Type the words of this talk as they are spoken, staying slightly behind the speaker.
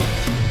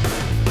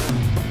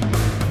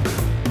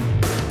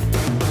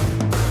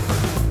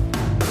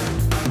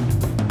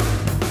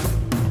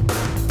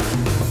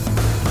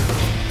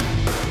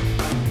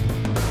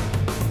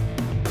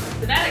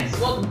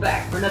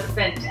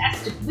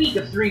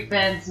week of Three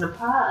Fans in a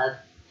Pod.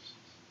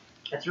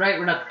 That's right,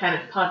 we're not the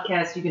kind of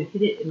podcast you can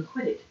hit it and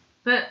quit it.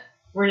 But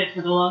we're in it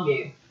for the long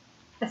game.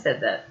 I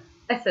said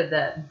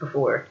that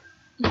before.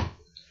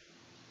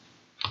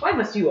 Why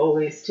must you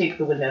always take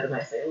the wind out of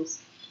my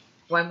sails?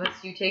 Why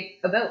must you take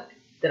a boat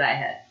that I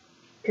had?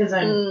 Because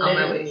I'm on my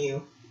better way. than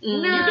you. No.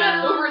 You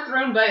got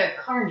overthrown by a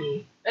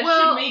carny. That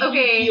Well, should make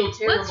okay, you feel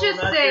terrible. let's just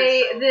about say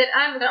yourself. that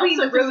I'm the queen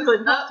that rose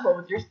up.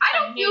 with your I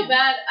don't feel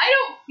bad. I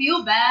don't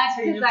feel bad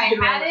So you because have to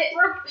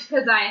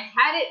get I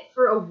had it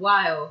for a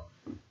while,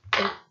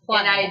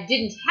 and I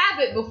didn't have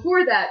it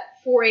before that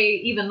for a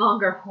even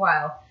longer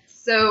while.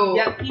 So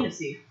Yeah,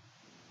 penisy.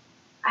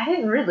 I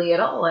didn't really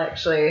at all.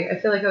 Actually, I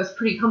feel like I was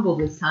pretty humble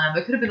this time.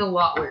 It could have been a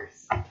lot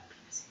worse.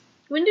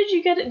 When did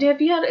you get it?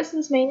 Have you had it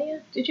since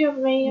Mania? Did you have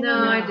a Mania? No,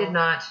 I did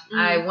not.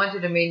 I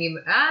wanted a Mania.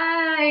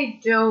 I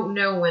don't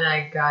know when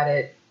I got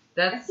it.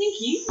 I think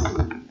you.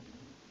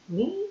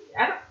 Me?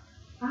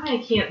 I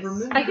can't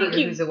remember. I think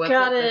you Who's a website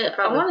got person, it. I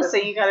probably want to say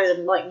person. you got it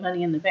in like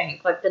Money in the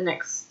Bank, like the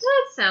next.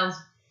 That sounds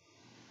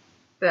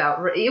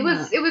about right. It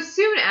was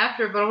soon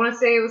after, but I want to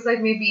say it was like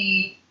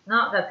maybe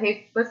not that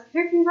pay. Was the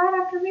pay-per-view right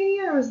after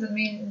Mania, or was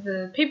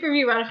the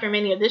Pay-per-view right after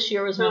Mania this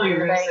year was No, Money you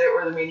in were the going to Bank. say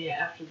it or the Mania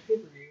after the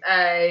pay-per-view.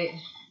 I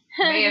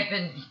may have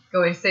been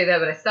going to say that,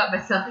 but I stopped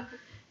myself.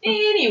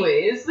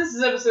 Anyways, this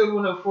is episode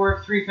 104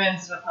 of Three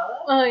Fans in a Pod.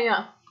 Oh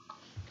yeah.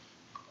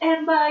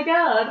 And by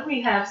God,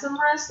 we have some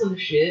wrestling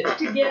shit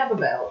to gab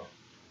about.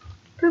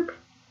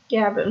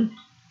 Gabbin.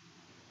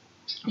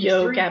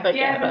 Yo, Three Gabba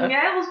gabbing Gabba.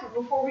 gals, but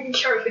before we can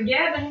start the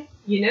gabbing,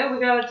 you know we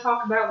gotta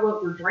talk about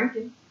what we're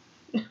drinking.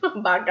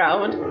 By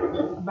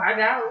God. By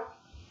God.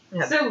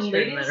 Yeah, So, turn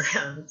ladies, that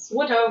around.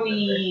 what are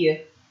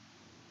we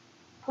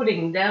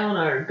putting down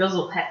our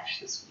guzzle patch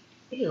this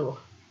week? Ew.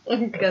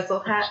 Guzzle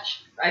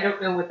hatch. I don't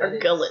know what that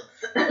is. Gullets.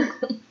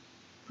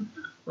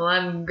 Well,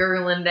 I'm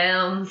gurgling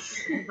down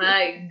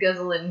my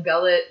guzzling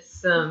gullets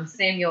some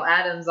Samuel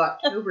Adams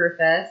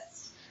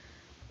Oktoberfest.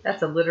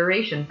 That's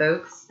alliteration,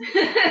 folks.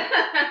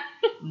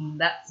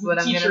 That's what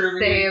I'm Teacher going to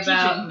say over here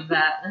about teaching.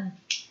 that.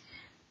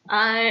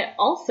 I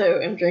also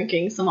am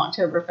drinking some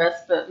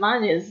Oktoberfest, but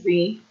mine is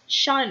the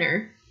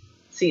Shiner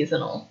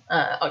seasonal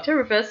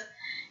Oktoberfest,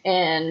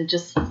 and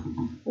just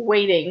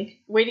waiting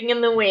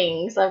in the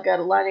wings. I've got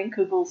a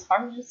Leinenkugels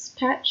Harvest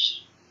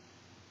Patch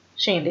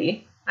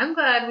Shandy. I'm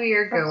glad we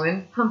are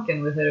going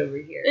pumpkin with it over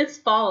here. It's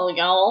fall,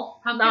 y'all.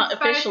 Pumpkin Not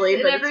spice officially,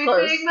 and but it's close.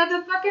 everything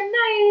motherfucking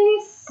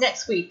nice.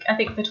 Next week, I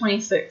think the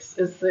 26th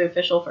is the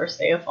official first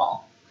day of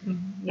fall.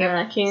 Yep.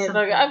 I can't.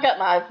 Something. I've got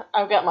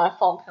my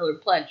fall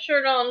colored plaid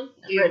shirt on.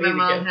 Dude, ready my to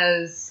mom go.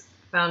 has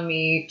found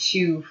me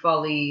 2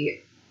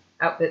 folly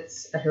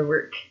outfits at her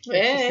work that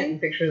she's Hey. taking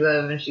pictures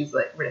of, and she's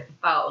like, ready for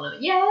fall. And I'm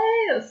like,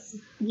 yes!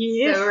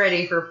 Yes. So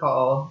ready for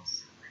fall.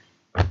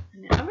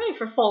 I'm ready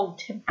for fall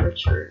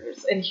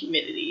temperatures and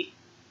humidity,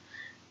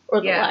 or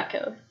the Yeah. lack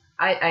of.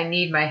 I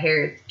need my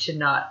hair to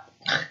not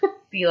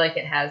be like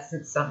it has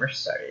since summer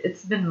started.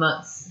 It's been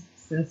months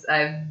since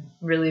I've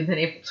really been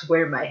able to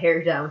wear my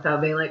hair down without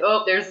being like,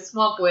 oh, there's a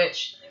swamp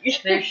witch.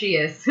 There she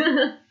is.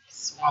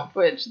 Swamp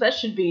Witch. That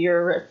should be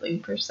your wrestling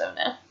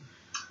persona.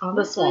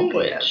 The Swamp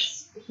Witch. Yes.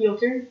 Heel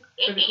turn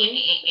for the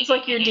queen? It's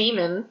like your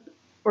demon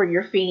or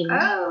your fiend.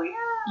 Oh, yeah.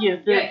 You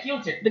have the, Yeah,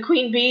 heel turn. the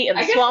Queen Bee and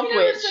the I guess Swamp we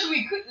never Witch. said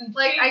we couldn't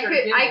Like, change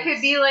our I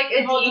could be like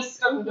We've all just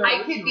stuck with our I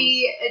could originals.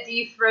 be a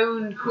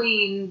dethroned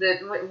queen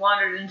that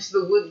wandered into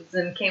the woods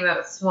and came out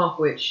a swamp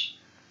witch.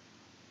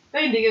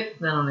 I dig it.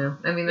 I don't know.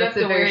 I mean, You have that's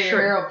to a very wear your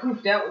hair short. all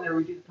poofed out whenever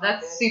we do the podcast.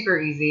 That's super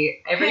easy.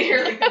 Every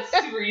hair like that's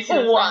super easy.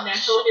 That's Watch. my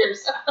natural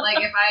hairstyle.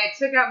 Like if I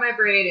took out my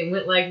braid and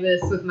went like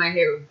this with my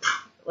hair,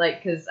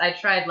 like because I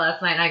tried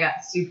last night and I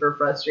got super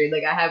frustrated.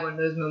 Like I had one of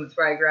those moments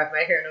where I grabbed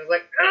my hair and I was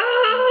like,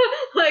 ah!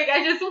 Like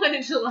I just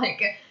wanted to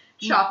like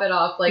chop it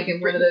off like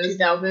in one of those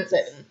moments.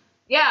 2007.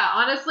 Yeah,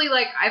 honestly,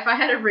 like if I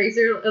had a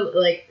razor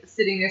like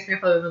sitting next to me, I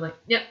probably would have been like,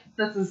 yep,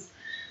 this is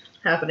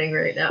happening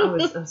right now.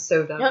 I'm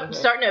so done Yep, with it.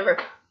 starting over.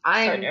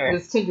 I Sorry, Eric.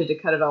 was tempted to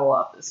cut it all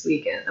off this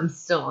weekend. I'm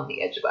still on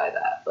the edge by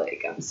that.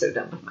 Like, I'm so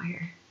done with my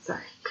hair. Sorry.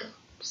 Go.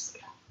 Just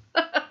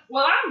go.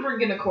 Well, I'm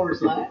drinking a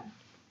Coors Light.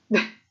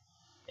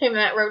 Came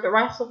that road to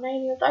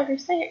WrestleMania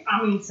 36.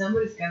 I mean,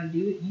 somebody's got to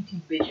do it. You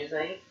two bitches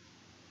ain't.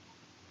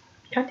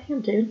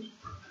 Goddamn, dude.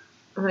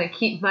 I'm gonna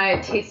keep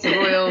my taste of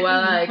oil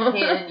while I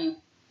can, you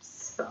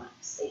son of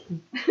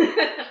Satan.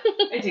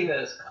 I take that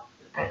as a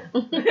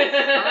compliment.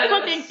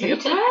 Fucking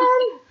Satan?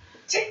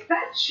 Take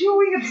that,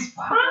 chewing and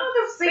spawn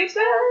of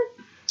Satan.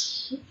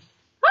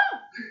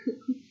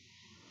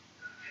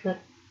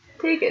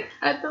 Take it.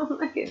 I don't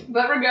like it.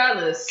 But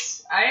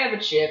regardless, I am a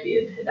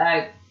champion, and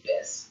I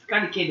best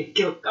kind of came to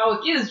kill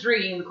Colic is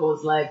drinking the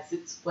Coors Light.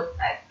 It's what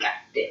I got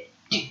to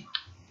do.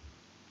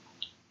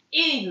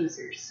 Any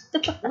losers,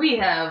 we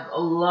have a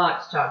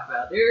lot to talk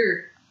about.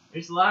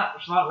 There's a lot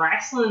of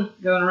wrestling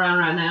going around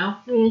right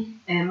now,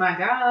 and my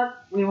God,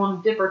 we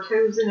want to dip our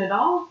toes in it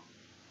all.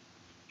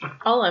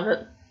 All of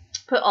it.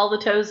 Put all the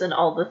toes in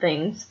all the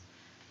things.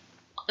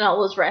 And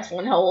all those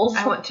wrestling holes.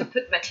 I want to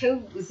put my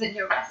toes in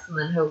your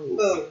wrestling holes.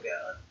 Oh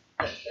God!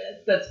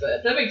 That's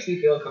bad. That makes me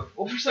feel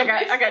uncomfortable for some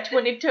reason. I got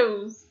 20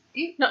 toes.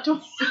 Not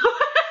 20.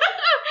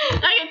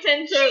 I got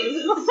 10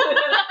 toes.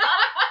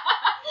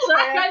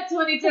 Sorry. I got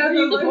 20 toes.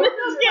 I'm like, what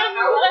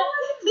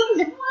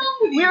the fuck?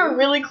 We were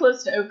really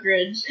close to Oak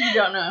Ridge. You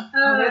don't know.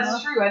 Oh,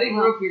 that's true. I didn't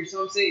grow up here,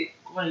 so I'm safe.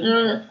 I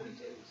got 20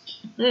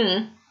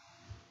 toes.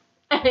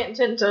 I had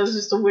 10 toes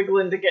just to wiggle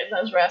in to get in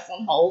those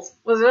wrestling holes.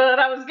 Was what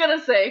I was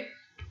gonna say.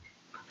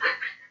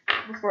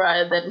 Before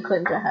I then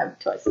claimed to have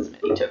twice as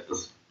many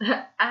toes.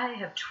 I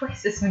have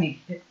twice as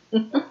many.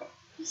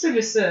 So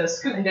just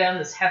scooting down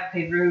this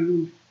half-paved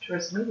road to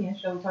WrestleMania,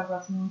 shall we talk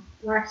about some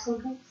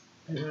wrestling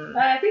things?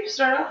 I think to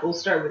start off, we'll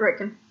start with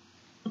Reckon.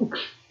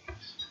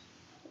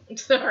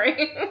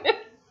 Sorry.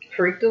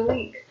 Freak the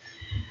week.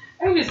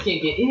 I just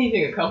can't get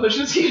anything accomplished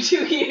with you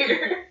two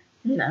here.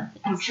 No.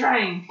 I'm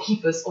trying to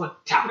keep us on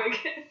topic.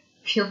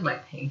 Feel my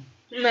pain.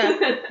 No.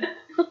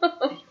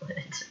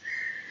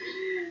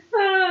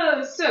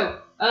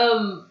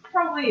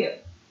 Probably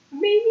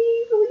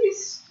maybe the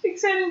least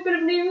exciting bit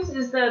of news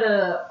is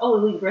that All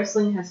Elite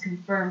Wrestling has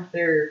confirmed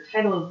their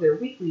title of their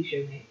weekly show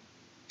name,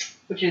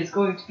 which is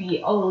going to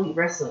be All Elite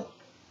Wrestling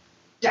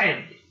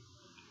Dynamite.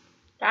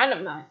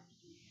 Dynamite.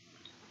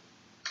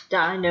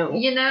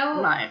 You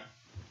know,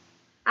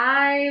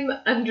 I'm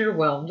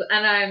underwhelmed,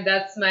 and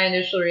that's my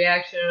initial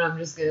reaction, and I'm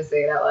just gonna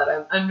say it out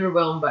loud. I'm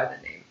underwhelmed by the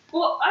name.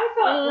 Well, I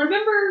thought,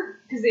 remember,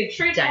 because they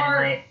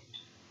Dynamite.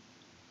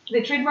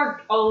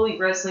 trademarked All Elite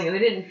Wrestling, and they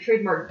didn't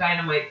trademark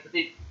Dynamite, but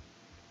they...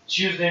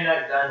 Tuesday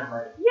Night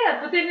Dynamite. Yeah,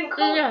 but they didn't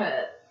call it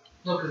that.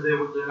 No, because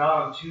they're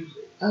not on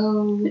Tuesday.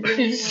 Oh. You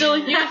could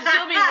still be.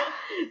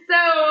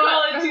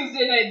 Call it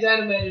Tuesday Night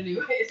Dynamite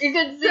anyways. You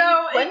could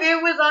So if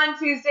it was on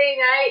Tuesday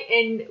night,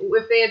 and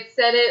if they had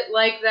said it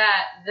like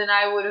that, then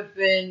I would have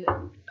been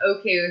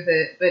okay with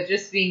it. But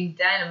just being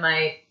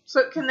Dynamite.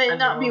 So can they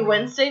not be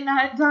Wednesday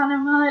Night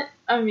Dynamite?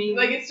 I mean,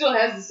 Like, it still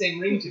has the same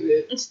ring to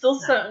it. it's still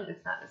It's so. not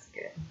as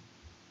good.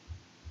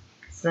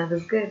 It's not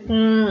as good.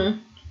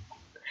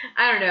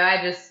 I don't know.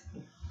 I just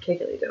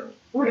particularly don't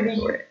care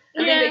for it.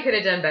 I Yeah. think they could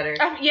have done better.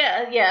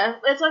 Yeah.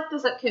 It's like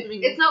this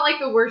upcoming. It's not like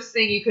the worst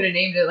thing you could have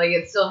named it. Like,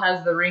 it still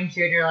has the ring to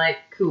it, and you're like,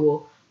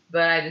 cool.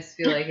 But I just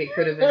feel like it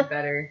could have been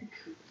better.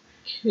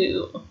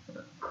 cool.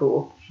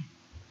 Cool.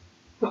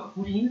 What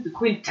are you, the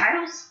Queen of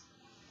Titles?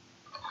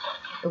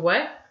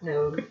 What?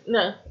 No.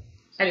 No,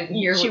 I didn't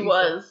hear what she you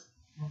was. said.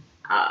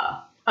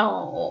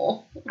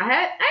 Oh, I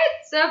had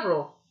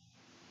several.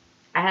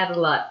 I had a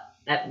lot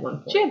at one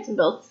point. she had some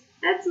belts.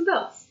 I had some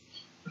belts.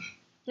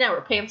 Now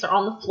her pants are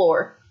on the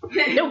floor. No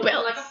Looking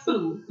belts. like a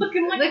fool.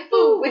 Looking like Like,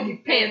 ooh, with your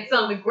pants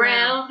on the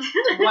ground.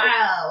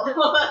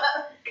 Wow.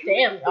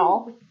 Damn,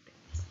 y'all.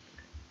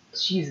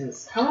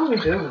 Jesus. How long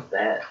ago was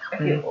that? I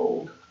feel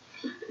old.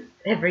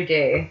 Every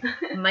day.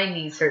 My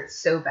knees hurt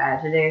so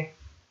bad today.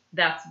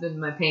 That's been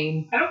my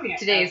pain. I don't think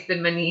Today's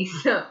been my knees.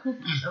 So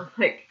I'm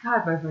like,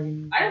 God, my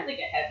fucking knees. I don't think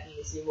I have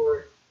knees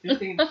anymore. I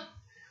think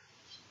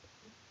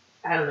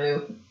I don't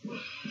know.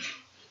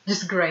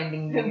 Just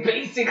grinding knees.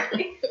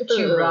 Basically.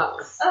 Two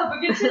rocks.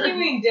 But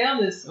continuing down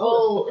this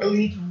whole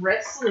elite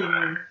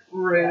wrestling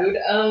road,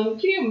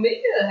 Kenny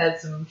Omega had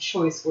some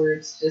choice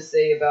words to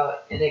say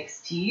about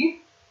NXT.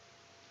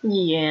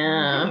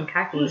 Yeah.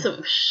 Cocky.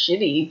 Some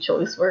shitty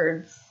choice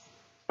words.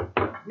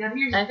 Now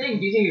here's the thing,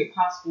 do you think it could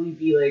possibly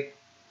be like,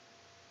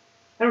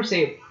 I don't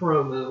say a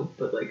promo,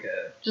 but like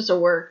a... Just a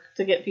work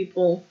to get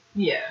people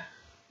Yeah.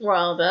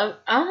 riled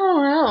up. I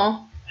don't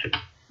know.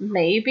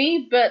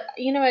 Maybe, but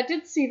I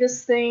did see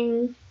this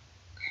thing.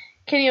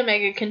 Kenny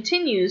Omega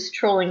continues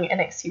trolling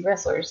NXT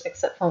wrestlers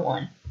except for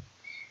one.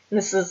 And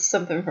this is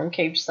something from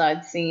Cage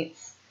Side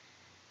Seats.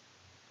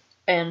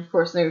 And of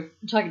course they're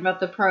talking about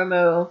the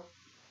promo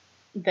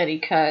that he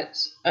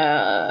cut.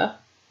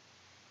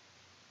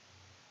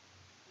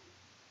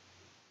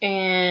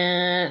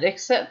 And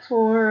except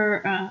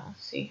for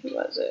let's see, who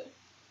was it?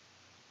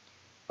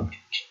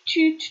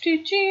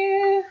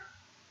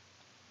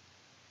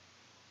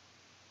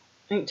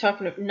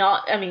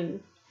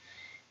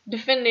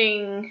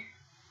 Defending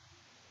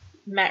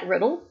Matt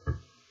Riddle.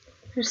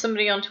 There's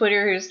somebody on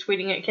Twitter who's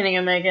tweeting at Kenny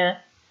Omega,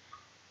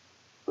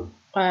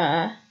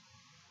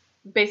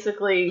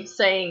 basically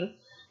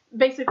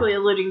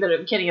alluding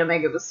that Kenny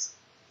Omega was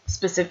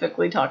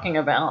specifically talking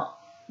about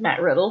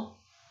Matt Riddle,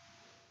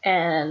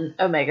 and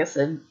Omega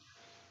said,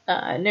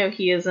 no,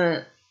 he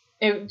isn't.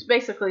 It was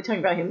basically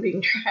talking about him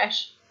being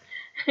trash.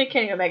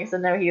 Kenny Omega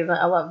said, no, he isn't.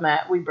 I love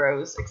Matt. We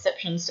bros.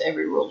 Exceptions to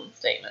every rule and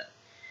statement.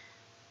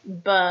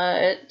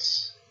 But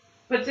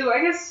so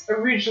I guess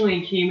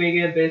originally Kenny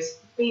Omega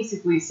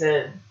basically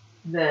said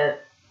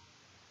that,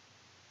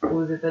 what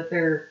was it, that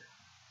there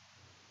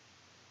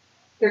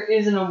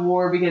isn't a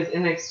war because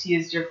NXT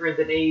is different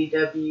than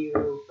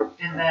AEW,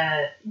 and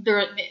that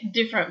they're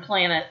different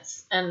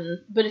planets,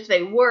 but if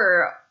they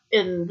were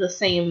in the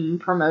same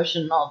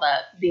promotion and all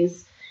that,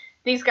 these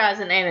guys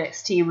in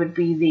NXT would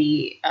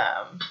be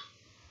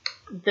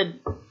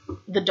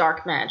the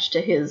dark match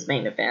to his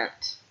main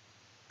event.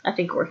 I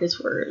think were his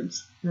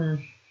words.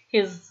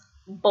 His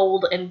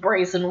bold and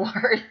brazen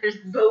words.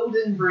 bold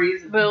and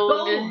brazen.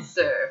 Bold,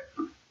 sir.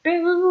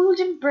 Build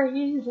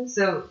embraces.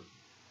 So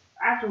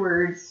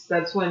afterwards,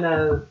 that's when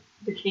the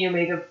Kenny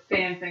Omega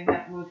fan thing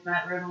happened with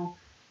Matt Riddle.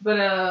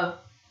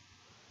 But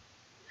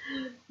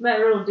Matt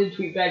Riddle did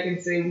tweet back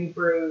and say, "We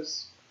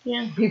bros."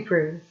 Yeah. Be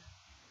proved.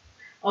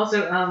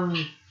 Also,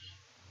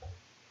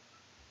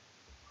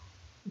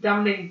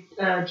 Dominic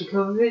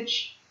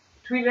Djokovic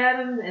tweeted at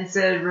him and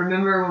said,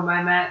 "Remember when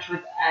my match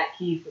with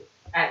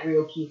at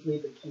real Keith Lee,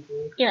 but Keith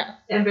Lee Yeah.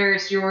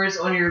 embarrassed yours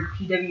on your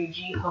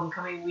PWG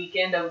homecoming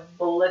weekend of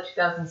Bullet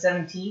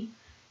 2017?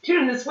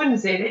 Tune in this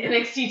Wednesday to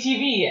NXT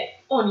TV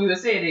on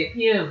USA at 8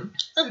 p.m.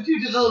 So two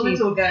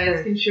developmental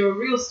guys can show a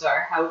real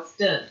star how it's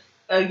done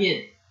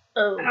again."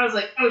 Oh. And I was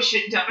like, "Oh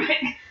shit, Dominic."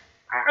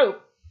 Ow.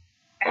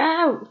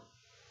 Ow.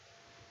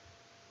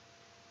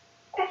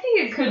 I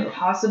think it could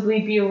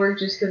possibly be a work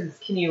just because it's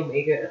Kenny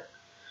Omega.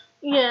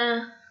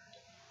 Yeah.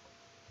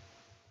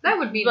 That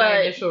would be But-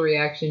 my initial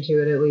reaction to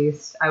it, at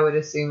least. I would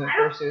assume at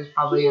first it was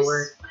probably a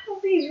work. I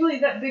don't think he's really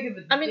that big of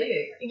a I mean,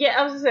 dick. Yeah,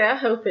 I was gonna say, I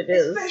hope it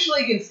is.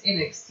 Especially against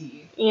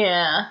NXT.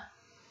 Yeah.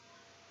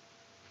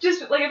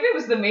 Just, like, if it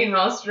was the main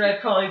roster, I'd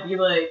probably be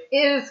like,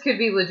 This could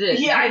be legit.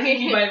 yeah, I think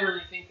he might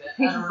really think that. I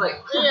He's don't just know.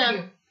 like,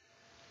 Yeah.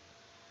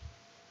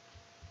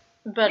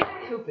 But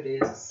I hope it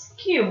is.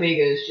 Kenny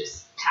Omega is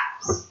just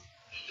taps.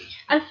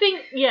 I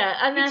think, yeah,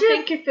 and It I just-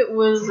 think if it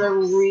was a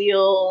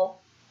real,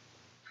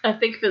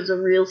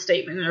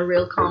 statement and a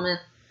real comment,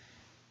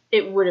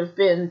 it would have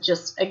been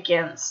just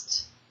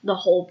against the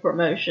whole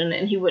promotion,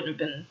 and he wouldn't have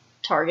been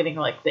targeting,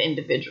 like, the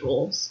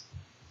individuals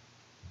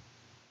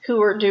who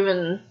are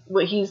doing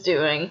what he's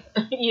doing.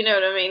 You know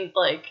what I mean?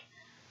 Like,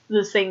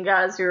 the same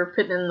guys who are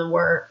putting in the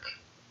work.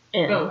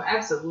 And Oh,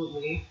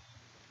 absolutely.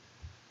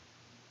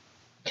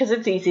 because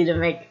it's easy to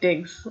make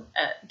digs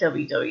at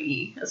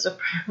WWE as a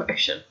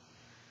promotion.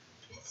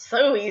 It's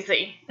so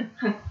easy.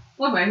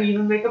 One might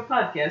even make a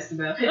podcast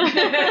about one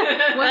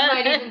it.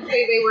 might even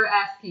say they were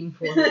asking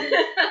for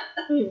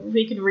it.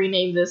 We could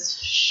rename this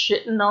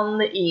Shitting on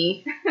the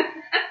E.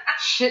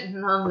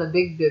 Shitting on the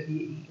big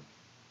WWE.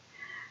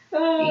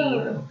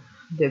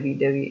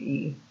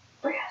 WWE.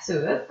 But yeah,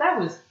 so that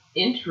was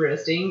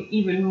interesting.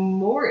 Even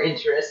more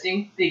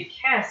interesting, Big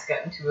Cass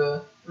got into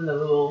a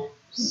little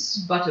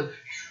spot of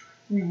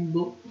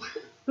trouble.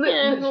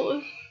 Yeah,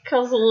 it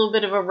caused a little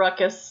bit of a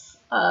ruckus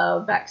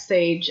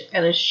backstage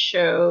at a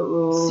show.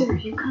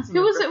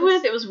 Who was it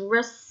with? It was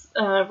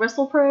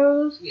Wrestle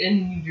Pros.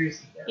 in New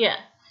Jersey. Yeah.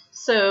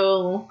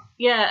 So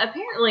yeah,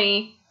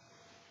 apparently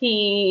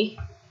he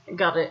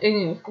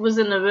was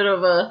in a bit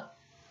of a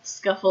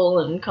scuffle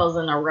and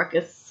causing a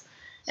ruckus.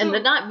 And So- the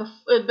night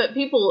before, but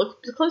people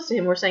close to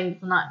him were saying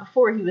the night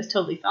before he was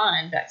totally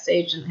fine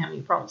backstage, didn't have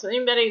any problems with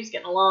anybody, he was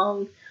getting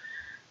along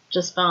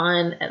just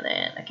fine. And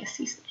then I guess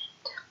he's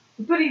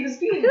But he was I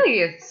being feel like he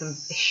had some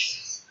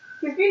issues.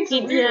 he was being so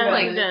He- weird yeah, about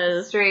like it.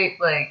 does.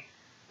 Straight, like,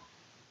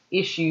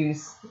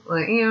 issues.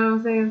 Like, you know what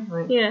I'm saying?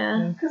 Like,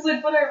 yeah. Because,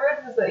 like, what I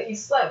read was that he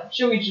slapped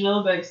Joey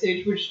Janela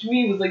backstage, which to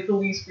me was, like, the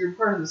least weird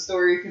part of the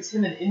story, because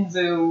him and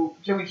Enzo,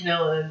 Joey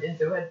Janela and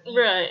Enzo had beef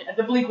Right. at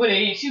the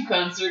Blink-182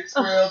 concert,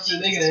 Oh, where else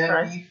are they Jesus gonna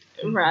have Christ.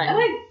 beef? Right.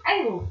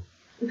 I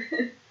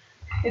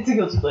it's a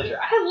guilty pleasure.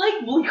 I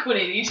like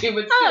Blink-182,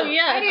 but still, Oh,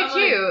 yeah. I do I'm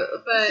too,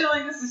 like, but still,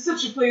 like, this is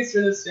such a place for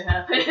this to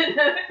happen.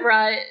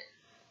 Right.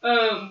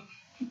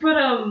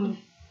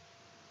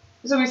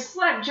 So we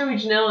slapped Joey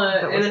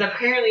Janela, and then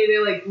apparently they,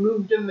 like,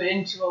 moved him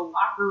into a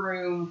locker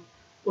room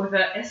with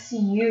a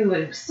SCU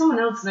and someone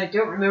else, and I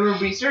don't remember,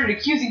 but he started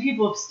accusing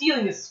people of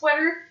stealing his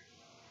sweater.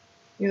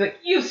 He was like,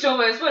 "You stole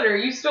my sweater,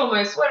 you stole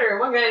my sweater."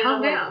 One guy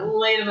Calm ended up, like,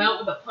 laying him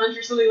out with a punch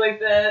or something like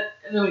that,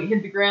 and then when he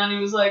hit the ground, he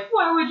was like,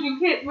 "Why would you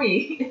hit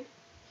me?"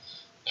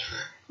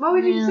 why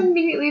would you just Yeah.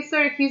 immediately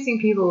start accusing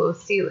people of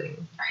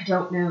stealing? I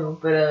don't know,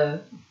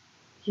 but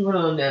he went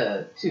on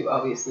to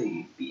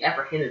obviously be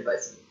apprehended by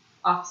some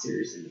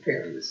officers and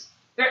apparently was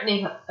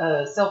threatening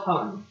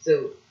self-harm,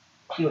 so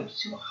he went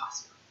to a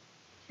hospital.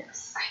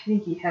 Yes. I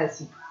think he has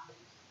some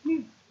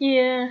problems.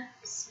 Yeah.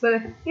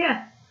 But,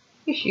 yeah,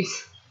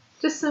 issues.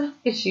 Just some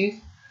issues.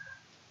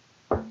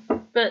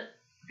 But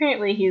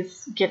apparently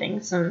he's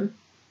getting some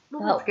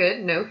Well, help. that's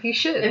good. No, he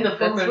should. In the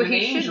form That's of what an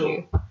he angel.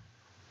 should do.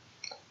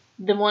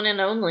 The one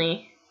and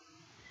only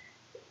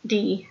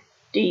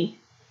DDP.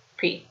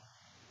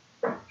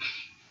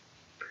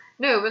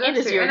 No, but It that's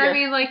is fair. And I yoga.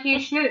 mean, like, he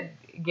should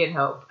get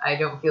help. I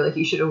don't feel like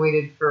he should have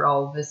waited for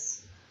all of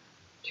this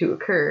to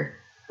occur.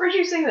 Weren't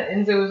you saying that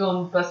Enzo was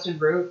on Busted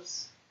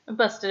Ropes?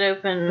 Busted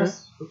Open.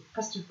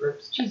 Busted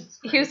Ropes. Jesus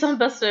Christ. He was on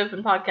Busted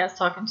Open podcast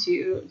talking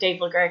to Dave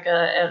LaGreca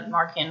and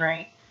Mark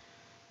Henry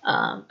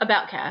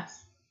about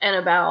Cass and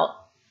about,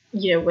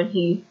 when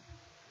he,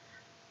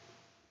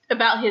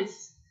 about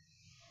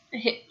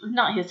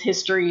not his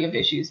history of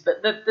issues,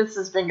 but that this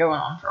has been going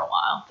on for a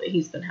while, that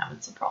he's been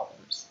having some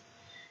problems.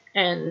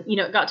 And,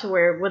 it got to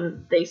where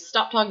when they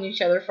stopped talking to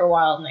each other for a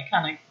while and they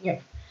kind of,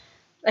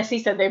 as he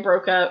said, they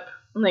broke up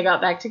and they got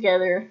back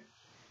together.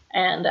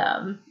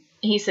 And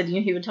he said,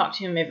 he would talk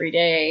to him every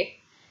day.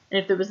 And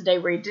if there was a day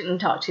where he didn't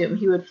talk to him,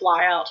 he would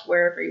fly out to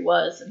wherever he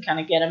was and kind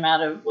of get him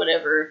out of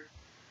whatever,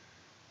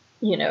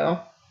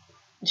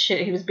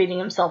 shit he was beating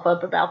himself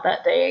up about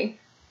that day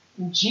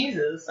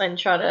Jesus. and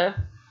try to,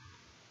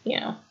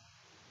 I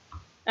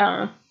don't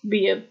know,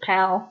 be a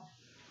pal.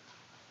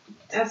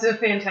 That's a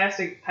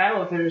fantastic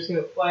pal if they're just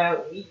gonna fly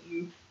out and eat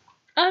you.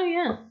 Oh,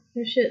 yeah.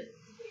 No shit.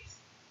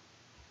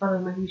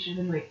 Maybe you should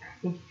have been like, I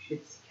think you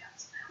should seek out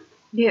some help.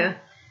 Yeah.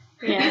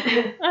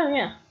 Yeah. Oh,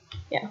 yeah.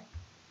 Yeah.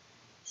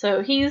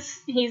 So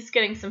he's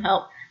getting some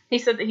help. He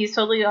said that he's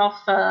totally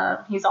off,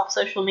 he's off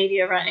social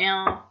media right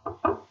now.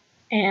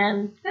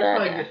 And That's that,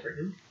 probably good for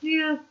him.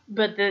 Yeah.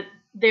 but that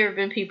there have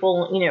been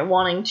people,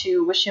 wanting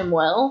to wish him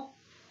well.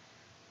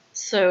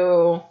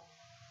 So,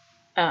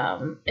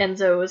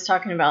 Enzo was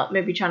talking about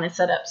maybe trying to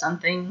set up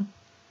something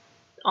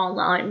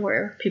online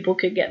where people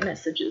could get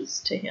messages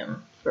to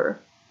him for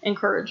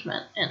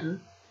encouragement and,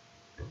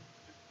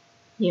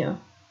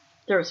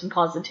 there was some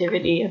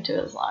positivity into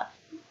his life.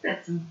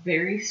 That's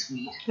very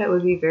sweet. That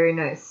would be very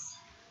nice.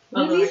 He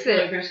Although I needs feel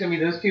like it. there's gonna be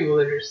those people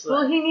that are just like,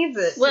 Well, he needs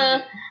it.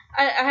 Well,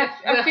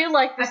 I feel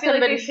like I feel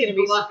like they somebody's going to should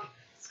be...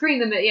 screen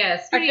them. Yeah,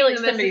 screen feel like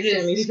the somebody's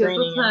messages gonna be because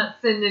screening let's not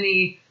send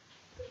any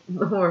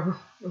horrible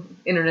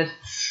internet.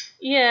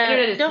 Yeah,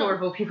 Internet is don't...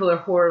 horrible. People are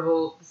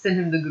horrible. Send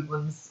him the good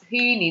ones.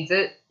 He needs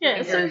it.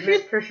 Yeah, so if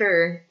Encouragement, for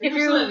sure. if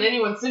you're letting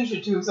anyone send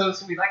shit to him, so it's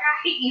gonna be like,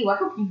 I hate you, I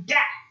hope you die.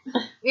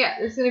 Yeah,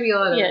 there's gonna be a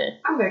lot of. Yeah.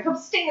 I'm gonna come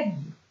stab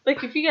you.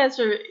 Like, if you guys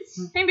are...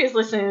 anybody's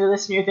listening to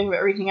this and you're thinking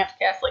about reaching out to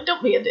Cass, like,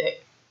 don't be a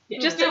dick.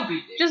 Just don't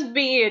be. Just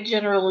be a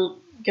general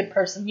good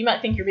person. You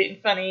might think you're being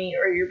funny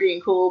or you're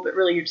being cool, but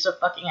really you're just a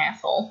fucking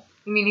asshole.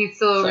 I mean, he's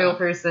still a So. real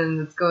person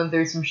that's going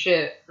through some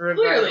shit.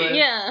 Regardless. Clearly.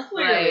 Yeah.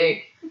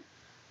 Clearly.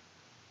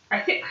 I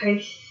think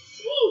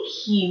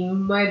he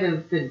might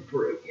have been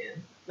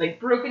broken. Like,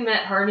 broken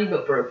Matt Hardy,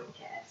 but broken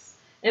Cass.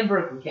 And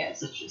broken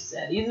Cass, it's just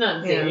sad. He's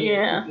not saying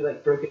Yeah. he'd be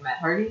like broken Matt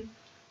Hardy.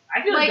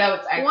 I feel like that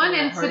was actually one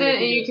Matt Hardy incident,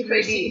 that and you was could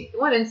crazy. maybe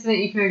one incident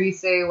you can maybe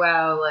say,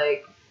 wow,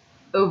 like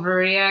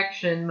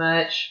overreaction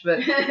much, but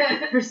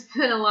there's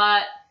been a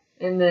lot,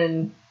 and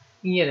then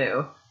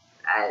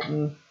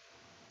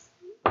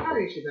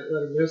Probably should not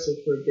let him wrestle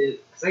for a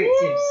bit, because I could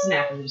see him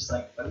snap and just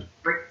like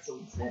break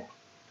someone's neck.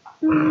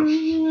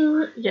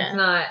 it's Yeah.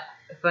 not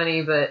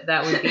funny, but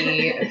that would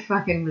be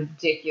fucking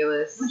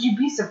ridiculous. Would you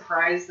be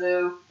surprised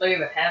though, like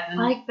if it happened?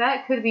 Like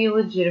that could be a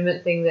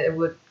legitimate thing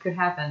that could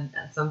happen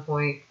at some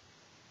point.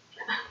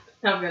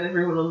 I've got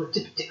everyone on the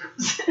tippy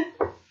tickles.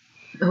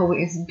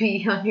 Always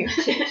be on your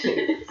tips.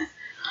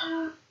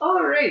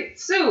 Alright,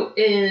 so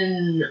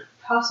in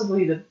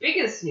possibly the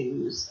biggest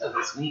news of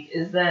this week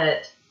is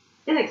that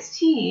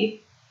NXT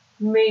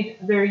made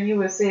their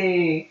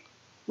USA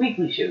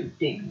weekly show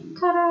debut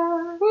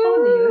on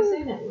the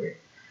USA Network.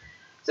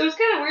 So it's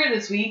kind of weird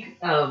this week.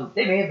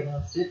 They may have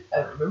announced it,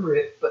 I don't remember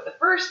it, but the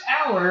first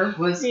hour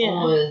was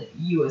on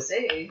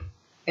USA,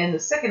 and the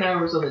second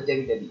hour was on the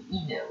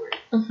WWE Network,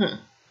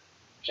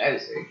 which I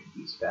was very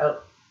confused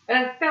about. And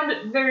I found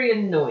it very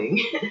annoying.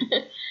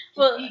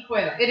 Well, To be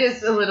quite honest. It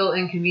is a little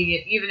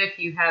inconvenient, even if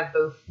you have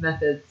both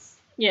methods.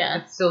 Yeah.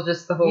 It's still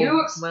just the whole.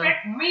 You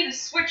expect me to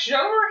switch over?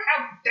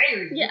 How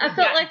dare you? Yeah, I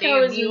felt like I Goddamn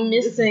was you,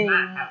 this is missing...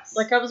 my house.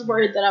 like, I was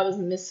worried that I was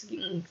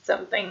missing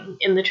something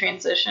in the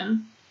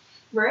transition.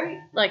 Right?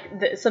 Like,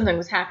 something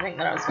was happening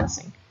that I was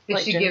missing. They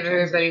like, should during give the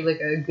everybody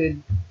like a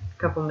good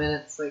couple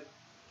minutes, like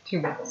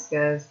 2 minutes,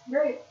 guys.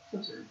 Right.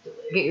 Some sort of delay.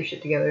 Get your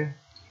shit together.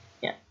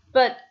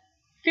 But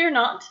fear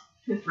not.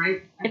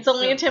 Right? It's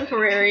only a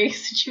temporary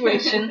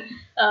situation.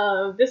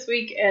 This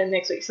week and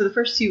next week. So the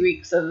first 2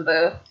 weeks of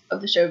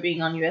the show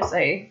being on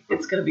USA,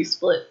 it's going to be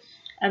split,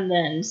 and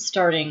then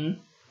starting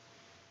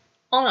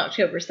on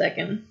October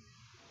 2nd,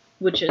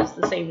 which is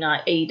the same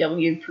night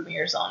AEW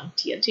premieres on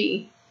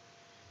TNT.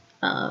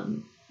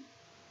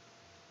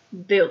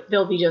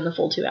 They'll be doing the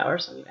full 2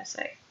 hours on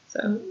USA.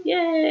 So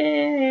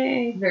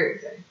yay! Very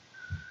exciting.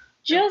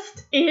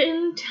 Just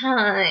in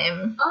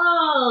time.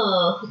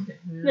 Oh!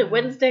 The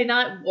Wednesday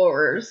Night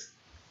Wars.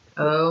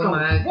 Oh Come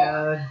my on.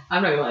 god.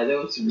 I'm not gonna lie,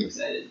 though, I'm super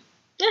excited.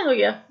 Oh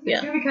yeah, It's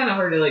yeah. gonna be kind of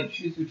hard to like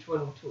choose which one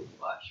to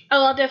watch.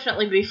 Oh, I'll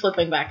definitely be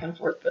flipping back and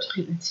forth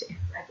between the two.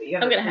 Right, but you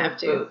I'm gonna have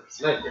to. both,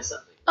 so you might miss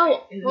something.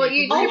 Oh, And Well, then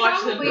you can should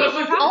watch them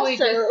probably,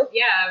 both. Also-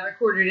 just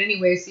record it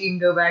anyway, so you can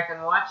go back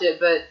and watch it.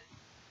 But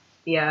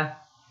yeah.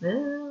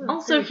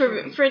 Also,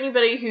 for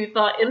anybody who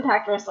thought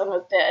Impact Wrestling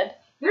was dead,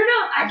 They're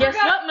not. I guess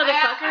forgot. what,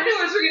 motherfuckers? I knew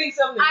I was forgetting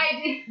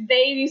something.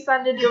 they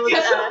decided to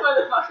Guess what,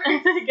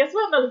 motherfucker? Guess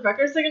what,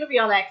 motherfuckers? They're gonna be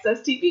on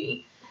Access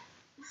TV.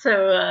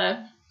 So,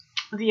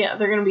 yeah,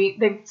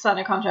 they've signed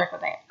a contract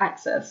with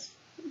Access.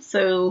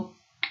 So,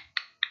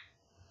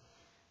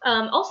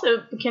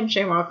 also, Ken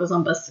Shamrock was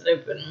on Busted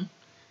Open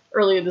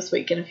earlier this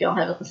week, and if y'all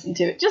haven't listened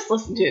to it, just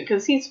listen to it,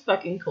 because he's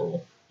fucking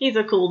cool. He's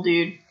a cool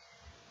dude.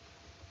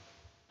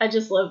 I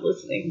just love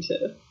listening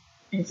to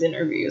his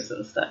interviews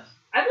and stuff.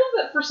 I love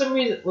that for some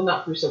reason. Well,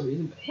 not for some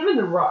reason, but him and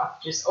The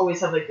Rock just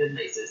always have like the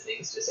nicest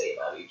things to say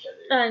about each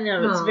other. I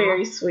know, it's Aw.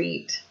 very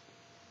sweet.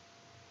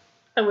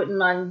 I wouldn't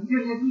mind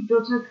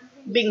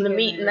being the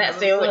meat in that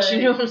sandwich,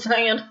 you know what I'm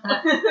saying?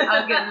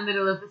 I'll get in the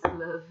middle of this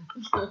love.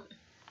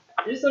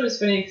 I just thought it was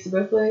funny because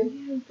they're both like,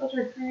 yeah, we felt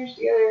our careers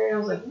together, and I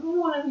was like,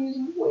 one of you is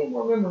way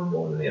more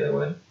memorable than the other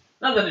one.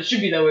 Not that it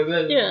should be that way,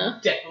 but Yeah.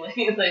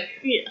 definitely. Like,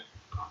 Yeah.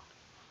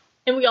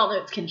 And we all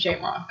know it's Ken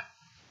Shamrock.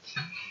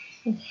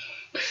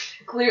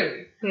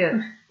 clearly.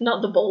 Yeah.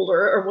 Not the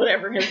Boulder or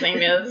whatever his name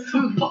is.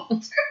 Who's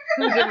it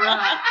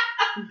right?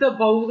 The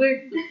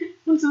boulder?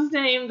 What's his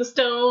name? The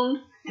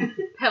Stone?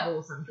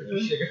 Pebbles, I'm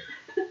pretty sure.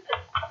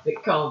 They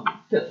call them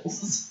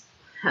pebbles.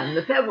 And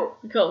the pebble.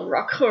 We call him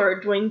Rock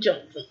Hard Dwayne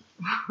Johnson.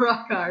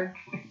 Rock hard.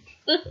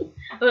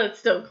 Oh, it's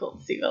Stone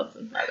Cold Steve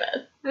Austin. My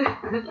bad.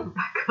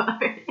 Rock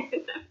hard.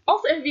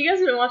 Also, have you guys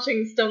been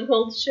watching Stone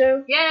Cold's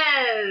show?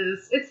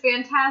 Yes! It's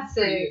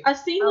fantastic. I've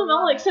seen them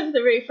all except for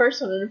the very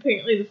first one, and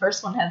apparently the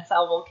first one had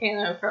Sal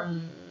Vulcano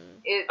from...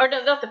 Or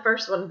no, not the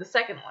first one, the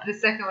second one. The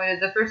second one,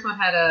 the first one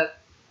had a...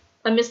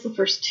 I missed the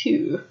first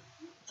two.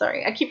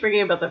 Sorry, I keep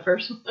forgetting about the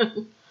first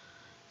one.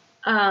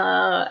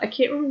 I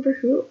can't remember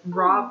who.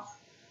 Rob.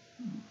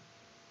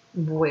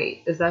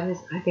 Wait, is that his?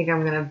 I think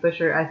I'm gonna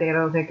butcher. I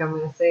don't think I'm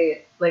gonna say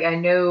it. Like, I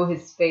know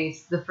his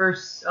face. The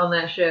first on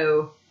that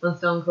show, on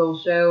Stone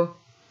Cold show,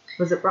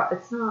 was it Rob?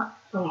 It's not.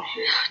 Oh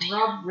shit.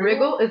 Rob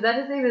Riggle? Is that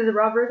his name? Is it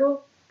Rob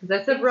Riggle?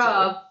 Because I said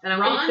Rob, and I'm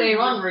gonna say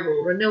Ron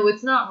Riggle. No,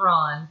 it's not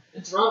Ron.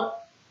 It's Ron.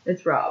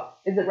 It's Rob.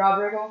 Is it Rob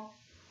Riggle?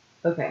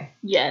 Okay.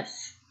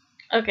 Yes.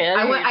 Okay.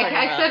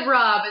 I said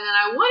Rob, and then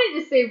I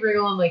wanted to say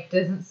Riggle. I'm like,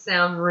 doesn't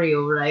sound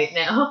real right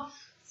now.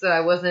 So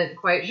I wasn't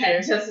quite sure.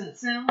 That doesn't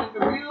sound like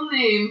a real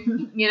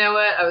name. You know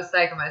what? I was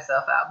psyching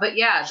myself out. But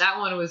yeah, that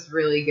one was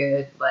really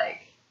good.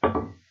 Like,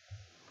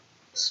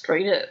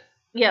 Straight up.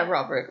 Yeah,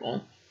 Rob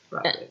Riggle.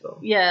 Rob Riggle.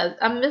 Yeah,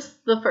 I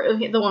missed the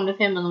one with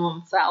him and the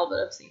one with Sal, but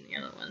I've seen the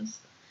other ones.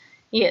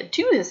 He had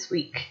two this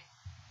week.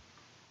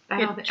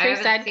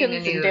 Trace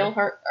Adkins and Dale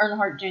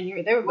Earnhardt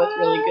Jr. They were both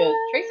really good.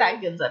 Trace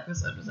Adkins'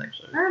 episode was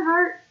actually...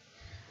 Earnhardt.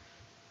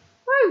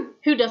 Woo!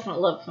 Who doesn't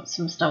love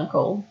some Stone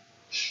Cold?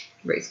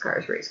 Race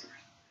cars.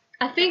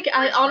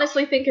 I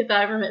honestly think if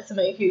I ever met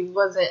somebody who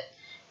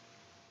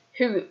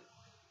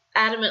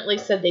adamantly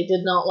said they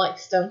did not like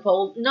Stone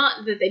Cold,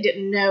 not that they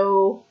didn't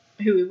know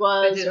who he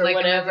was or like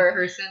whatever,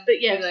 person,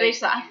 but yeah, if they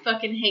said I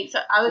fucking hate, so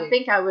I would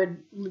think I would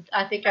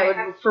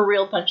for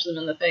real punch them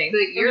in the face.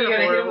 Like, you're gonna a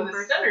hit him horrible with a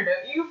person. stunner,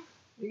 don't you?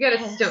 You got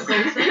a Stone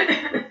Cold.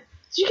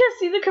 Did you guys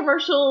see the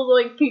commercial?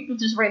 Like, people,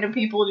 just random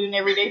people doing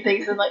everyday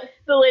things, and like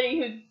the lady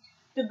who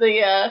did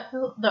the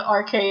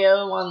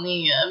RKO on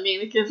the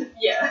mannequin.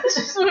 Yeah.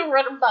 Just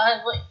running by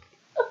and like.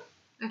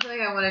 I feel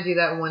like I want to do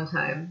that one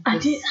time. I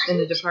Just did in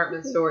the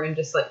department store and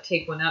just like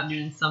take one out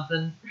doing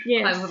something.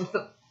 Yes.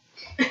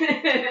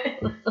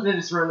 Then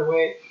just run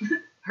away.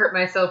 Hurt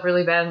myself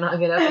really bad and not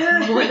get up.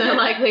 It's more than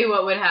likely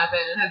what would happen.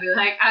 And I'd be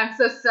like, I'm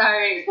so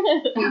sorry.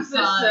 I'm so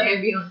sorry.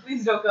 Ambulance.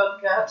 Please don't call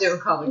the cops. Don't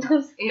call the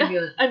cops.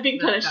 Ambulance. I'm being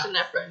No punished cops.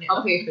 enough right now.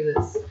 I'll pay for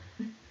this.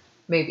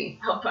 Maybe.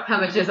 How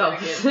much is all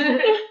this?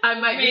 Maybe.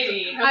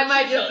 I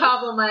might just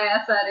hobble my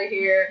ass out of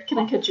here. Can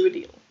I cut you a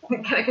deal?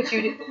 Can I get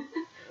you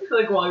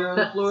Like while you're on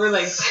the floor,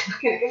 like,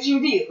 can I get you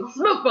a deal?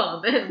 smoke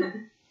bomb?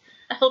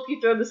 I help you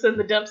throw this in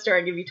the dumpster.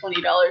 I give you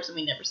 $20, and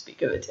we never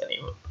speak of it to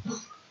anyone.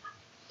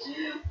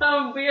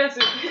 But yeah, so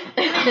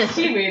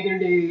NXT made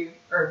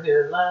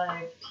their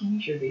live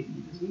TV show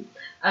debut this week.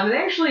 They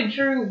actually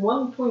drew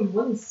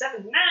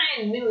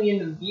 1.179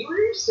 million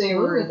viewers. They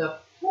were the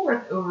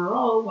 4th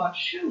overall watch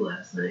show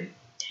last night.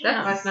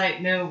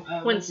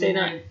 Wednesday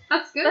night.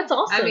 That's good. That's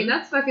awesome. I mean,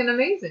 that's fucking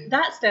amazing.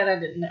 That stat I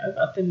didn't know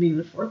about them being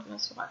the 4th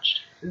most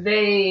watched.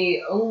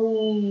 They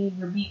only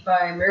were beat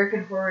by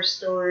American Horror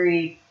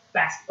Story,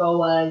 Basketball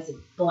Wives, and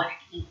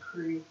Black Ink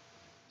Crew.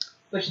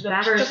 Which the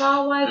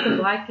Basketball Wives, the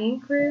Black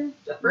Ink Crew?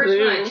 The first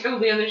one I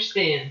totally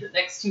understand. The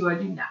next two I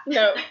do not.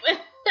 No,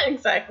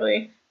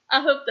 exactly. I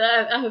hope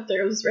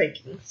those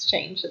rankings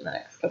change in the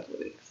next couple of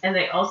weeks. And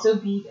they also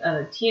beat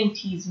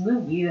TNT's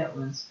movie that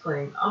was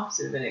playing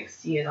opposite of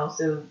NXT, and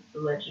also the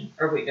Legend.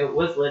 Or wait, no, it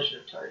was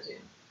Legend of Tarzan.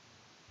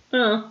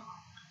 Oh,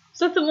 is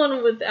that the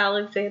one with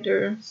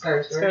Alexander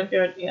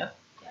Skarsgård? Yeah.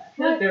 I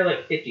feel like there are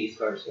like 50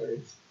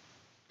 Skarsgårds.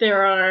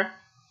 There are.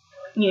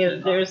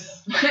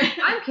 There's.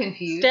 I'm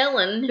confused.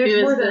 Stellan, There's who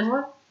is more the. than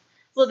one?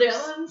 Well, there's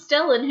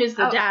Stellan, who's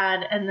the Oh.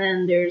 dad, and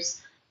then there's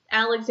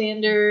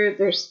Alexander.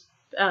 There's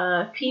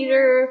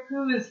Peter.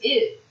 Who is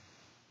it?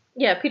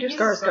 Yeah, Peter He's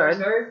Skarsgård.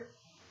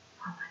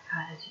 Oh my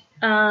god, I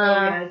didn't know.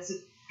 Yeah, it's a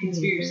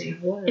conspiracy.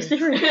 Is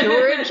there a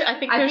George? I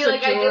think I there's feel a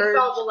like George. I just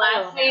saw the I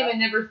last don't name know. and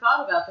never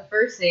thought about the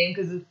first name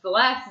because it's the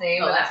last name.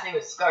 The and last name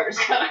is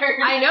Skarsgård.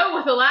 I know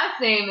what the last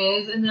name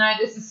is, and then I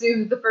just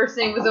assumed that the first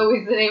name was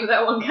always the name of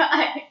that one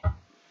guy.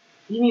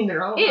 You mean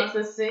they're all not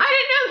the same?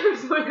 I didn't know there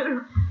was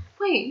more than.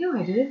 Wait, no,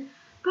 I didn't.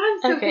 But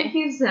I'm so Okay.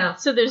 confused now.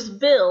 So there's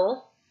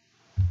Bill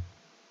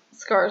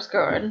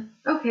Skarsgård,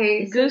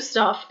 Okay.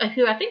 Gustav,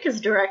 who I think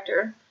is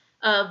director,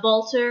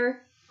 Walter,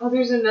 Oh,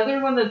 there's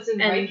another one that's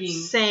in and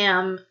Vikings.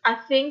 Sam. I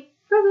think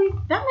Really?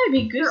 that might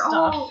be They're Gustav.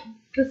 all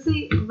the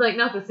same, like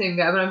not the same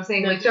guy, but I'm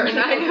saying like No. certain.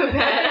 I know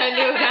that. I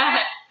knew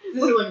that.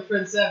 This is like a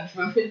Fred Savage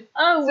movie.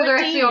 Oh, So what they're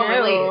do actually you all know?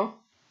 related.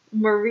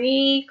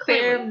 Marie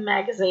Claire Family.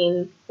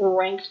 magazine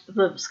ranked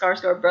the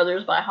Skarsgård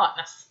brothers by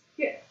hotness.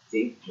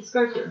 See, the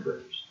Skarsgård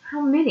brothers.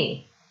 How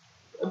many?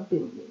 A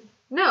billion.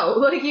 No,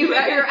 like you're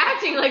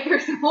acting like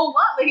there's a whole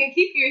lot. Like I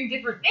keep hearing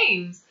different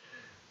names.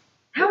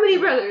 How many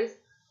brothers?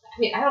 I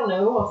mean, I don't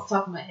know off the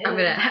top of my head. I'm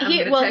gonna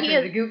type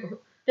into Google.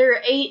 There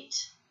are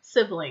 8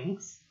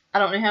 siblings. I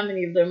don't know how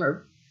many of them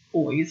are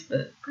boys,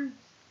 but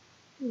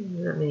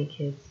Not many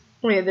kids.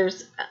 yeah,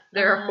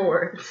 There are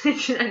 4.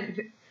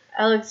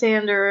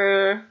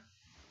 Alexander,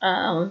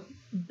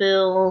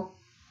 Bill,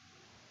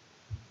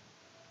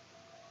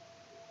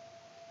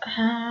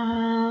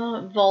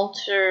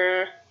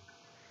 Walter,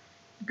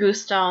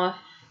 Gustav.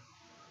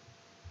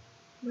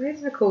 Why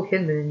is Nicole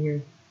Kidman in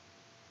here?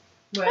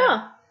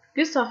 Oh,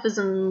 Gustav is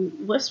in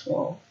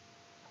Westworld.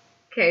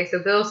 Okay, so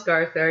Bill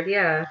Skarsgård,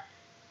 yeah.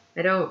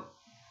 I don't.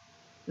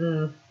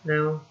 No.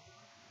 Bill.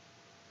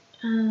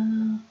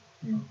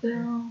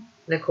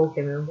 Nicole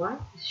Kidman. Why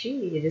is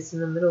she just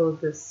in the middle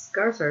of this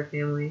Skarsgård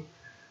family?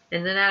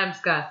 And then Adam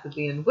Scott's at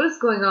the end. What is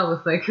going on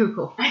with my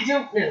Google? I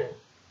don't know.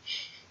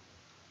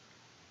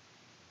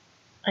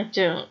 I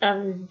don't.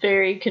 I'm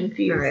very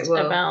confused Alright,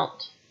 well,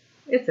 about.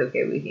 It's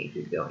okay, we can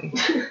keep going.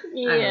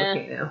 Yeah. I'm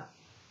okay now.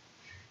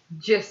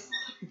 Just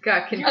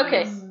got confused.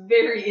 Okay.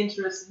 Very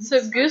interesting.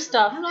 So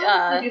Gustav I'm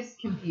honestly just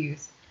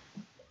confused.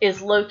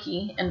 is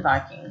Loki in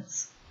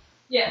Vikings.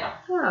 Yeah.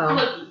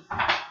 Oh,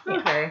 Loki.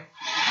 okay.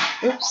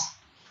 Oops.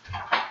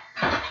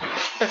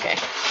 Okay.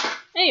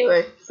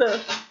 Anyway, so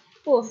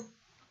little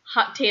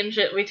hot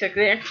tangent we took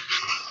there.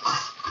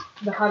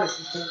 The hottest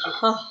of things.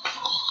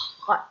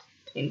 Hot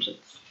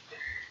tangents.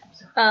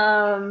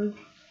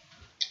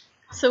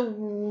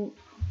 So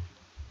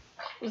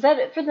was that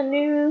it for the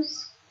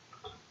news?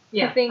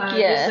 Yeah. I think, Just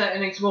yeah. that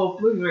NXT, well,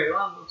 moving right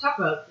along, we'll talk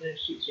about the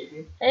NXT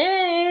champion.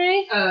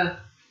 Hey.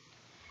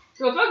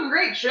 So a fucking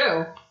great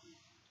show.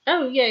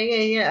 Oh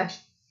yeah.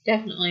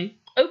 Definitely.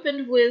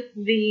 Opened with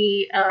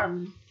the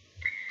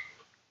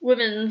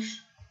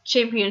women's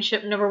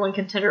championship #1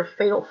 contender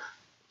fatal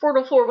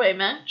 4-4-way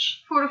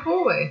match.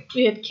 4-4-way.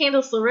 We had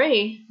Candice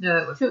LeRae, No,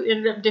 it was who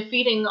ended up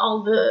defeating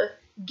all the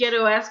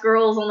ghetto ass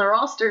girls on the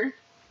roster.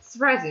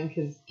 surprising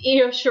because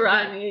Io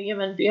Shirai, Mia Yim,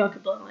 and Bianca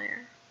Belair.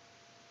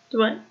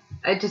 What?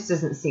 it just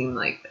doesn't seem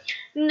like,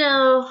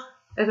 No.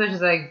 as much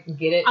as I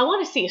get it. I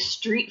want to see a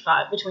street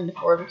fight between the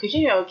 4 of them, because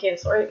you know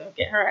Candice LeRae gonna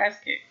get her ass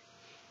kicked.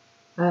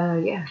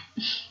 Yeah.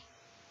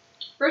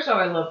 First off,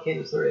 I love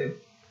Candice LeRae.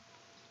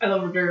 I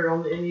love her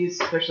on the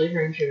indies, especially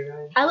her and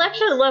Shirai. I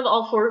actually love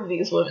all 4 of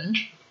these women.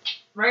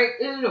 Right?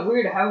 Isn't it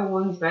weird to have a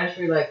women's match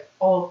where, like,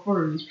 all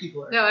 4 of these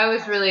people are? No, I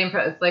was really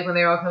impressed. Like when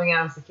they were all coming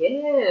out, I was like,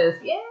 yes,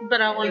 yeah. But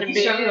I wanted to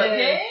be Like,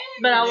 hey,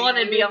 But I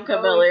wanted Bianca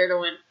Belair to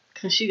win,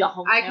 because she got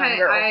hometown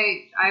girl.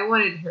 I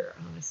wanted her,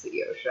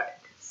 honestly, Io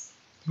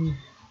Shirai.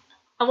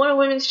 I want a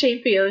women's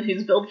champion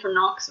who's billed for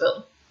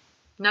Knoxville.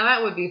 Now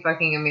that would be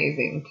fucking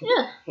amazing.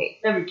 Yeah. Hey,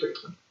 That'd be pretty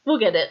fun. We'll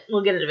get it.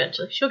 We'll get it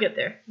eventually. She'll get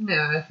there. no,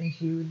 I think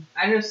she would.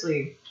 I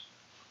honestly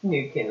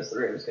knew Candice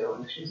LeRae was going to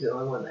win because she's the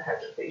only one that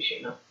hasn't faced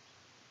Shayna.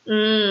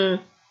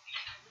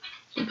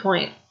 Good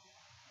point.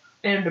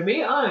 And to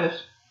be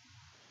honest,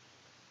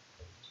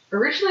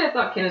 originally I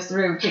thought Candice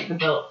LeRae would take the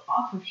belt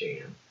off of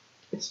Shayna.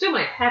 It still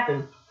might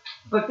happen,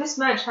 but this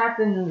match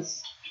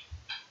happens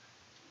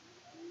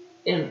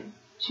in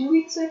 2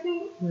 weeks, I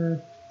think?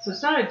 So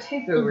it's not a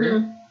takeover.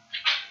 Mhm.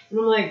 And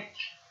I'm like,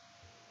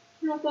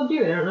 I don't know if they'll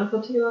do it. I don't know if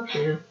they'll take it off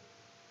Shayna.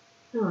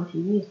 Not on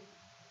TV.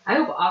 I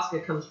hope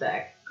Asuka comes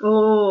back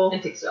Oh.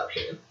 and takes it off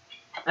Shayna.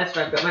 That's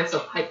what I've got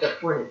myself hyped up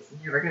for, and it's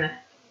never gonna.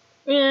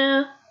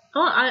 Yeah.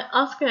 Oh,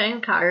 Asuka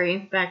and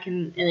Kairi back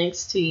in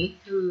NXT.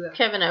 Ooh,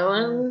 Kevin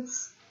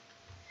Owens.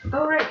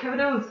 Oh, right, Kevin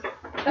Owens.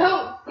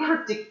 Oh,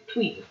 cryptic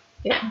tweet.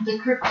 Yeah. The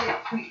cryptic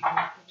tweet.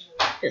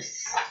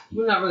 Yes.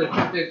 Well, not really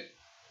cryptic.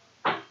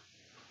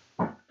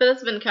 But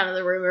that's been kind of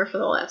the rumor for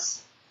the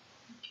last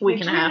week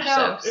and a half, tweeted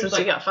out, so since it's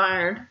he like- got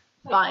fired.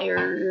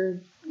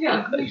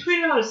 Yeah, we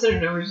tweeted out a set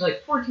of numbers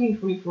like 14,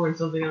 24, and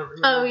something. I don't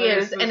remember. Oh but yeah,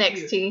 it's it's supposed to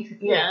be- NXT.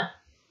 Yeah.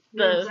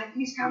 Yeah, it's like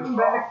he's coming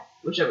back,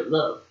 which I would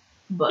love.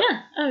 But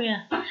Yeah. Oh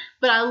yeah.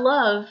 But I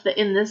love that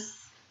in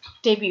this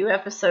debut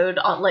episode,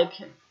 on like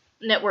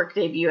network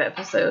debut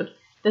episode,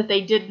 that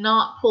they did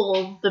not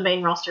pull the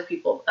main roster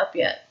people up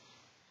yet,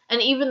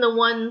 and even the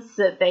ones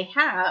that they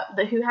have,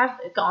 who have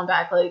gone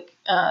back,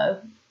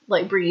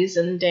 like Breeze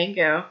and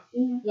Dango,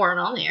 weren't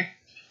on there.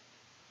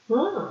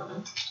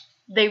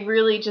 They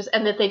really just,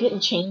 and that they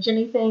didn't change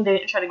anything. They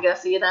didn't try to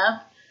gussy it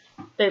up.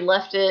 They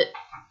left it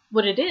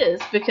what it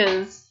is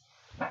because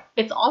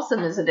it's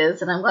awesome as it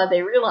is, and I'm glad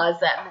they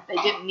realized that, and that they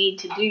didn't need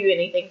to do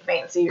anything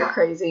fancy or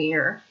crazy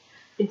or.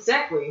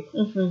 exactly,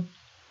 Mm-hmm.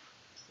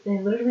 they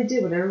literally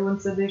did what everyone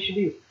said they should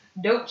do.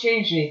 Don't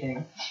change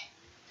anything.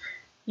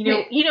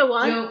 You know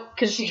why? Don't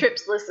Because change-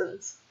 Trips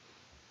listens.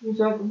 He's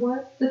like,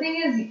 what? The thing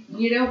is,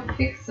 you don't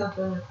fix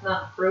something that's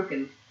not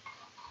broken.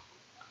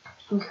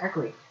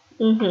 Exactly.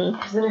 Mm-hmm.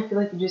 Because then I feel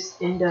like you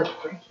just end up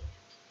breaking.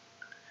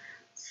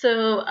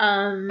 So,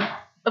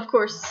 of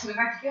course,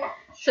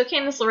 so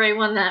Candice LeRae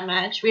won that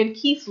match. We had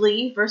Keith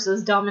Lee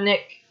versus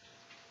Dominic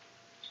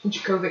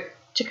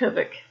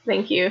Djokovic.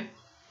 Thank you.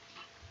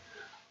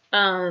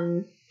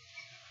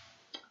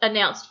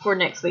 announced for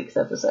next week's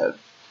episode,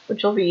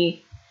 which will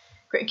be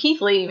great.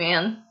 Keith Lee,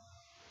 man.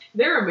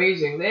 They're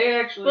amazing.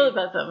 They Well,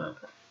 both of them.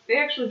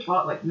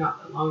 fought like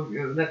not that long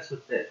ago. That's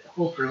what the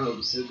whole promo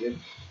was so good.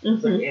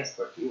 It's like yes,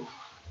 fuck you.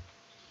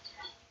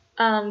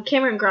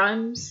 Cameron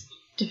Grimes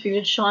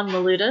defeated Sean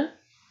Maluda.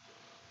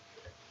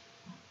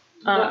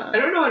 I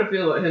don't know how to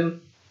feel about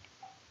him.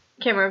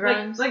 Cameron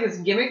Grimes. Like his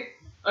gimmick.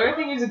 I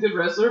think he's a good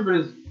wrestler, but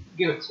his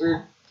gimmick's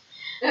weird.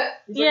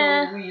 He's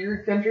Yeah. like a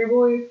weird country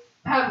boy.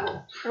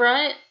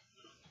 Right?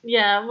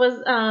 Yeah, it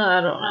was,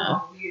 I don't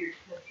know. Weird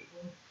country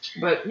boy.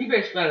 But he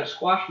basically had a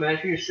squash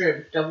match. He just straight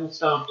up double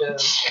stomped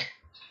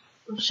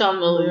Sean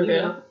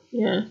Maluda.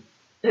 Yeah.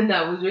 and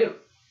that was it.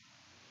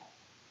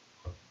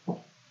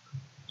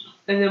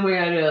 And then we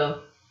had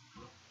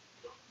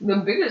the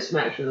biggest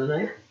match of the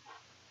night,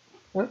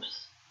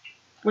 Whoops.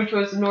 which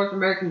was the North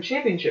American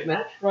Championship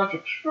match,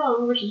 Roderick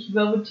Strong versus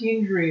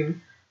Velveteen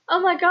Dream. Oh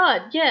my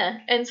god, yeah.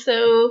 And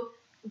so,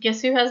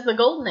 guess who has the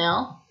gold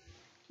now?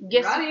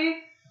 Guess Roddy?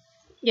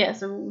 Yeah,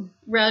 so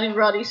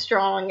Roddy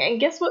Strong. And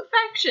guess what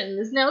faction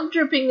is now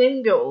dripping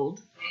in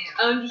gold?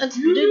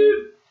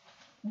 Undisputed.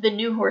 The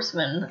New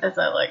Horsemen, as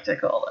I like to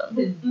call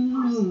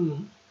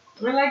them.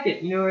 I like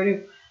it, you know I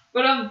do.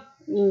 But I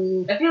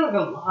feel like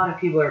a lot of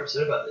people are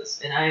upset about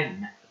this,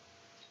 and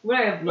would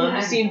I have loved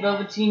to see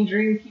Velveteen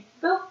Dream keep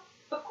the belt?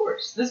 Of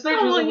course. This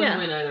match was a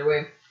win-win either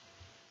way.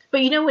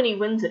 But you know when he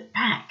wins it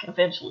back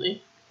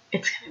eventually,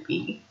 it's gonna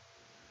be.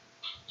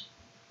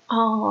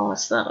 Oh,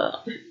 it's not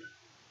up.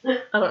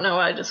 I don't know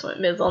why I just went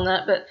Miz on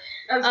that, but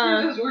I was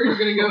sure that's where you're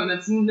gonna go, and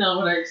that's not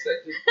what I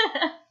expected.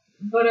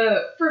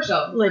 But first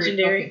off,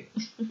 legendary.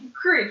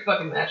 Great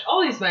fucking match.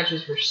 All these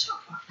matches were so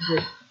fucking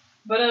good.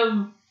 But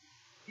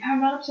yeah,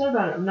 I'm not upset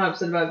about it. I'm not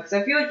upset about it because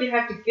I feel like you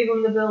have to give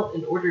him the belt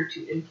in order to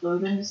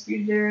implode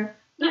Undisputed Era.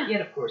 Not yet,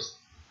 of course.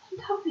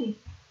 Tell me,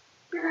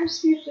 you're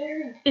Undisputed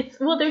Era.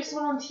 There's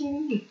one on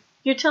TV.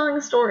 You're telling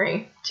a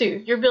story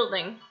too. You're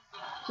building,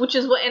 which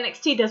is what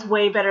NXT does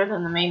way better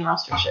than the main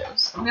roster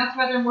shows. And that's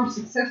why they're more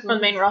successful. Or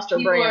the main roster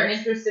People are brands.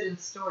 interested in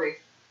stories.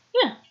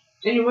 Yeah.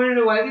 And you want to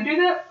know why they do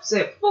that?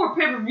 Say 4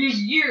 pay-per-views a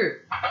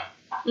year.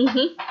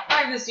 Mhm.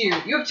 5 this year.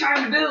 You have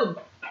time to build.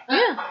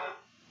 Yeah.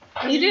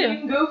 You do. You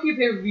can go a few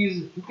pay-per-views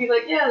and be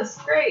like, yeah, this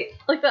is great.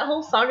 Like that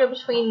whole saga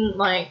between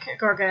like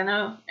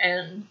Gargano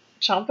and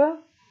Ciampa.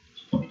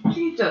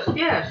 Jesus,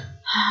 yes.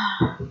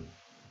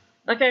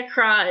 Like I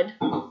cried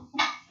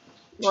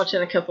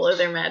watching a couple of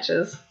their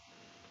matches.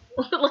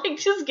 Like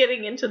just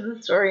getting into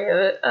the story of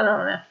it. I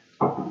don't know.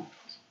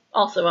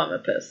 Also, I'm a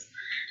puss.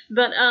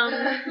 But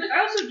I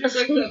also just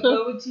like that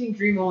Velveteen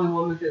Dream only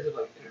won because of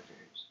like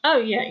interference. oh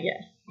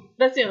yeah.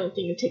 That's the only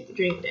thing to take the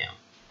dream down.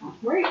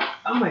 Right?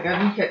 Oh my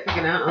god, he kept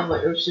picking out, and I was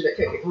like, oh shit, I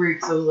kept getting weird,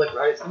 so I was like,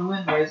 Roddy's gonna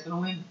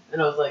win.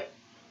 And I was like,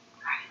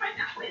 Roddy might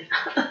not win.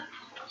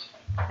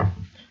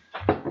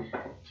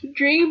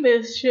 Dream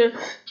is just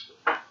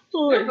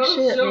holy They're both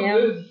shit, so man.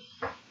 good.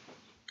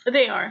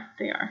 They are.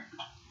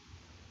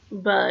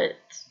 But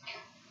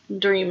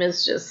Dream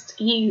is just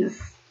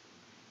he's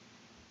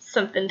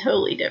something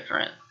totally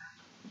different.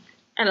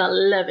 And I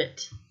love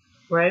it.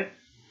 Right?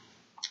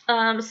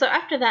 So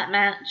after that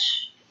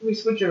match, We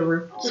switch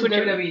over to Switch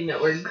over. WWE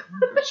Network.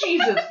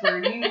 Jesus,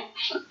 Bernie.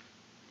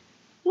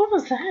 what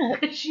was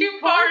that? She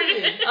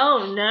farted.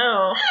 Oh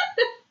no.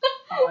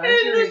 Oh, that's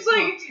It's gonna just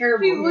like, smell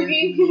terrible.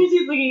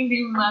 He's looking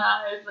through my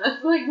eyes.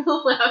 That's like the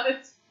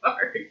loudest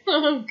fart.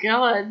 Oh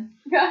god.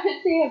 God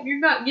damn, you're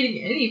not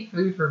getting any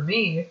food from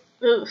me.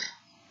 Oof.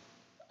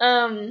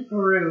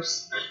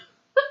 Gross.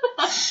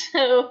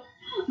 So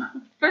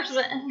first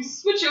We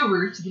switch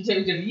over to the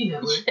WWE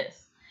Network. yes.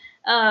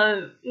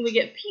 We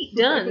get Pete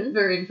Dunne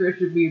Their intro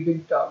should be a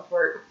big dog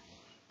fart.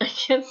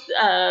 against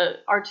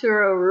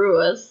Arturo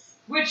Ruas.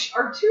 Which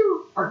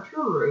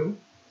Arturo.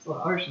 It's a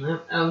lot of R's in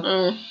that.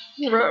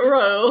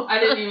 Ro. I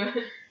didn't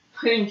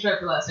even try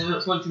for last name. It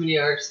was one too many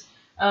R's.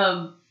 Had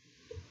a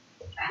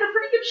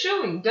pretty good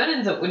showing. Dunn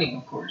ends up winning,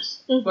 of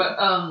course. Mhm. But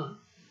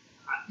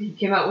he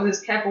came out with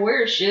his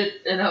capoeira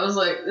shit, and I was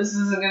like, this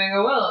isn't gonna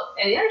go well.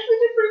 And he actually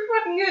did pretty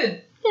fucking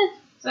good. Yeah.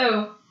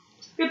 So,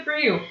 good for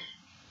you.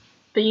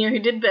 But you know who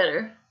did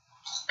better?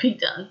 Pete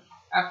Dunne.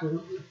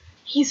 Absolutely.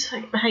 He's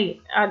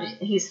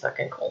he's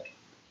fucking cool.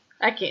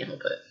 I can't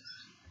help it.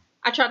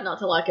 I tried not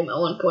to like him at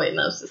one point, and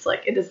I was just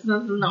like, this is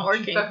not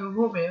working. Fucking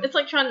cool, man. It's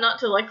like trying not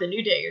to like the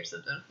New Day or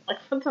something. Like,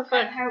 what the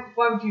fuck?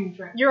 Why would you even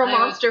try? You're a I was-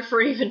 monster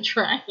for even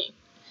trying.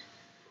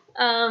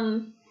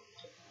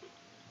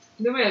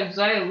 Then we have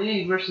Xia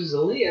Li versus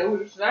Aaliyah,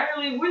 which Xia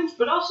Li wins,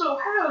 but also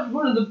has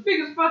one of the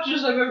biggest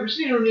botches I've ever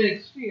seen on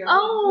NXT.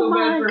 Oh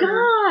my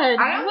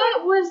god! I don't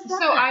What was that?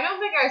 So I don't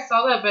think I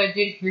saw that, but I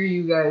did hear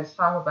you guys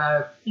talk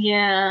about it.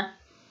 Yeah.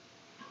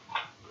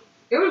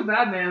 It was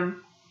bad,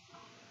 man.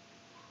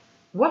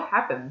 What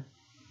happened?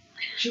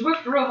 She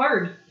worked real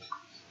hard.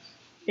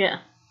 Yeah.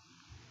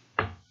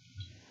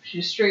 She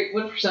just straight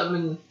went for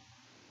something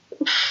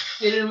and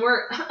it didn't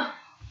work.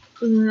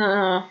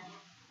 No.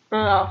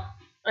 Oh.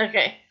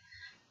 Okay.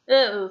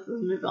 Let's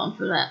move on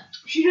from that.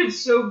 She did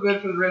so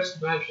good for the rest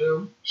of the match,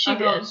 though. She I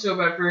did. felt so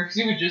bad for her because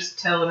you could just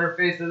tell in her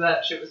face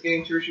that shit was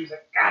getting to her. She was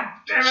like, God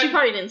damn it. She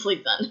probably didn't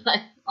sleep that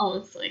night,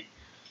 honestly.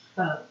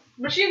 But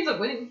she ends up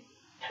winning.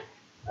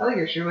 I like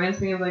her. She reminds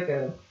me of like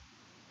a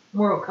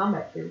Mortal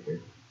Kombat character.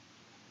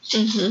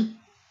 Mm-hmm.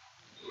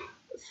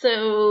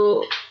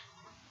 So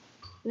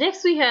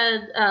next we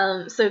had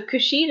so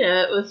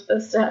Kushida was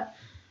supposed to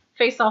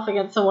face off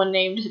against someone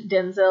named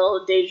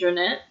Denzel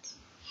Dejournette,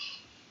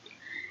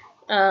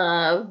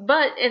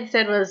 but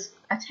instead was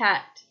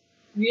attacked.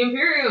 The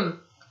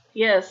Imperium.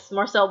 Yes,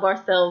 Marcel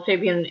Barthel,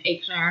 Fabian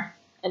Aichner,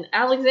 and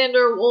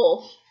Alexander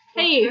Wolf.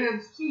 Hey,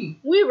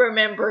 we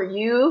remember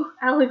you,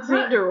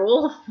 Alexander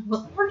Wolf.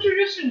 Weren't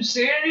you just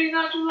Insanity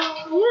not too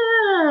long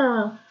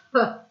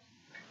ago?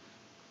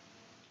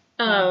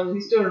 Yeah. He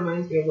still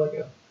reminds me of like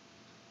a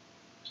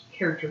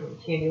character from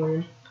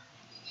Candyland.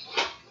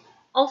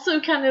 Also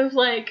kind of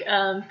like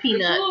There's a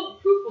Peanut. little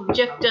poop on the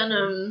Jeff top of it.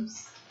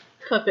 Dunham's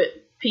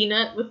puppet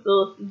Peanut with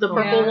the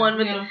purple one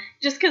with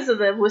just because of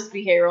the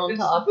wispy hair on It's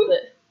top. the poof.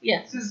 But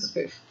yeah, it's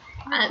the poof.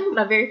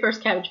 My very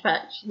first Cabbage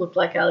Patch looked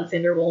like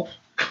Alexander Wolf.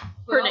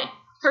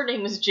 Her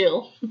name is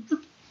Jill.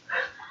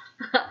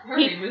 Her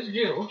name is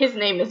Jill. His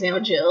name is now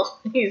Jill.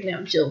 He's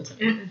now Jill to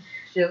me.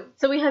 Jill.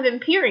 So we have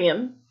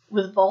Imperium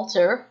with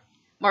Walter,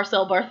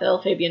 Marcel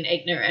Barthel, Fabian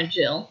Aichner, and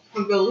Jill.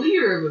 With the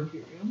leader of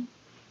Imperium.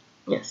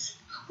 Yes.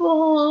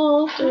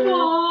 Walter.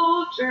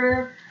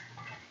 Walter.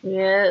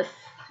 Yes.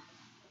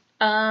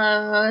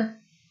 Our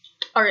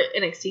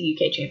NXT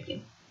UK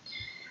champion.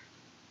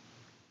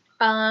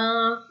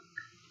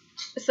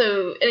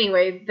 So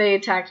anyway, they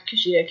attacked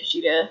Kushida.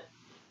 Kushida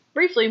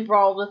briefly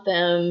brawled with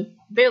them,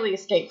 barely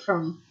escaped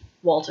from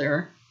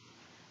Walter,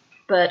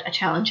 but a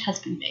challenge has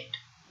been made.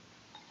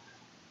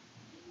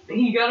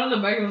 He got on the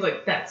bike and was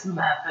like, "That's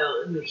my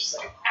belt," and they're just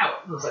like,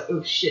 "Out!" And I was like,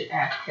 "Oh shit,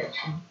 Ash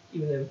Ketchum."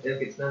 Even though Dev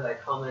gets none of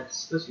that comment, it's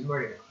supposed to be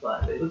Marty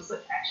McFly, but it looks like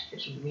Ash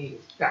Ketchum to me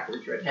with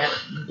backwards red hat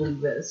and blue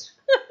vest.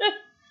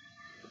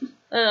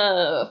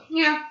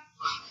 Yeah.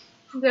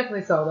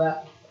 Definitely saw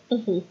that.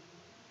 Mhm.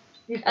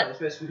 He's probably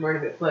supposed to be Marty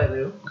McFly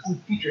though.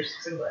 With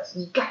futuristic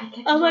sunglasses.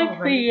 I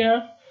like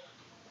the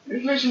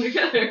There's mission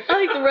together.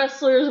 I like the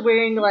wrestlers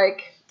wearing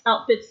like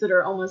outfits that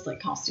are almost like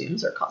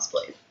costumes or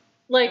cosplays,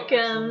 like Oh,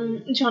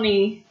 absolutely.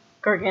 Johnny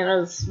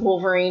Gargano's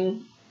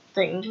Wolverine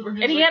thing, Or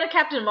just and he like- had a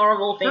Captain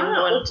Marvel thing Ah,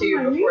 going that's too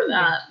what I before mean.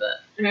 that. But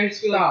And I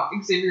just feel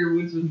like Xavier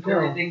Woods would do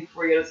Girl. everything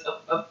before he got his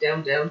up,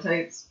 down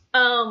tights.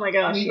 oh my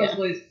gosh, He yeah,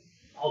 cosplays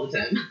all the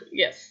time.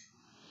 yes.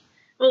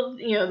 Well,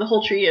 the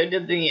whole trio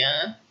did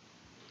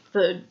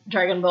the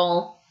Dragon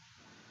Ball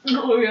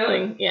Oh yeah.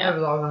 thing. Yeah, That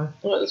was all gone.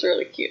 it was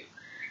really cute.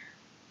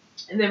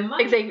 And then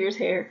mine. Xavier's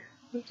hair,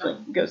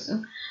 like goes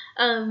in.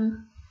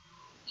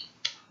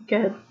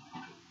 Good.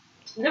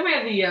 And then we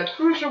had the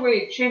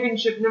Cruiserweight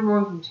Championship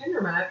 #1 contender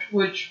match,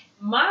 which,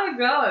 my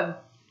god.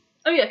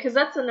 Oh yeah, because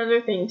that's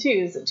another thing too.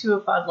 Is that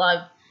 205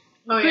 Live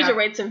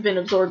cruiserweights have been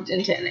absorbed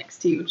into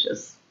NXT, which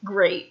is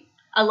great.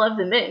 I love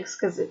the mix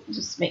because it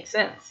just makes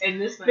sense.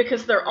 And this match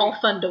Because they're all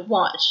fun to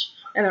watch,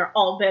 and they're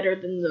all better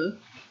than the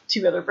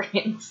two other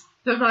brands.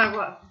 So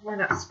why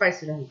not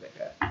spice it up a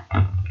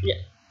bit?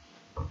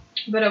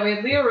 But we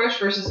had Leo Rush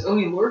versus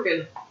Oni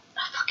Lorcan.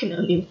 I fucking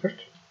Oni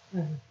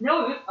Lorcan.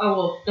 No,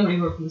 Oni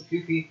Lorcan's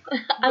goofy.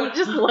 I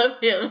just love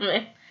him,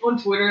 man.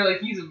 On Twitter,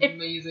 like, he's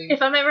amazing.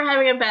 If I'm ever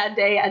having a bad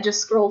day, I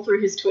just scroll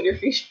through his Twitter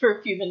feed for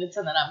a few minutes,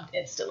 and then I'm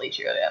instantly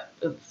cheered up.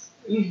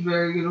 He's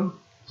very good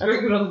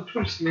on the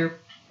Twitch sphere.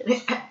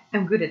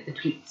 I'm good at the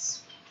tweets.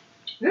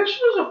 This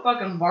was a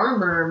fucking barn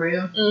burner,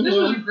 man. This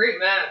was a great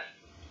match.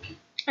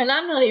 And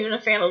I'm not even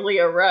a fan of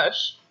Leo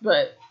Rush,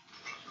 but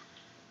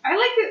I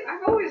like it.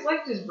 I've always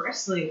liked his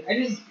wrestling.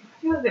 I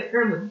feel like they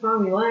paired him with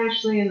Bobby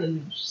Lashley, and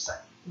then just like.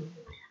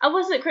 I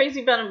wasn't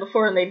crazy about him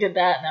before, and they did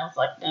that, and I was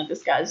like, no,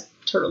 this guy's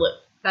turlet.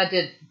 That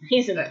did.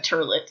 He's in the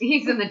turlet.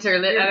 He's in the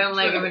turlet. I don't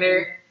like him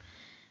either.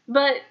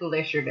 But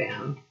Glacier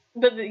down.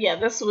 yeah,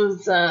 this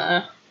was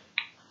a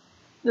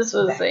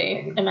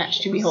match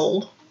to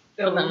behold.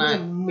 That was not.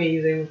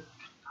 amazing.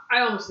 I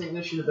almost think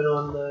this should have been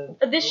on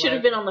the. This should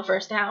have been on the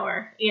first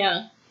hour.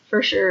 Yeah,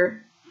 for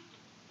sure.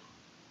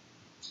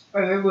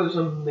 It was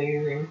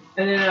amazing.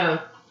 And then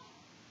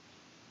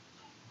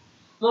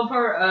one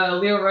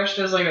part, Leo Rush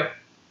does like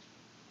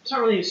it's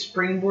not really a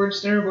springboard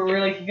stunner, but where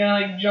like he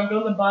kind of like jumped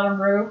on the bottom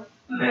row,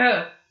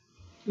 yeah,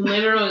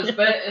 landed on his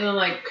butt, and then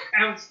like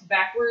bounced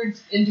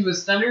backwards into a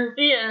stunner.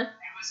 Yeah.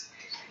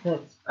 That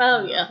was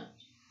Oh yeah.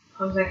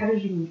 I was like, how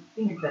did you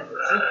think of that?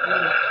 It's so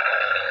good.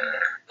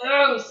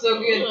 Oh, it was so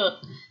good.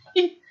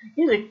 Ugh.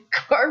 He's a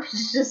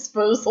garbage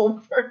disposal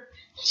for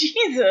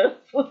Jesus.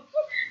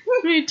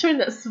 You turn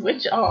that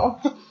switch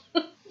off.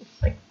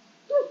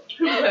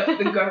 Who left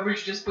the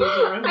garbage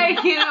disposal running?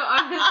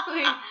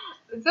 Honestly,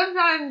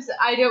 sometimes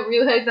I don't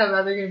realize how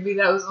bad they're going to be.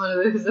 That was one of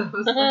those. I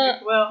was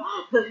like, well,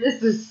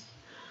 this is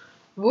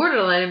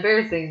borderline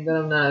embarrassing, but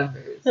I'm not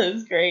embarrassed. That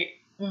was great.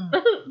 Mm.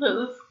 That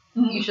was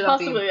You should all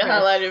be possibly the impressed.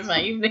 highlight of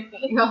my evening.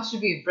 You all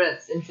should be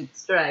impressed and should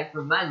strive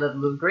for my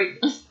level of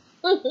greatness.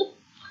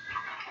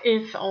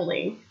 If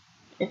only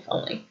If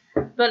only.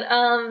 But,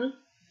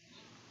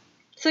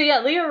 so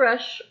yeah, Leo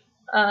Rush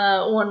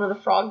won with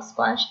a frog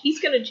splash.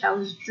 He's going to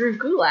challenge Drew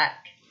Gulak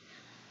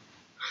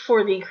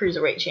for the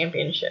Cruiserweight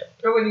Championship.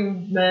 I wouldn't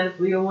even be mad if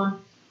Leo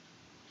won.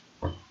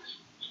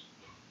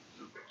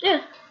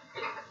 Yeah.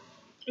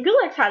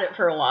 Gulak's had it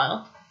for a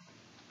while.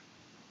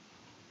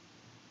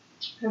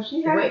 Has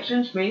she had it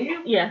since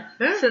Mania? Yeah,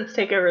 since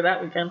TakeOver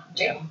that weekend.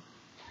 Damn.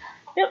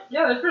 Yep.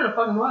 Yeah, it's been a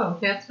fucking while.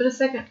 Yeah, it's been a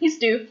second. He's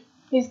due.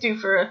 He's due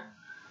for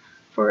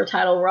a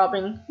title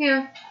robbing.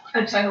 Yeah.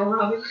 A title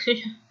robbing.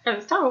 Have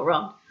his title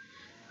robbed.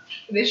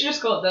 They should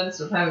just call it that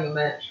instead of having a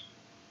match.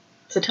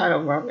 It's a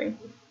title robbing.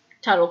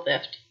 Title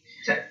theft.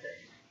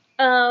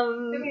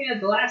 Then we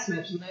had the last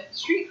match of the night,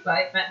 street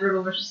fight, Matt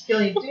Riddle versus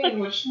Killian Dane,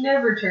 which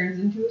never turns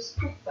into a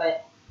street fight.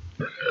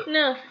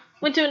 No.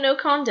 Went to a no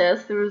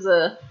contest. There was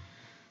a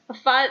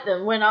fight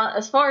that went out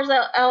as far as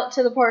out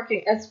to the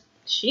parking. As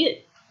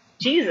shit.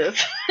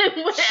 Jesus.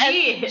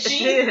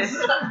 Jesus.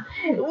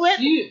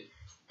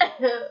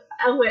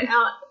 I went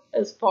out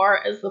as far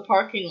as the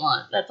parking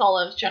lot. That's all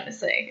I was trying to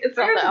say. It's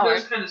not that hard.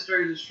 Those kind of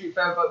started a street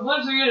fight, but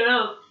once we get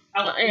out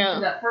into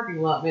that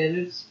parking lot, man,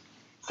 it's...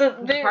 So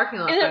there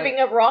ended up being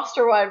a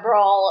roster-wide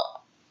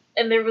brawl,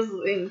 and there was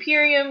the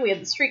Imperium, we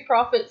had the Street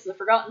Profits, the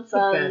Forgotten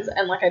Sons,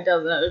 and like a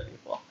dozen other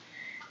people.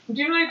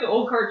 Do you like the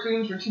old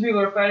cartoons where two people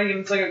are fighting and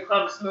it's like a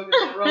cloud of smoke and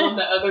they roll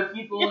into other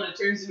people and it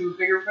turns into a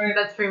bigger fight?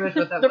 That's pretty much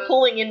what that They're was.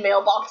 pulling in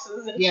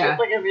mailboxes and shit,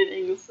 like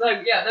everything's...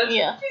 Like, that's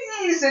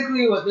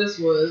basically what this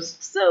was.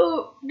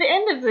 So, the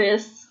end of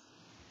this...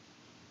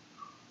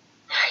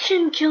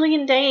 Fucking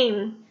Killian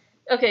Dane.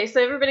 Okay,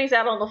 so everybody's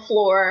out on the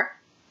floor,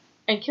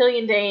 and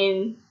Killian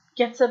Dane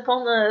gets up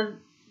on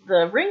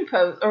the ring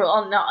post, or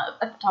on not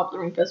at the top of the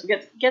ring post,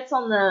 gets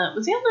on the...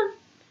 Was he on the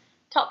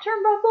top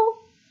turnbuckle?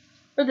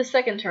 Or the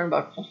second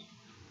turnbuckle?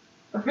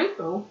 I think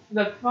so.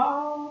 The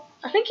top.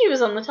 I think he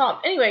was on the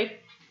top. Anyway,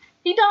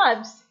 he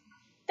dives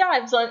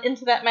on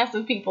into that mass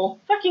of people.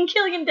 Fucking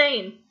Killian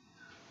Dane.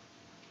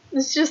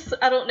 It's just,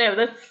 I don't know,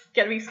 that's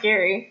gotta be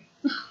scary.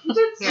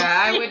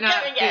 Yeah, I would not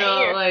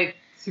feel like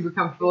super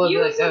comfortable. He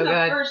was in the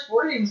God. first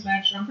War Games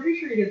match, and I'm pretty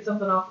sure he did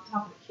something off the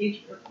top of the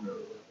cage.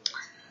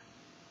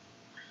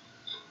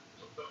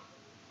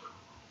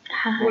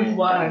 Which is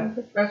why.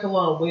 That's a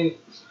lot of weight.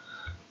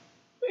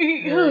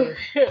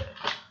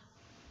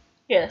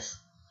 Yes.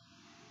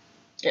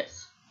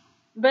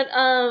 But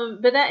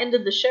that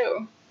ended the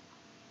show.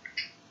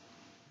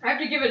 I have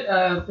to give it,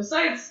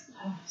 besides,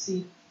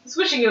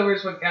 switching over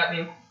is what got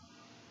me.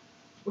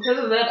 Because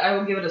of that, I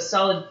will give it a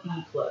solid B+.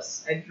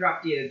 I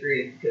dropped you a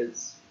grade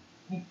because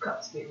you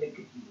cost me an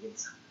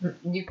inconvenience.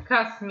 You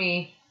cost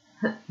me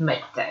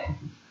my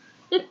time.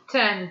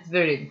 Time is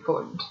very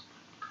important.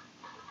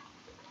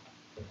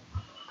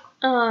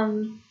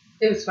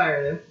 It was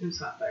fire, though. It was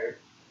hot fire.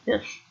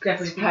 Yes.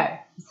 Definitely.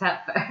 It's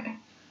hot fire.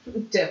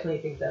 Definitely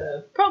think that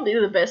of. Probably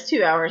the best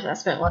 2 hours I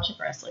spent watching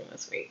wrestling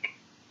this week.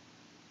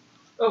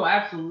 Oh,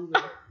 absolutely.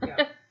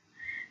 Yeah.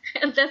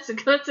 And that's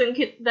considering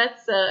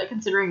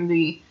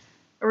the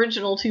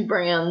original 2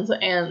 brands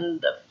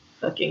and the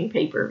fucking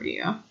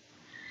pay-per-view.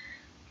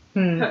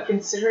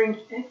 Considering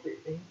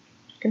everything.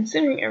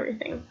 Considering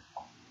everything.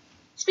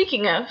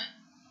 Speaking of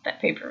that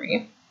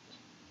pay-per-view,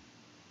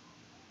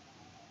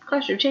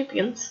 Clash of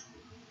Champions.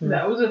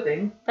 That was a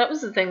thing. That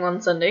was the thing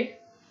on Sunday.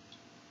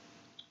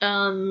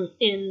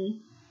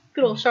 In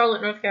good old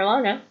Charlotte, North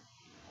Carolina.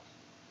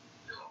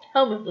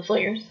 Home of the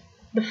Flares.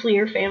 The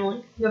Fleer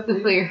family. The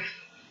Fleer.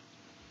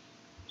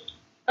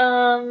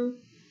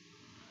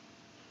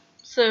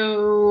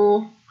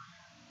 So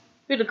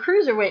we had a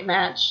cruiserweight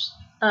match.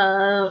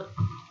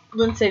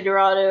 Lince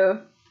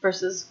Dorado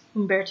versus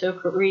Humberto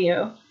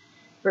Carrillo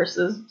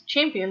versus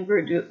champion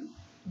Drew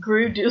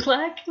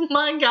Gulak.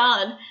 My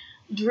God,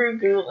 Drew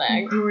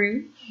Gulak.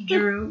 Drew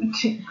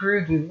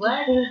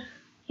Gulak?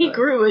 He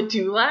grew a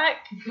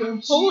Dulac.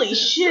 Holy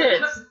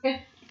shit!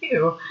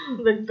 Ew.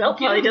 The belt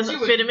probably doesn't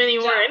fit him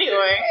anymore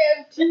anyway. I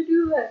have 2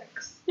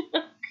 Dulacs.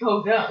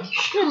 Oh god.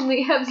 I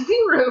only have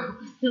 0.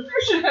 You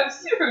should have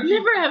 0.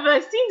 Never have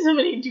I seen so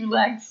many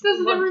Dulacs.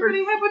 Doesn't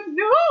everybody have one?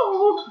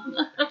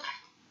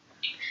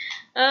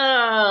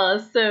 No!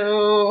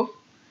 So...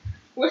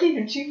 What do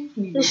you do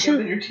when you wake up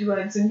and your 2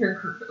 legs in your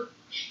crew?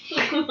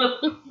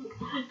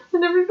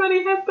 Doesn't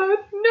everybody have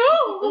both?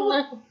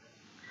 No!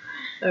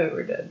 Oh,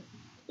 we're dead.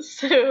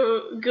 So,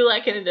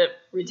 Gulak ended up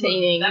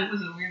retaining... That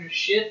was the weirdest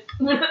shit.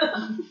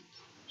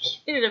 He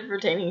ended up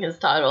retaining his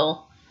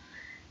title.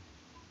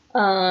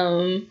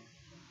 And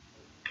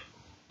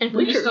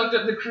we just talked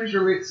up the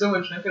cruiserweight so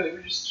much, and I feel like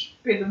we just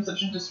paid them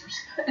such a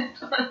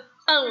disrespect.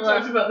 We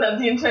talked about that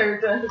the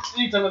entire time.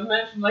 You talked about the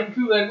match from like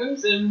Gulak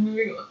wins and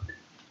moving on.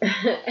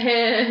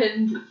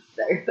 And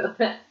sorry about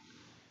that.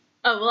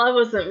 Oh, well, I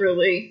wasn't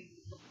really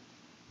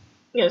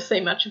going to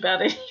say much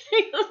about it.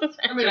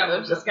 I mean, I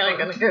was just kind of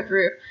going to go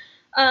through.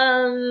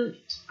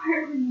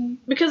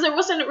 Because there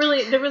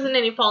wasn't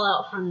any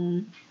fallout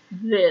from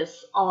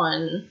this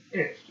on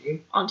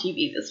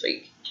TV this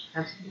week.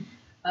 Absolutely.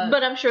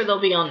 But I'm sure they'll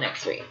be on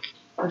next week.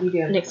 What are you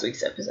doing? next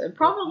week's episode.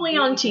 Probably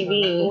on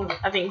TV.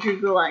 I think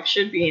Drew Gulak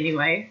should be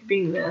anyway,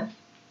 being the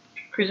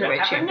Cruiserweight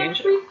Next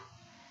Championship. week?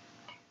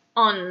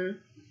 On.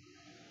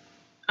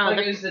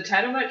 Is the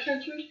title match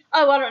next week?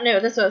 Oh, I don't know.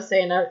 That's what I was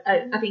saying.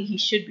 I think he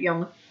should be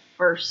on the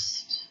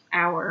first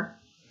hour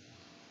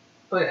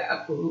Oh yeah,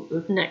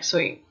 absolutely. next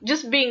week.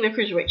 Just being the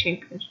Cruiserweight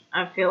Champion,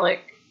 I feel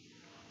like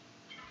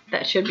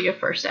that should be a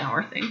first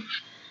hour thing.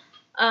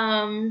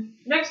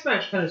 Next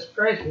match kind of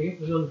surprised me.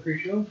 It was on the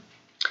pre-show.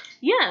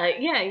 Yeah.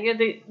 You had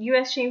the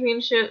U.S.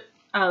 Championship.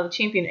 The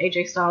champion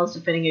AJ Styles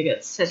defending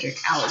against Cedric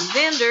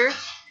Alexander.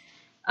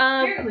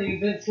 Apparently,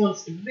 Vince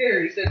wants to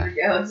bury Cedric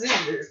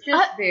Alexander.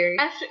 Just very.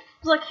 After,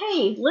 like,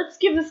 hey, let's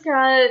give this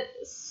guy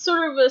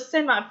sort of a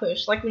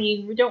semi-push. Like, when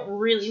you don't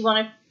really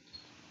want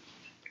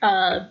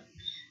to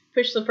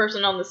push the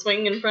person on the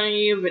swing in front of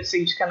you, but so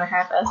you just kind of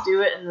half-ass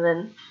do it, and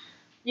then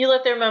you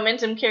let their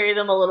momentum carry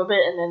them a little bit,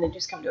 and then they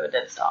just come to a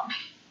dead stop.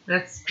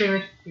 That's pretty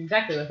much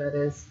exactly what that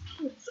is.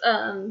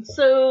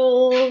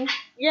 So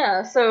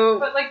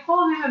But like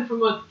Paul Heyman, from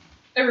what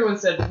everyone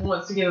said,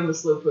 wants to give him a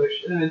slow push,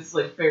 and then it's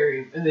like bury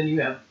him, and then you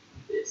have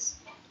this.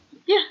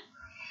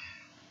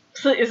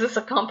 So is this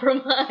a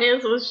compromise?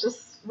 It's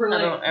just We're I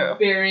don't know. like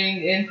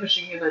burying and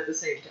pushing him at the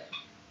same time.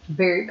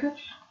 Very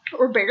push.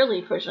 Or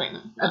barely pushing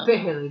him.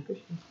 Barely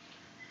pushing.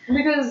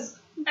 Because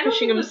I don't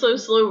Pushing think him so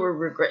slow we're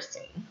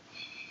regressing.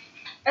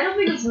 I don't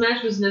think this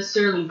match was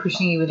necessarily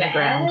Pushing you in the bad.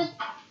 ground.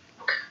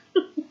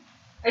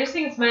 I just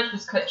think this match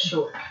was cut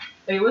short.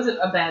 Like, it wasn't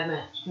a bad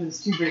match.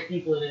 There's two great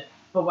people in it.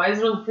 But why is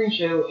it on the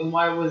pre-show, and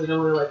why was it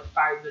only like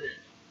 5 minutes?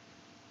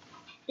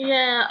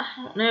 Yeah,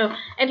 I don't know.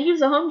 And he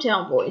was a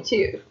hometown boy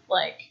too.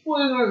 Like,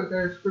 Well, it's not that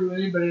they're screw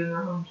anybody in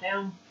their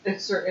hometown.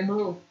 It's their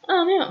MO. I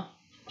don't know.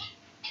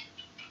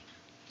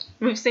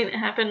 We've seen it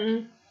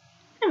happen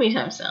how many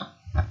times now?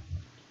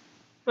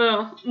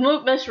 Well,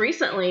 most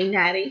recently,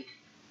 Natty.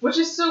 Which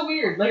is so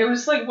weird. Like, I'm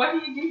just like, why do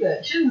you do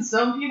that? Shouldn't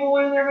some people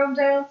win in their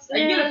hometowns? I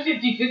get a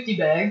 50-50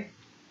 bag.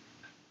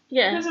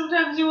 Yeah. Because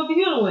sometimes you want the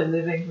heel to win,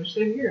 they vanquish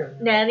their hero.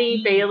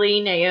 Natty,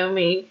 Bailey,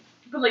 Naomi.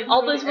 But like,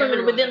 all those women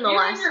everyone, within the if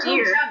you're in last your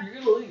year. hometown, you're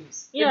gonna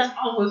lose. Yeah. It's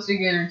almost a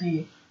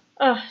guarantee.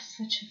 Ugh,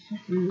 such a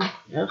fucking...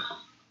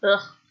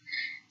 Ugh.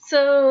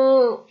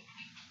 So,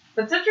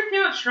 But Cedric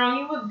came out strong,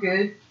 he looked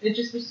good. It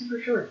just was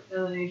super short.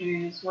 And then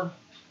AJ just won.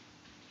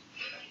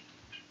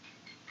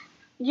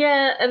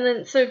 yeah, and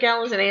then so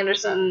Gallows and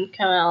Anderson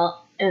come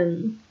out,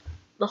 and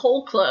the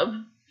whole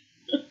club,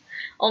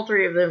 all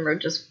three of them are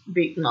just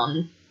beating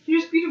on. He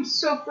just beat him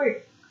so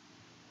quick.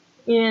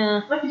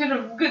 Yeah. Like, he did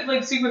a good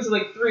like sequence of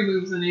like 3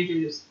 moves, and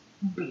AJ just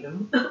beat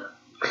him.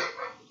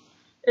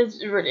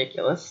 It's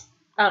ridiculous.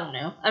 I don't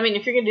know. I mean,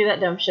 if you're gonna do that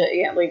dumb shit,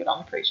 you gotta leave it on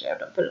the pre-show.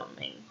 Don't put it on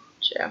the main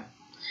show.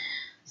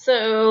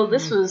 So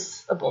this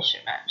was a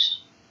bullshit match.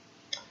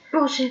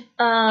 Bullshit.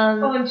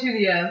 On to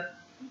the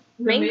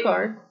Main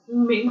card.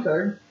 Main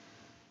card.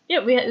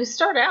 Yeah, we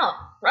start out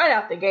right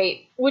out the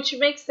gate, which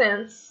makes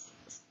sense,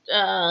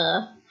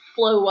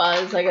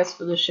 flow-wise, I guess,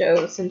 for the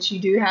show, since you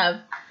do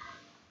have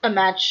a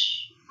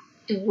match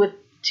with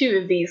 2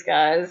 of these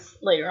guys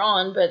later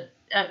on, but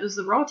it was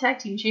the Raw Tag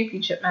Team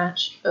Championship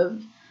match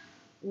of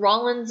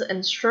Rollins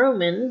and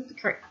Strowman, the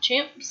current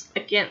champs,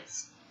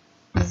 against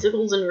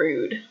Ziggles and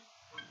Rude.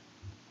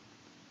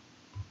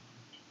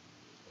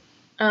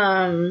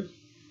 The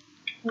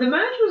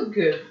match was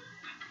good,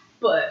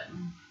 but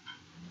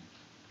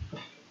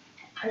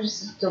I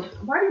just don't.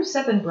 Why do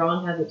Seth and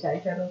Braun have the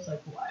tag titles?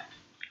 Like, why?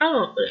 I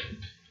don't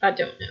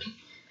know.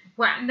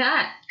 Why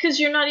not? Because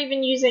you're not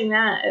even using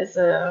that as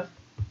a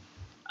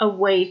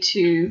way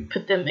to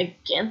put them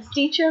against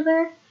each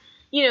other.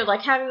 You know,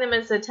 like having them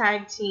as a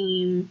tag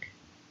team,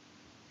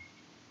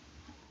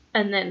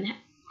 and then,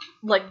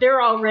 like,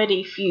 they're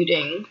already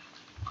feuding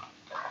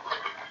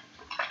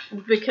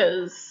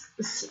because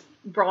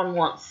Braun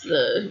wants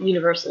the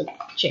Universal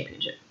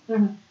Championship.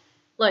 Mhm.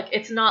 Like,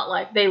 it's not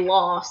like they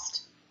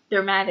lost,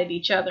 they're mad at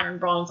each other, and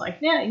Braun's like,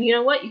 yeah, you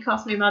know what? You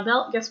cost me my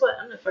belt. Guess what?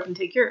 I'm gonna fucking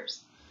take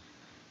yours.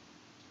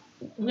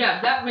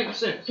 Yeah, that makes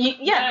sense.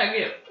 Yeah. That I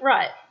get.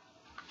 Right.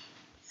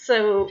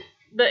 So,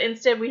 but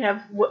instead we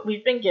have what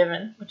we've been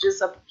given, which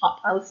is a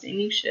hot pile of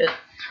steaming shit.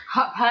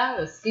 Hot pile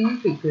of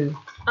steaming poo-poo.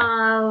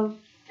 I mean,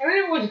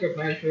 it was a good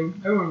match, too.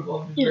 Everyone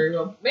loved it very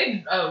well.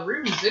 Made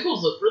Rude and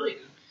Ziggles look really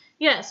good.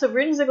 Yeah, so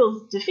Rude and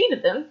Ziggles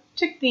defeated them,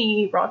 took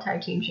the Raw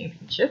Tag Team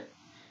Championship,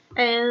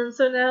 and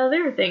so now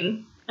they're a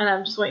thing. And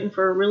I'm just waiting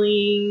for a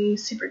really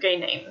super gay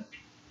name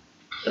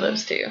for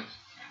those two.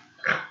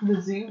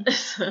 The Zoom.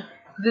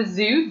 The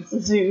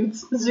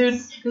Zoods?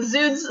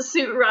 Zoods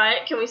Suit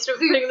Riot. Can we start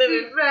putting them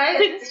in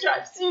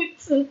pinstripe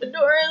suits and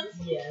fedoras?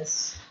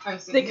 Yes.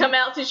 They come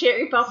out to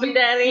Cherry Poppin'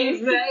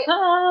 Daddies. Right.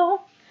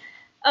 Oh.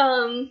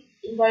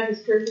 Life is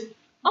perfect.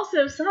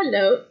 Also, side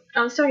note,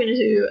 I was talking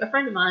to a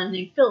friend of mine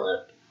named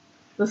Philip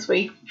this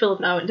week. Philip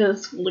and I went to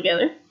school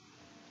together.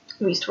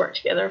 We used to work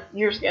together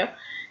years ago.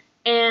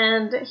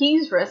 And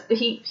he's wrestling.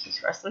 He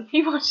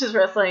watches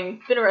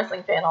wrestling. Been a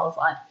wrestling fan all his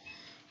life.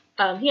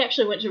 He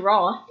actually went to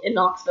Raw in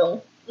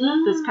Knoxville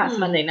this past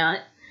Monday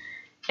night.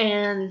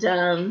 And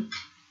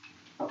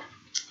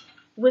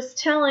was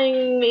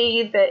telling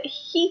me that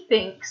he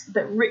thinks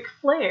that Ric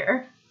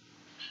Flair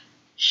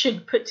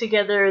should put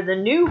together the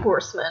New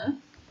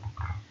Horsemen,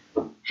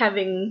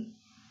 having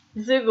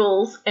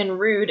Ziggles and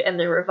Rude and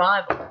the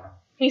Revival.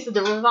 He said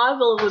the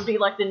Revival would be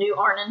like the new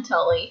Arn and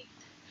Tully.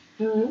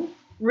 Mm-hmm.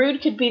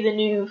 Rude could be the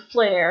new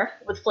Flair,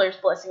 with Flair's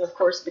blessing, of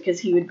course, because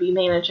he would be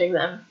managing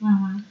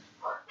them.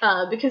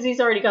 Because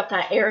he's already got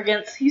that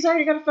arrogance. He's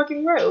already got a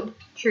fucking robe.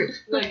 True.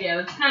 Like, yeah,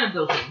 it's kind of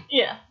built in.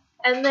 Yeah.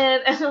 And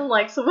I'm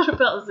like, so what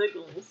about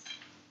Ziggles?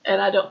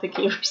 And I don't think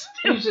he ever said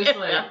He's just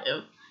like,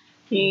 him.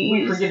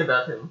 we forget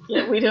about him.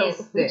 Yeah, we don't. He's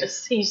We there.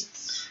 just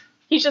he's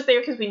just there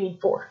because we need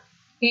 4.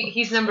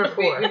 He's number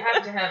 4. We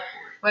have to have.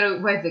 Why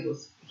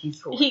Ziggles? He's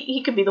 4.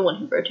 He could be the one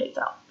who rotates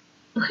out.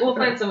 We'll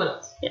find someone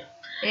else.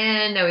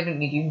 And no, we don't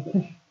need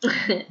you.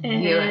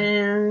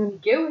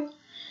 And Go.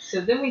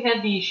 So then we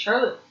had the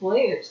Charlotte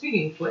Flair.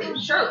 Speaking of Flair,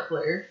 Charlotte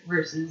Flair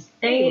versus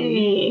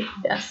Bayley.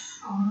 yes.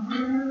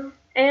 You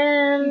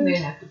And may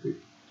have to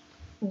poop.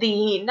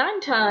 the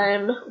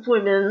 9-time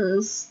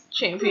women's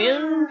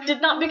champion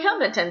did not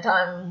become a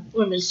 10-time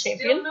women's Still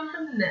champion.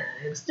 number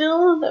 9.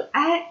 Still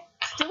at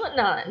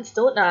 9.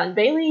 Still at 9.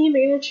 Bayley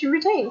managed to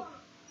retain.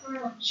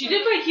 She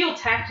did my heel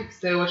tactics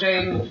though, which I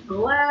am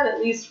glad, at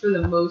least for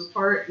the most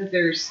part, that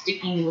they're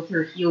sticking with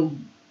her heel.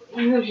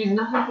 Even though she's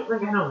not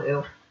like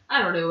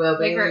I don't know about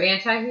Like her Bayley.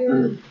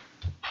 anti-hero?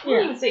 I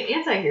wouldn't even say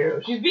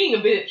anti-hero. She's being a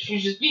bitch.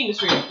 She's just being a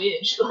straight up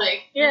bitch.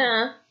 Like,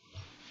 Yeah.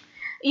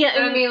 Yeah.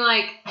 I mean,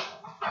 like,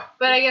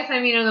 but I guess I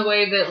mean in the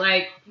way that,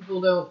 like,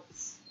 people don't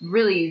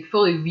really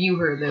fully view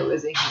her, though,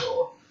 as a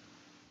heel.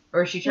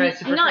 Or she tries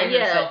to Not portray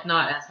yet. herself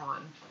not as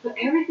one. but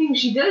everything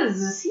she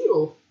does is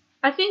heel.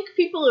 I think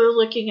people are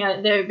looking at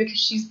it though because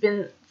she's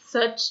been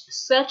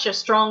such a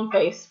strong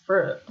face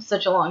for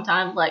such a long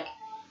time, like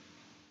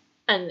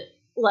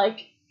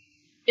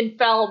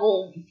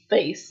infallible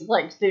face.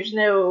 Like there's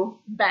no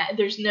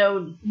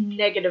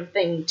negative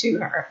thing to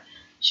her.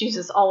 She's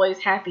just always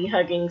happy,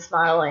 hugging,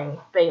 smiling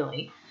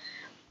Bayley.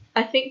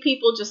 I think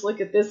people just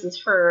look at this as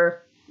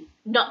her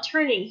not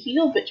turning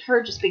heel, but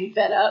her just being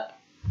fed up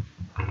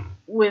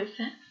with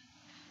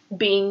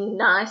being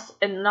nice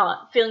and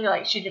not feeling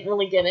like she didn't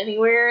really get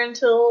anywhere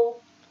until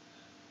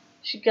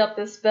she got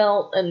this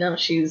belt, and now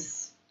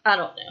she's, I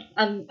don't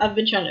know. I've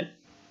been trying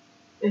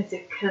to Is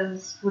it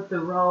because with the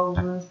Raw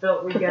Women's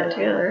belt we put got that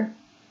together.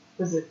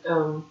 Was it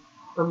a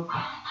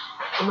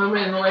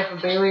moment in the life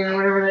of Bayley or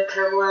whatever that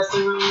terrible ass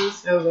thing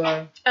was? Oh,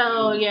 God.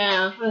 Oh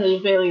yeah,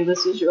 Bayley,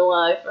 this is your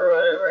life or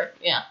whatever.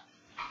 Yeah.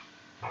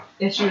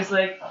 And she was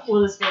like,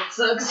 "Well, this belt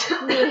sucks."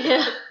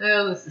 Yeah.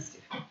 Oh, this is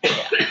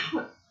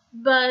stupid.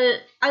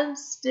 But I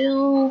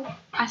still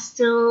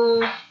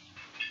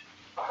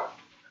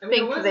I mean,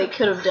 think it wasn't- they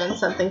could have done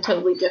something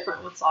totally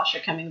different with Sasha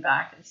coming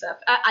back and stuff.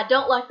 I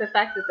don't like the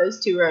fact that those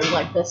two are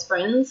like best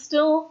friends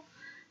still,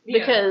 Yeah.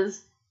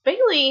 because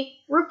Bayley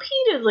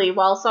repeatedly,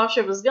 while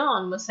Sasha was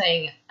gone, was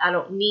saying, "I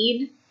don't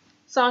need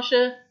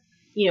Sasha.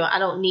 I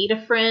don't need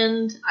a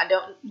friend. I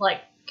don't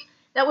like."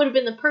 That would have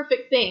been the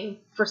perfect thing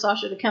for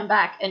Sasha to come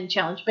back and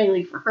challenge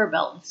Bayley for her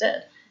belt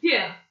instead.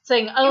 Yeah.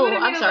 Saying, "Oh, would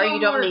have I'm made a sorry, little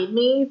you don't more- need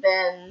me.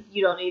 Then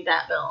you don't need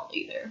that belt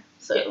either."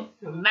 So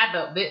My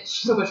belt, bitch.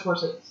 So much more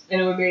sense.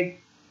 And it would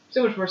make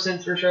so much more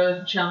sense for Charlotte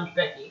to challenge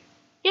Becky.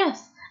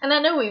 yes, and I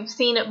know we've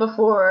seen it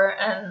before,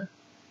 and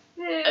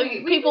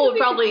people would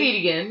probably- compete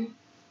again.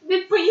 But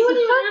you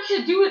wouldn't even have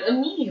to do it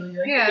immediately.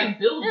 Like, Yeah. you can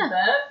build Yeah.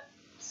 that.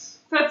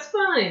 That's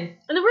fine.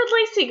 and then where'd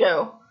Lacey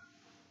go?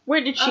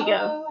 Where did she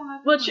go? Oh,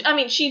 Well,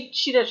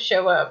 she does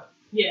show up.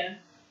 Yeah.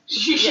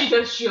 She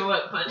does show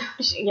up, but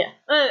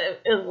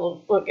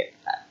We'll get to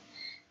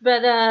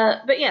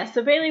that. But yeah,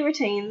 so Bayley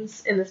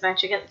retains in this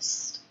match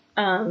against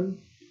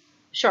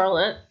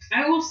Charlotte.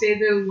 I will say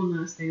though one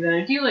last thing that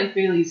I do like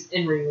Bayley's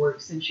in-ring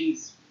work since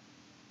she's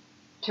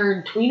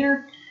turned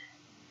tweener.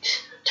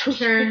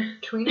 Turn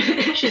tween.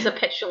 She's a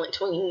petulant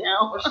tween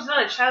now. Well, she's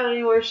not a child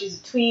anymore.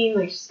 She's a tween.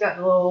 Like she's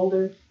gotten a little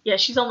older. Yeah,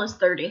 she's almost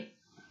 30.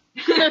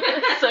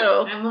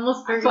 So I'm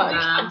almost 30 Fuck.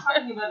 now. I'm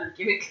talking about her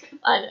gimmick.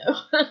 I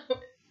know.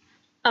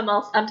 I'm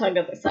talking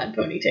about the side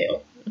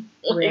ponytail.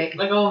 Rick.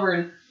 Like all of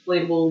her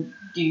inflatable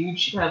dudes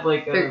should have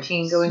like a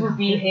 13 going on.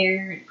 swoopy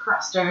hair and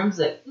crossed arms.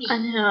 Like I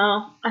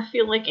know. I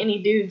feel like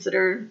any dudes that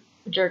are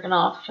jerking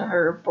off to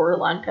her are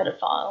borderline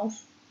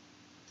pedophiles.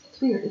 it's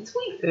weird. It's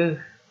weird. Ugh.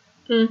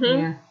 Mm-hmm.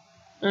 Yeah.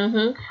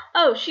 Mm-hmm.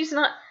 Oh, she's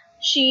not.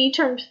 She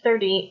turned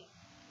 30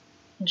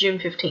 June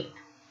 15th.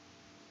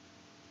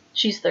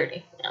 She's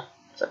 30 now,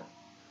 so.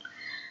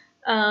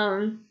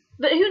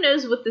 But who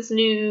knows what this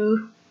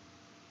new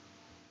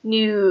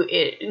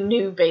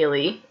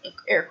Bayley,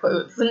 air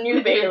quotes, the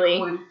new Bayley,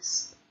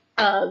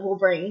 will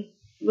bring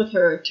with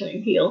her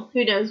turning heel.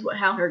 Who knows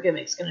how her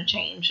gimmick's gonna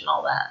change and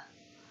all that.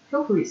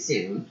 Hopefully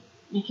soon.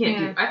 You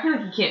can't Yeah. do. I feel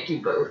like you can't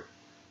do both.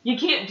 You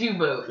can't do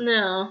both.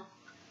 No.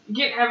 You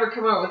can't have her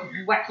come out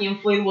with wacky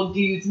inflatable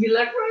dudes and be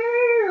like,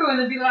 woo, and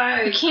then be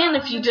like. You can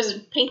if you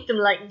just paint them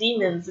like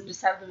demons and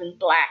just have them in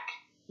black.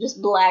 Just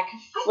black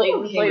I'd be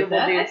okay with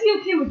that. inflatable I'd dudes.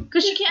 be okay with.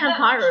 Because you can't have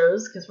that.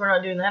 pyros, because we're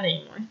not doing that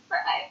anymore.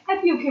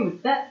 I'd be okay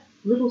with that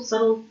little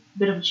subtle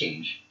Bit of a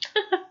change.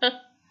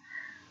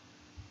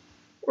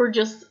 Or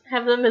just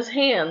have them as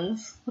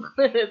hands.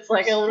 It's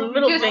like a little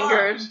middle Just-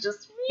 finger. It's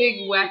just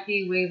Big,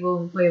 wacky,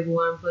 wavable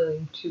arm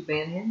playing 2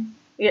 band hands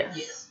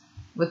yes.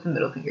 with the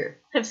middle finger.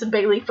 Have some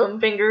Bailey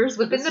foam fingers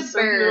with Flipping the just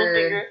a middle bird.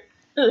 finger.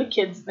 The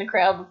kids in the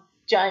crowd with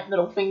giant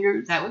middle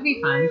fingers. That would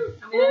be fun. I mean,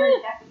 that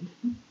already happened.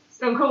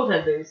 Stone Cold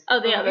had those.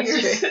 Oh, yeah,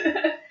 that's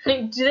Fingers.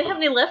 Like, do they have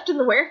any left in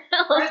the warehouse?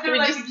 Right, Can they're we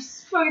like, just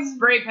just fucking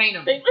Spray paint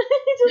them.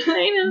 just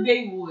paint 'em?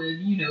 They would,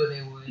 you know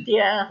they would.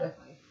 Yeah, Definitely.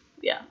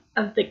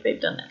 I think they've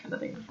done that kind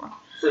of thing before.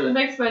 So the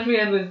next match we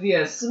had was the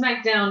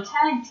SmackDown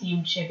Tag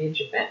Team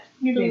Championship match.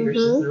 New Day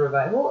versus the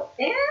Revival,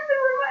 and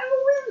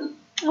the Revival win.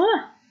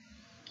 Ah.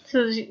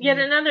 So yet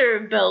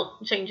another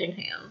belt changing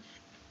hands.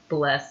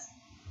 Bless.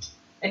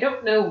 I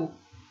don't know.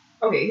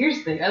 Okay, here's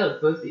the thing. I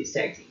love both of these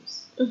tag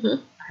teams.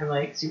 Mm-hmm. I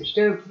like super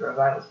stoked. The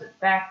Revival's been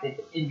back. They've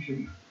been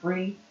injury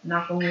free.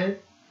 Knock on wood.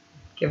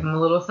 Give them a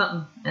little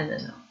something, and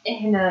then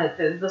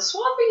And the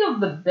swapping of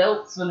the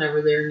belts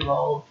whenever they're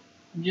involved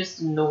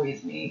just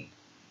annoys me.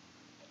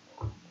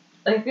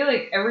 I feel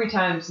like every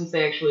time since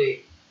they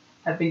actually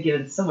have been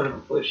given somewhat of a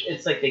push,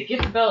 it's like they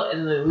get the belt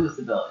and then they lose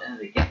the belt, and then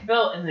they get the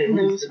belt and they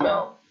lose the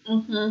belt.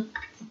 Mm-hmm.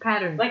 it's a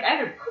pattern. Like,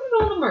 either put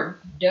it on them or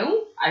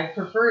don't. I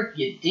prefer if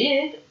you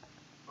did.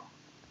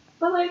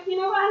 But, like, you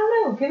know, I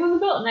don't know. Give them the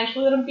belt and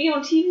actually let them be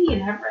on TV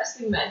and have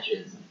wrestling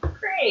matches.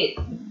 Great.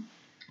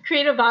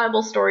 Create a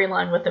viable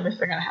storyline with them if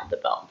they're gonna have the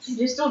belts. You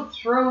just don't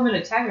throw them in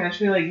a tag match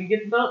and be like, you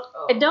get the belt?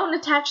 Oh. And don't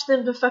attach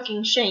them to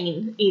fucking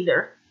Shane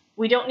either.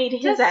 We don't need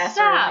his Just ass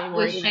stop anymore.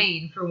 with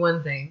Shane for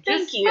one thing.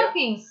 Thank Just you.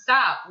 fucking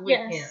stop with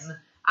Yes. him.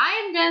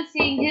 I am done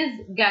seeing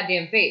his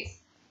goddamn face.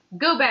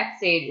 Go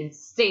backstage and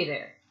stay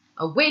there.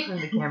 Away from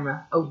the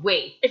camera.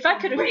 Away. If I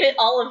could have fit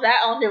all of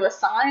that onto a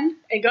sign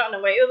and gotten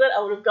away with it,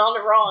 I would have gone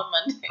to Raw on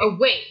Monday.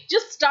 Away.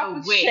 Just stop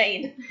with Wait.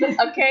 Shane,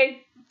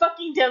 okay?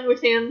 Fucking done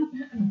with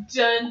him.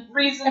 Done.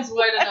 Reasons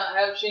why to not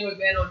have Shane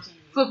McMahon on TV.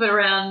 Flip it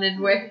around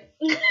midway.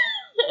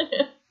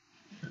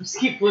 Just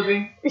keep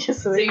flipping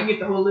Yes, so you can get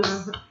the whole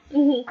list.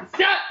 Mhm.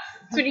 Stop!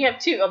 So when you have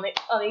two on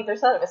either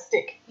side of a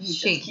stick, you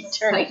Shane just keep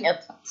turning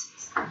it.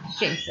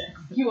 Shane sex.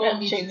 You all Yeah,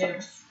 need Shane to know.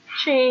 sucks.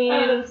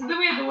 Shane. So then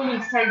we had the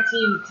women's tag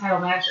team title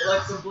match,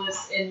 Alexa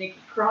Bliss and Nikki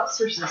Cross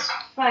versus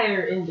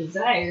Fire and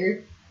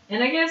Desire.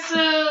 And I guess,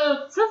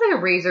 Sounds like a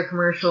Razor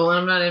commercial, and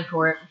I'm not in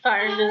for it.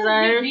 Fire and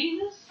Desire.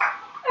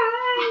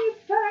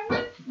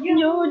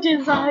 Your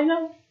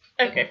desire.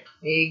 Okay.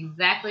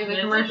 Exactly the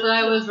That's commercial it.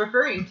 I was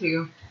referring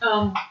to.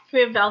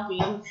 We have Val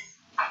Venus.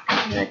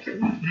 That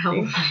could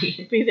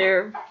be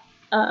their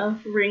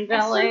ring I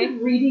valet.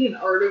 started reading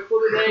an article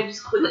today. I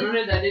just clicked on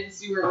it. I didn't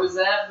see where it was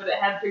at, but it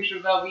had a picture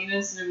of Val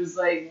Venus, and it was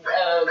like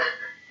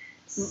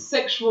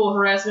sexual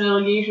harassment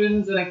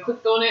allegations. And I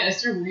clicked on it. And I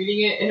started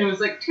reading it, and it was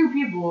like 2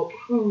 people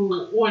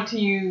who want to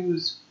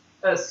use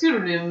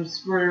pseudonyms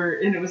for,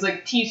 and it was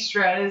like T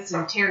Stratus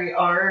and Terry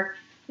R.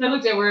 And I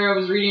looked at where I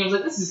was reading. I was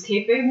like, this is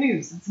kayfabe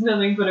news. It's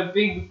nothing but a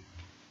big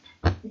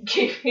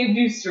kayfabe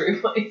news story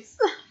place.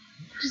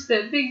 Just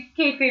that big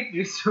kayfabe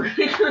news story.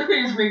 He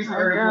just makes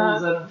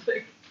articles out of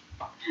like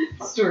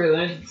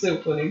storylines. It's so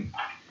funny.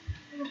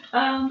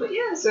 But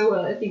yeah,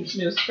 so I think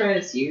no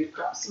surprise here.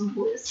 Cross and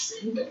Bliss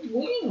and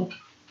winning.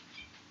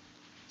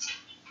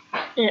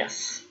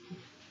 Yes.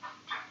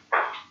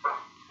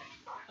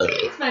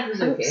 This match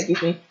was Oh, okay.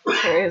 excuse me.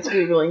 Sorry, I was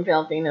googling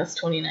Val Venus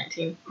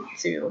 2019.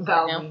 See what it looks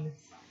like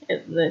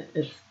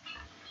now.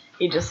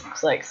 He just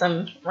looks like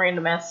some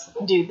random ass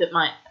dude that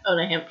might own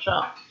a hemp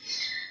shop.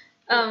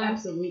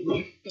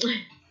 Absolutely.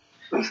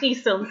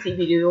 He's selling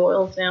CBD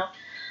oils now.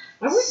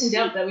 I wouldn't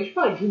doubt that. We should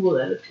probably Google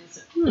that at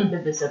the end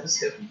of this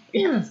episode.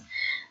 Yes.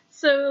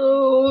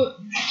 So,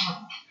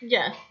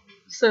 yeah.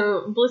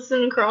 So, Bliss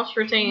and Cross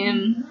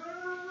retain.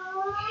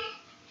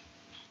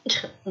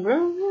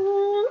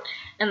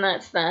 And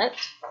that's that.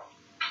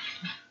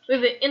 We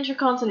have the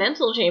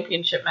Intercontinental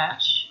Championship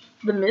match.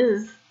 The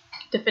Miz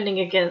defending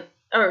against,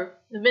 or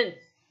The Miz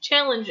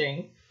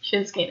challenging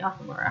Shinsuke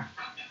Nakamura.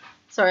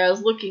 Sorry, I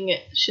was looking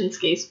at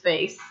Shinsuke's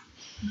face.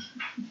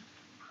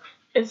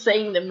 And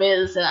saying The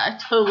Miz, and I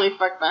totally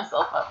fucked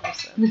myself up.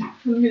 So.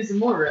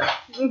 Mizumura.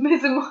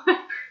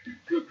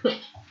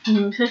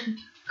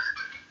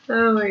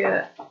 Oh my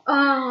god.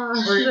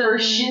 Oh, Or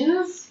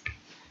Shins?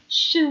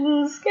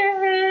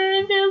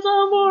 Shinsuke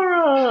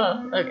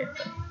Nakamura.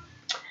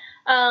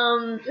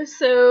 Okay.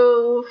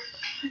 So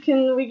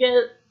can we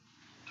get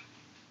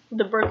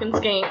the Broken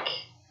Skank,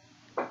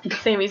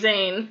 Sami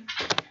Zayn?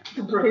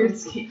 The broken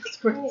skin.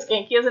 Broken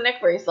Skank. He has a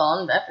neck brace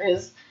on after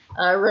his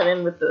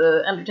run-in with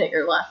the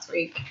Undertaker last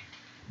week,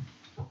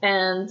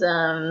 and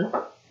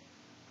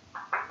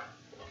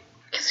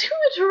because who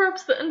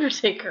interrupts the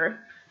Undertaker?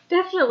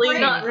 Definitely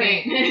not.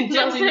 Definitely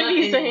Not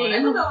Sami Zayn. I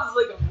Zayn. thought that was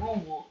like a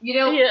rule. You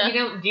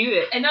don't do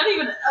it. And not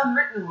even an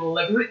unwritten rule,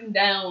 like written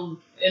down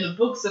in a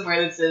book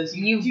somewhere that says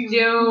You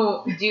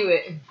don't do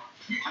it.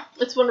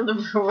 It's one of the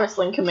pro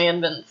wrestling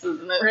commandments,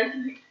 isn't it? Right?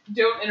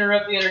 Don't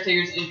interrupt the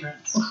Undertaker's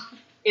entrance.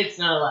 It's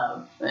not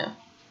allowed.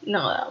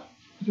 Not allowed.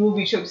 You will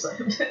be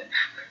chokeslammed.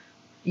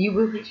 You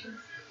will be chosen.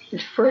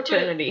 For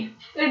eternity.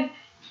 And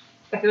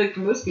I feel like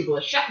for most people,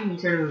 a shocking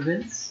turn of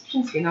events,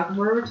 Shinsuke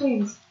Nakamura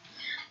retains.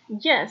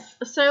 Yes,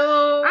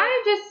 so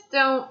I just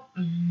don't.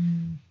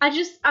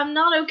 I'm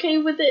not okay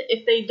with it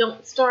if they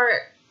don't start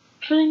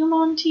putting him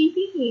on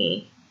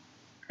TV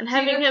and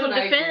having him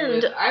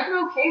defend.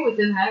 I'm okay with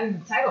him having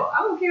the title.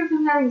 I'm okay with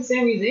him having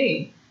Sami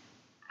Zayn.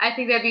 I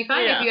think that'd be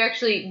fine Yeah. if you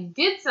actually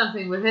did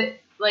something with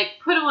it. Like,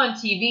 put him on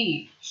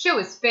TV, show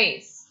his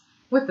face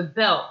with the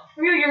belt.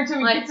 We're gonna give it to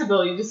him, Like- he gets a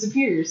belt, he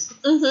disappears.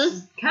 Mm-hmm.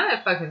 It's kind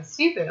of fucking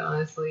stupid,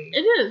 honestly. It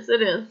is.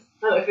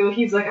 Oh, I feel like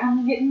he's like,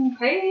 I'm getting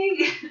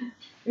paid.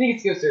 And he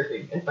gets to go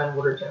surfing and find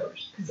water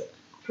towers. Because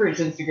per his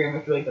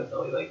Instagram, I feel like that's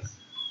all he likes.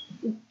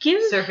 Give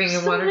Surfing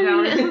in water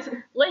somebody towers.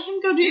 that- Let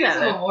him go do He does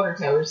that. have a water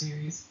tower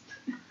series.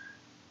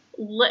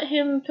 Let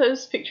him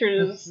post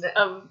pictures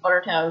of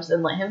water towers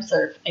and let him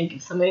surf and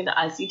give somebody the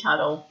IC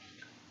title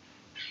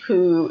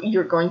who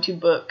you're going to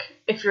book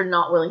if you're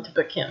not willing to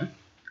book him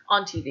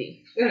on TV.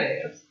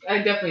 Yeah, I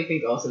definitely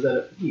think also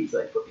that he's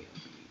like putting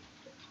on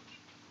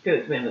TV.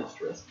 Good man, that's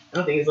trust. I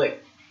don't think he's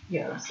like,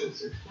 yeah, I'm so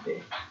surf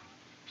today.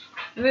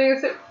 And then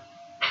I said,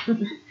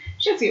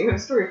 Shinsuke, we have a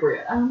story for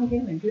you. I'm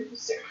feeling good to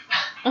surf.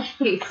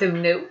 hey, so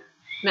no,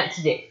 not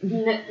today.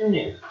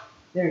 No.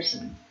 There's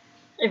some.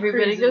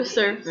 Everybody Crazy go ladies.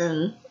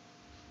 surfing.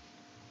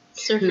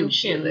 Surfing Scoop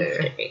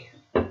Shinsuke.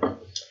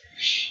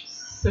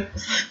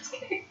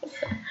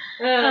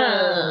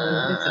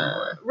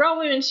 Uh, Raw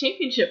Women's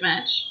Championship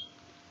match.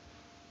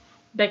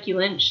 Becky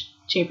Lynch,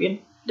 champion,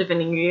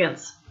 defending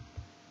against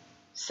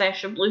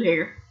Sasha Blue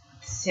Hair.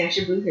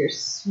 Sasha Blue Hair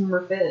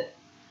Smurfette.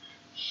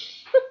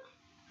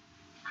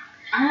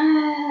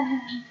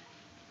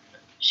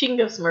 She can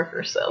go smurf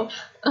herself.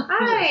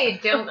 I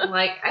don't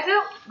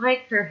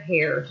like her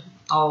hair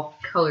all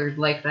colored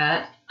like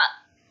that.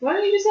 Why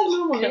don't you just have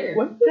normal hair?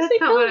 What That's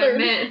not what I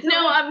meant.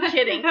 No, I'm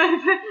kidding.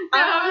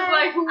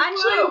 I was like,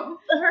 actually,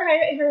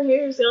 her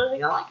hair is the only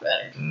thing I like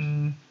about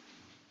her.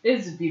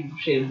 It's a beautiful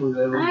shade of blue,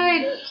 though.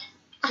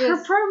 Her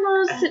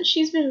promos since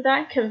she's been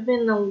back have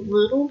been a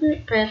little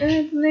bit better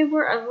than they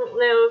were. I don't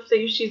know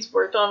if she's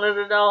worked on it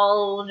at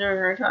all during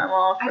her time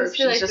off, I or just if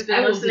feel she's like just I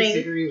been will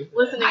listening. with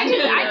Listening. I to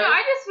just, it.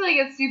 I just feel like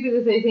it's stupid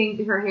that they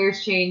think her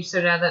hair's changed,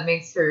 so now that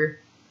makes her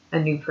a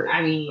new person.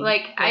 I mean,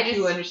 Like, I don't just-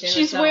 you understand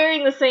She's that's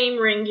wearing the same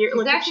ring gear. She's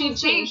Like, if actually she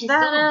changed. changed She's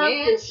that still a up,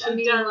 bitch. if I she'd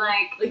mean, done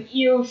like,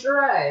 Io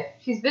Shirai,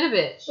 she's been a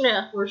bitch.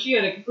 yeah. where she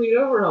had a complete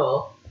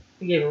overhaul.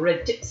 They gave her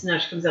red tips, now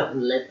she comes out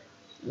in leather.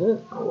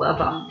 I love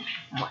her.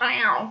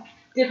 Wow.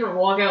 Different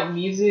walkout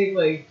music,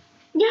 like,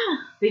 Yeah.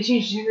 they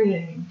changed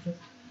everything.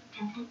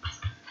 Yeah.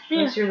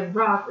 Unless you're The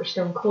Rock or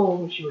Stone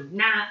Cold, which you were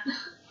not.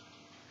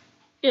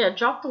 Yeah.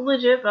 Drop the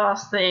legit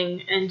boss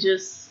thing and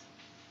just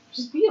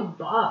Just be a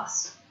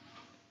boss.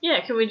 yeah.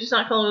 Can we just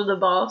not call her the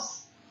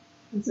boss?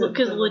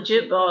 Because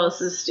legit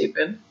boss is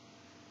stupid.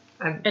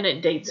 And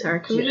it dates her.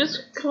 Can we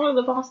just call her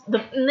the boss?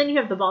 And then you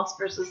have the boss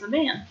versus the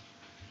man.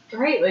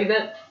 Right, like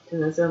that.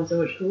 Doesn't that sound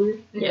so much cooler?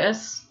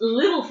 Yes.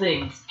 Little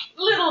things.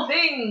 Little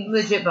things!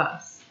 Legit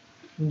boss.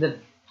 Even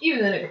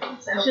then it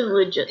sounds She's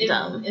legit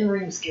dumb. in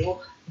ring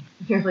skill.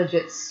 You're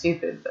legit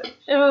stupid, but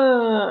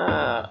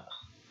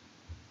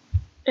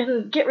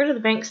And get rid of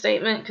the bank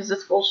statement because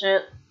it's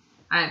bullshit.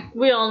 I'm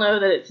We all know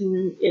that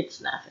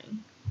it's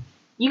nothing.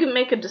 You can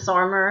make a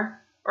disarmer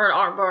or an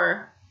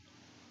armbar,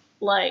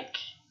 like,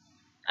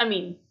 I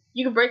mean,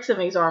 you could break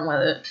somebody's arm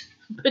with it,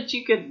 but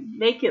you could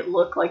make it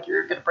look like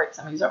you're gonna break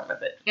somebody's arm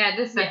with it. yeah,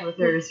 just stuff with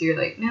hers. You're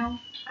like, no,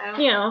 I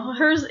don't. You know,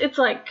 hers, it's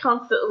like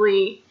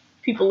constantly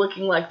people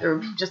looking like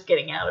they're just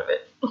getting out of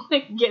it,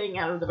 like getting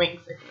out of the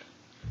bank statement.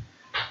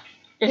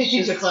 They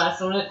teach a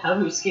class on it, how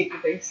to escape the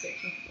bank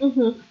statement.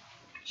 Mm-hmm.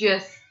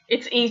 Just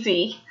It's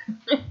easy.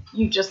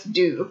 You just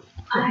do.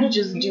 You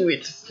just do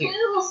it.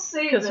 I will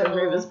say Because her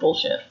move is though,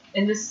 bullshit.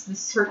 and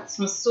this hurts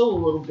my soul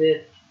a little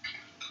bit.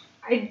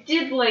 I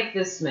did like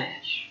this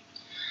match.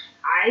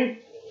 I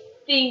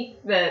think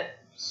that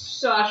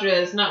Sasha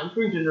has not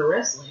improved in her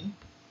wrestling,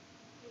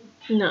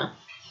 No.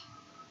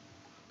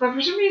 but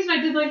for some reason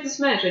I did like this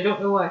match. I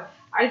don't know why.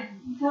 I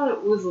thought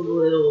it was a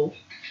little.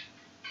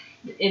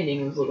 The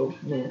ending was a little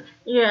meh.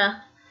 Yeah.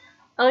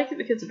 I like it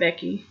because of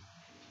Becky.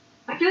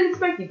 I feel like it's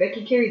Becky.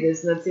 Becky carried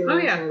this, and that's the only Oh,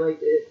 yeah. reason I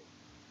liked it.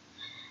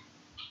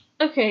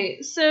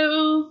 Okay,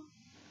 so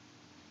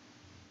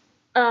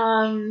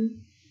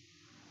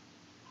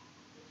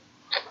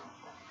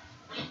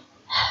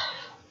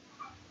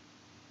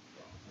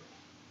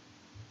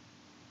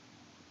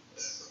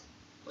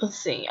let's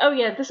see. Oh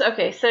yeah,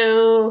 okay,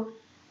 so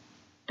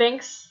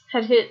Banks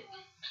had hit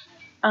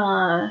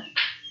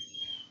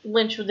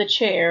Lynch with a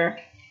chair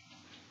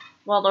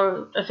while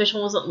the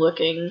official wasn't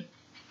looking.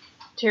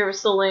 Tara was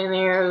still laying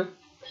there.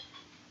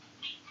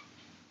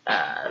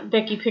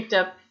 Becky picked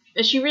up,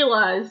 and she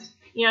realized,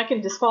 I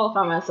can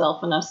disqualify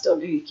myself and I'm still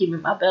going to keep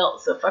my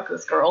belt, so fuck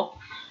this girl.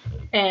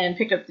 And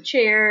picked up the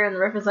chair, and the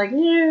ref was like,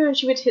 no, and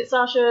she went to hit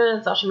Sasha,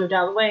 and Sasha moved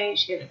out of the way,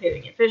 she ended up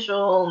hitting the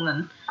official, and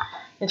then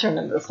it turned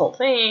into this whole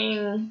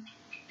thing.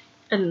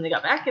 And then they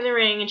got back in the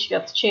ring, and she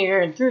got the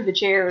chair, and threw the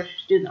chair,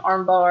 she did an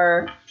arm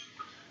bar.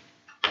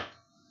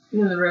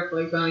 And then the ref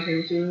like finally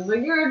came to and was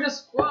like, "You're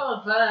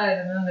disqualified."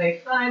 And then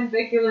they fined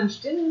Becky Lynch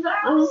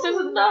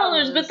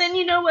 $10,000. But then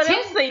you know what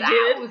else they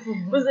did?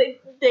 Was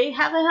they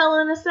have a Hell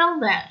in a Cell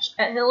match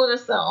at Hell in a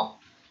Cell.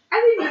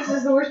 I think this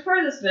is the worst part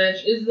of this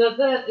match, is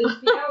that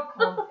is the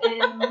outcome.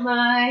 And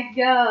my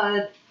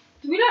god.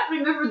 Do we not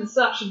remember the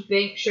Sasha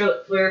Banks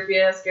Charlotte Flair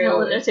fiasco?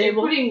 Hell in a And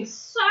Table. putting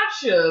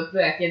Sasha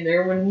back in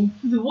there when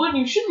the one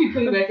you should be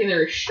putting back in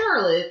there is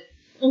Charlotte.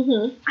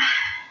 Mm-hmm.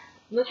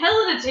 The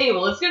Hell in a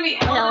Table. It's gonna be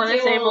Hell in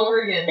a Table all over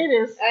again. It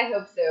is. I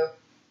hope so.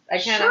 I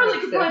kind of Charlotte hope uh,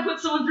 could uh, probably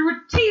put someone through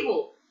a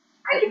table.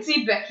 I can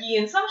see Becky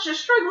and Sasha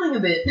struggling a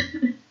bit.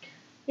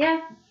 Yeah.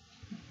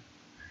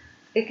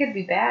 It could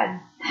be bad.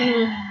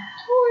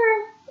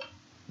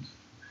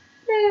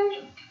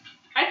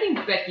 I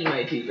think Becky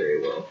might do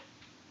very well.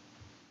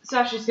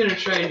 Sasha's gonna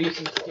try and do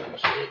some stupid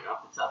shit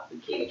off the top of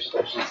the cage.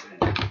 So she's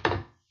gonna do.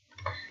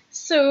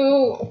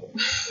 So,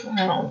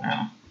 I don't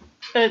know.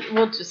 But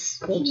we'll just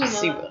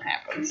see what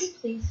happens.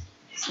 Please.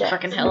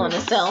 Fucking Hell in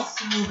a Cell.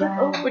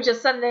 Which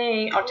is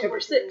Sunday, October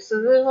 6th.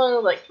 So there's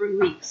only like 3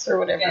 weeks or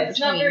whatever Yeah, it's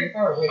not between very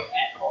far away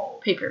at all.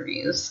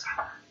 pay-per-views.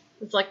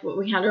 It's like what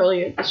we had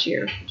earlier this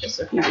year. Just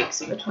a few weeks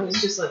in between.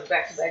 It's just like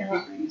back-to-back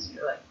pay-per-views, and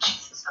you're like,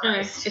 Jesus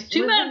Christ. It's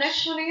too When's much. the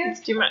next one again? It's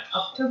too much.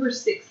 October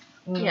 6th.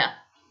 Yeah.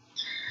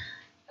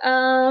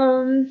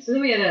 So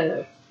then we had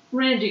a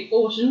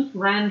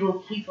Randall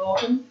Keith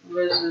Orton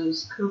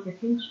versus Kofi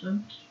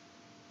Kingston.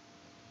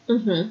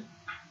 Mm-hmm.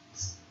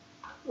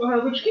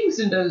 Well, which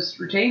Kingston does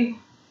retain.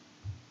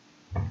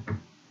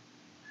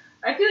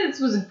 I feel like this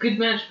was a good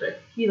match, but I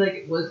feel like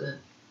it wasn't.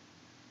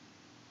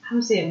 I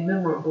would say a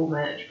memorable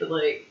match, but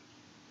like,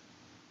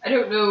 I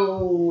don't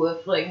know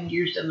if like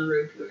years down the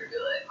road people are gonna be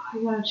like, oh,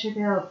 you gotta check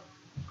out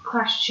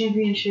Clash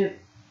Championship,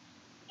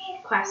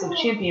 Clash of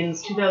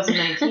Champions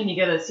 2019. You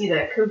gotta see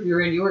that Kofi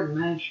Randy Orton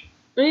match.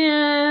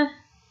 Yeah.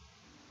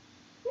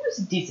 It was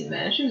a decent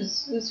match. It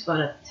was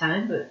fun at the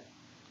time, but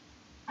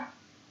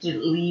did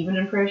it leave an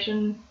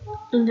impression?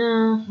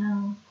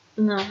 No,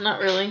 not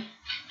really.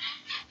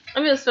 I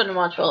mean, it was fun to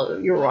watch while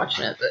you were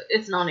watching it, but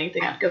it's not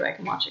anything I'd go back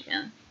and watch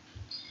again.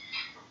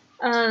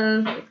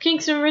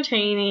 Kingston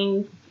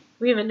retaining.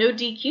 We have a no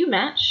DQ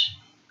match.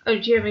 Oh,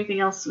 did you have anything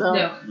else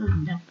about? No.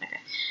 Okay.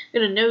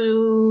 We had a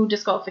no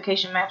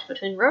disqualification match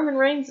between Roman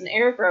Reigns and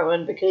Eric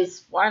Rowan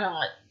because why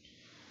not?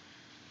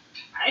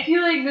 I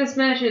feel like this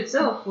match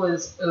itself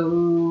was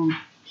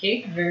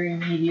okay, very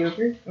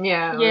mediocre.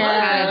 Yeah.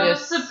 Yeah. The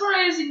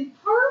surprising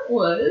part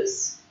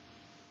was,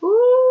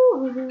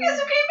 Ooh. guess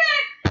who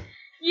came back?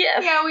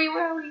 Yes. Yeah, we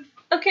will.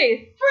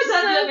 Okay. First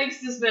off, that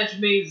makes this match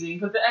amazing,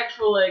 but the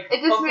actual like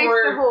It just makes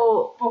the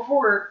whole.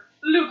 before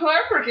Luke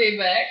Harper came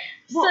back.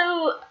 So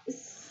I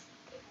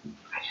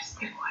just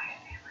think why.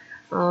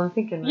 That's all I'm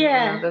thinking. Right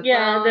Yeah, now. That's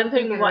yeah, all them I'm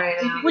thinking thinking right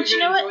what- now. Which, you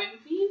know what?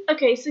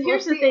 okay, so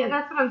here's the thing.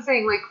 That's what I'm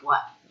saying. Like,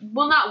 what?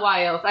 Well, not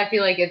why else. I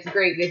feel like it's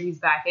great that he's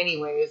back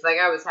anyways. Like,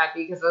 I was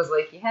happy because I was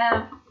like, you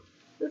have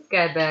this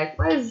guy back.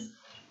 Why is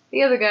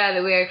the other guy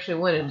that we actually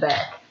wanted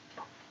back?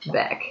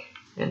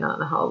 And not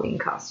in a Halloween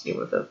costume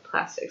with a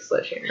plastic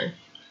sledgehammer.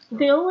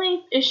 The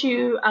only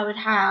issue I would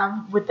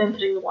have with them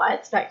putting the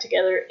Wyatts back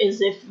together is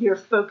if your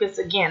focus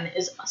again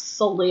is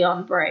solely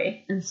on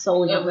Bray and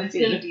solely on the it's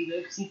gonna feud. be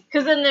though, 'cause he's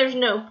Because then there's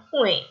no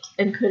point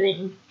in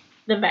putting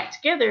them back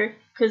together.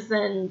 Because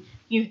then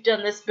you've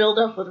done this build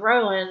up with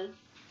Rowan.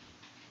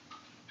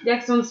 yeah,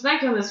 'cause on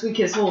SmackDown this week,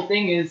 his whole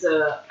thing is,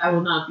 I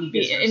will not be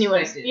disrespected.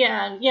 Anyways,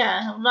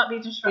 yeah, he'll not be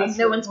disrespected.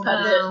 No one's Will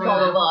putting not it. Blah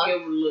blah blah. be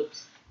overlooked.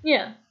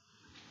 Yeah.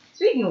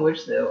 Speaking of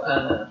which,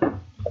 though,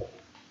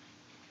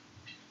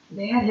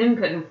 they had him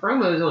cutting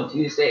promos on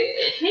Tuesday.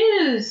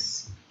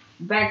 His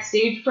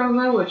backstage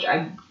promo, which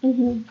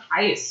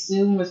I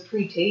assume was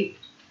pre-taped,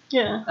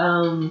 Yeah.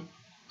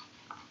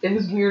 it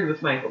was weird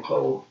with Michael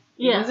Cole.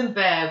 Yeah. It wasn't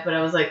bad, but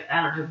I was like,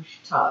 I don't know if we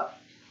should talk.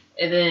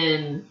 And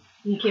then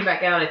he came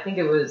back out, I think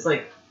it was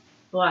like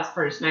the last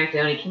part of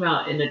SmackDown, he came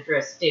out and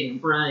addressed Daniel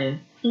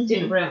Bryan.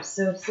 Daniel Bryan was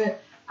so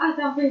upset. I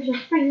thought we were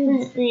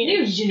friends. He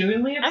was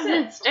genuinely I've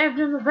been upset. stabbed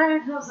in the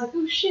back. And I was like,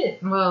 oh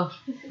shit. Well,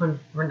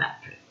 we're not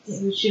friends.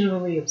 He was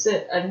genuinely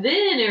upset. And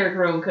then Eric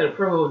Rowan cut a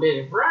promo with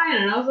Daniel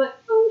Bryan, and I was like,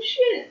 oh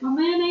shit, my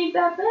man ain't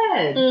that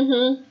bad.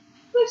 Mm-hmm.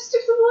 Let's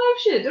stick to the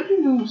live shit. Don't do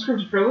no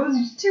scripted promos.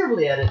 He's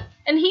terribly at it.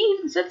 And he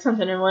even said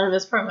something in one of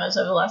his promos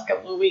over the last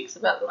couple of weeks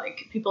about,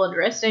 like, people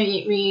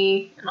underestimate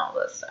me and all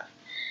this stuff.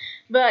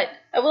 But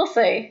I will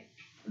say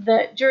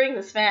that during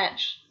this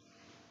match,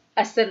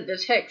 I sent a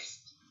text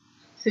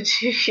to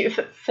you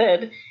that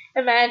said,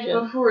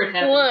 imagine, Before it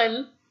happened.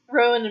 1,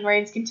 Rowan and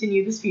Reigns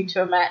continue this feud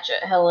to a match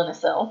at Hell in a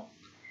Cell.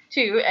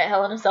 2, at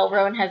Hell in a Cell,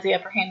 Rowan has the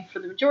upper hand for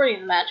the majority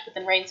of the match, but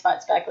then Reigns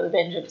fights back with a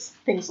vengeance.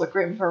 Things look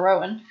grim for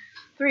Rowan.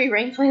 3,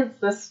 Reigns lands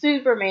the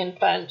Superman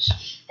punch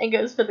and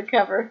goes for the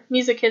cover.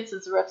 Music hits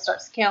as the ref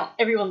starts to count.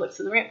 Everyone looks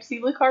to the ramp to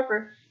see Luke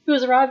Harper, who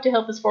has arrived to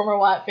help his former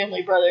Wyatt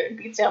family brother and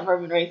beats down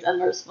Roman Reigns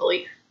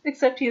unmercifully.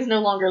 Except he is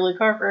no longer Luke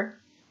Harper.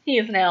 He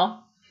is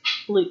now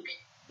Luke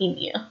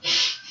Emia.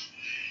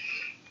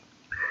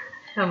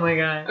 Oh my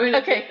god. I mean,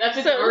 Okay,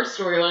 that's so- our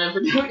storyline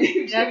for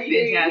WWE. That's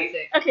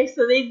fantastic. Okay,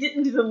 so they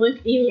didn't do the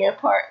leukemia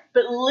part,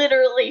 but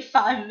literally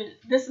 5 minutes.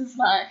 This is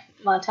my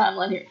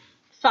timeline here.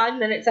 5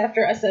 minutes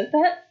after I said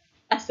that,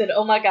 I said,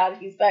 "Oh my god,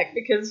 he's back!"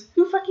 Because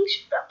who fucking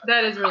showed up?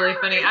 That is really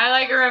funny. I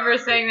like remember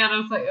saying that. I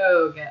was like,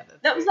 oh god.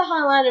 That was the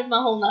highlight of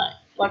my whole night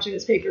watching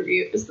this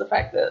pay-per-view. Is the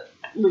fact that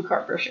Luke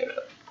Harper showed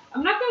up.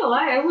 I'm not gonna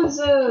lie, I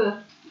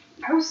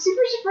was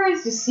super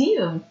surprised to see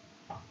him.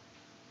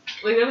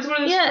 Like that was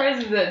one of the Yeah.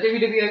 surprises that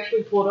WWE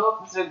actually pulled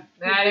off. Instead of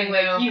I didn't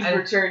like know. he's I-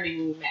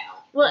 returning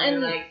now. Well, they're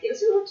and like,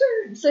 guess who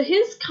returned? so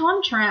his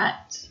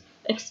contract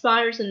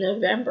expires in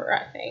November.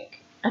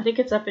 I think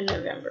it's up in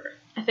November.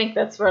 I think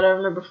that's what I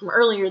remember from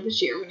earlier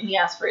this year when he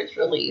asked for his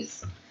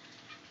release,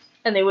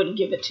 and they wouldn't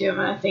give it to him.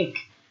 And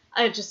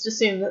I just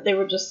assumed that they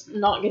were just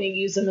not going to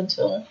use him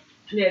until.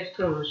 Yeah, just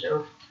put him on the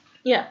show.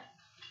 Yeah.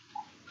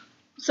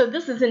 So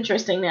this is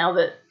interesting now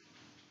that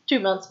 2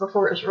 months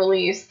before his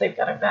release, they've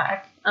got him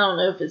back. I don't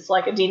know if it's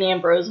like a Dean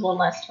Ambrose one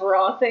last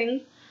hurrah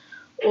thing,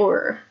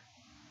 or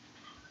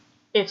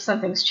if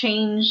something's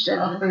changed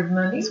and Offered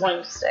money. he's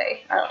wanting to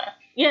stay. I don't know.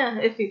 Yeah,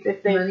 if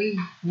they Money,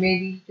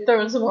 maybe.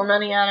 throwing some more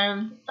money at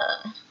him.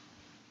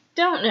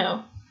 Don't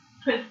know.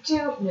 I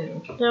don't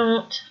know.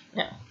 Don't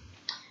know.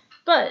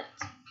 But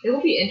It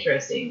will be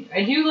interesting.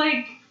 I do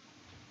like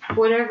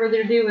whatever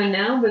they're doing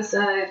now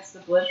besides the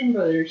Bludgeon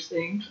Brothers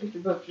thing. Like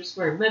they're both just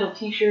wearing metal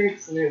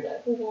t-shirts and they're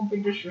like, we won't be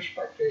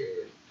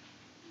disrespected.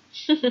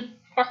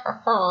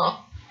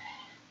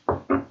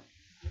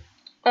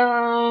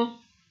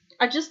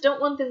 I just don't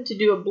want them to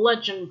do a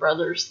Bludgeon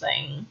Brothers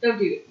thing. Don't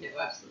do it. No,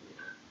 absolutely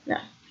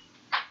not.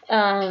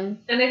 Um.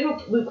 And I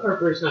hope Luke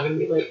Harper is not going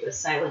to be like the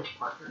silent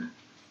partner.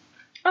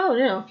 Oh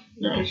no.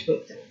 No. They're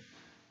supposed to.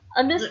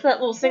 I missed that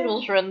little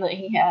singles run that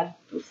he had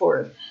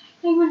before.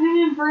 Like when him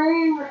and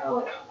Bray were all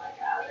like, oh my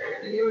god, they're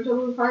going to give it to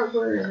Luke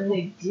Harper. And then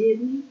they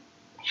didn't.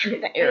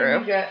 The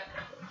arrow.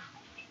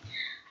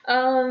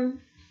 So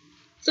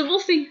we'll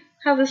see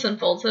how this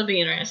unfolds. That'll be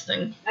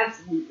interesting.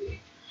 Absolutely.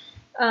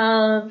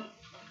 I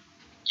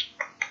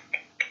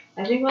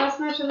I think last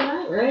match of the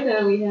night,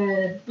 right? We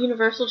had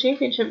Universal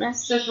Championship match.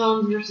 Seth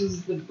Rollins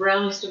versus the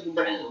brownest of the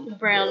brown. The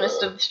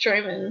brownest of the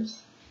Straymans.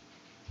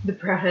 The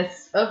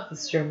proudest of the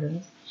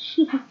Strowmans.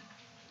 This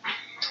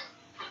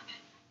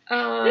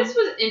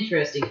was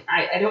interesting.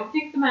 I don't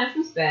think the match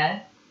was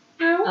bad.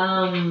 No.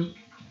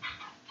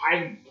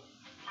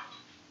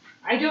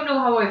 I don't know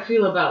how I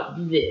feel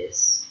about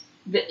this.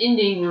 The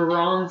ending where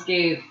Rollins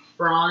gave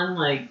Braun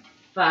like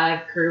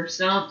 5 curb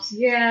stomps.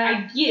 Yeah.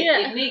 I get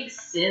Yeah. it makes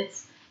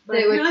sense. But They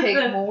I feel would like take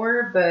the-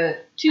 more,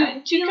 but Two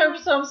I feel curb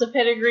stomps, a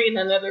pedigree, and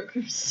another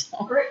curb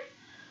stomp.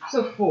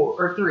 So 4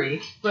 or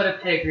 3, but a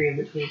pedigree in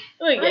between.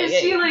 Oh, yeah, I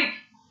just feel yeah. like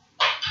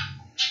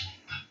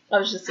I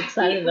was just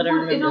excited that I it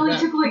remembered only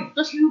that. took like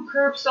 2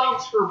 curb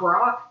stomps for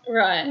Brock.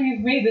 Right. We've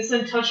made this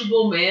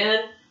untouchable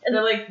man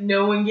that like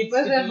no one gets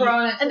was to it beat.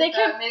 Braun? It And took they that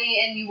kept-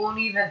 many, and you won't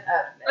even.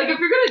 Like if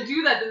you're gonna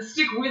do that, then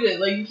stick with it.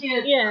 Like you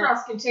can't Yeah.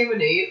 cross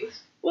contaminate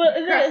Well,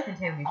 cross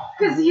contamination.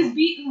 because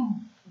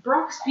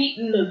Brock's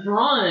beaten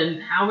Braun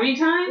how many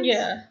times?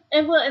 yeah,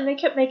 and they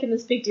kept making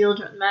this big deal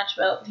during the match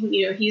about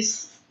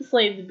he's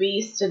slayed the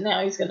beast and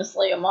now he's gonna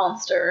slay a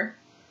monster.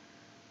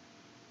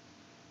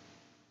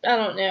 I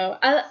don't know.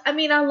 I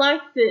mean I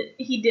like that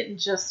he didn't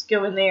just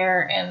go in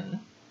there and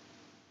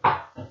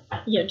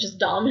just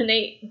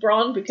dominate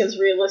Braun, because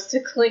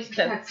realistically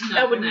That's not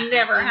that would gonna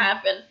never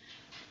happen.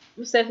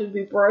 happen. Seth would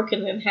be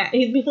broken in half.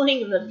 He'd be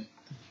laying in the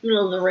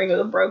middle of the ring with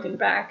a broken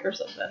back or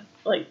something.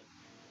 Like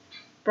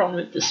Braun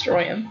would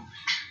destroy him.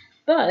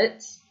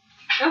 But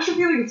I also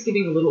feel like it's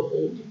getting a little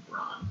old with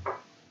Braun.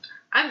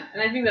 And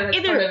I think that has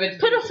part of either it.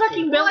 put a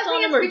fucking belt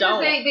on him or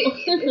don't.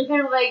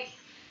 They're like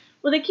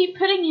Well, they keep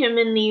putting him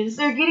in these.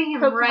 they're getting him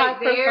Pro- right high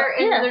profile- there,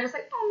 and yeah. they're just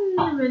like,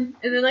 And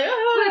they're like, But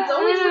oh, it's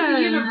always like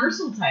a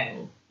universal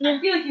title. Yeah. I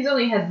feel like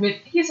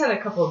he's had a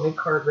couple of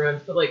mid-card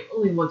runs, but like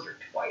only once or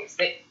twice.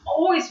 They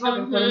always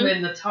fucking put him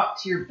in the top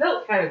tier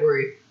belt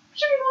category,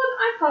 which I mean, one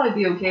I'd probably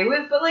be okay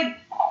with, but like,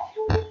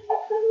 don't put him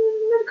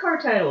in the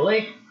mid-card title.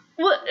 Like,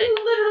 What?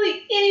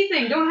 literally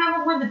anything. Don't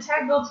have him win the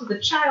tag belts with a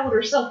child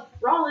or Seth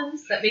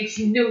Rollins. That makes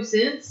no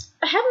sense.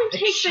 Have him a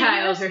take the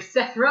child US, or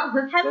Seth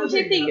Rollins. have him Those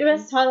take are the good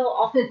US title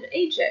off of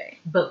AJ.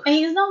 But And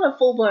he's not a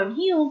full blown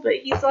heel, but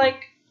he's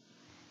like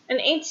an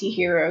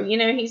anti-hero.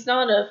 He's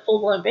not a full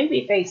blown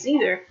babyface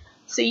either.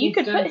 So you He's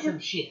could done put some him,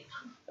 shit.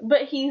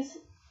 but he's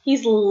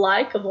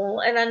likable,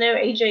 and I know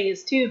AJ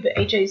is too. But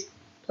AJ's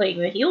playing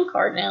the heel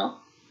card now.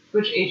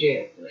 Which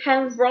AJ?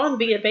 Have Braun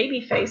be a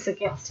babyface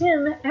against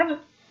him. Have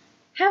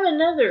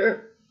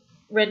another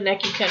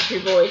rednecky country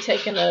boy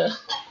taking the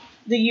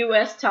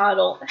U.S.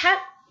 title. How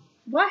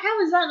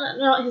is that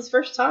not his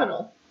first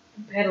title?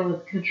 Battle of the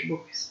Country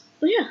Boys.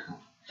 Yeah,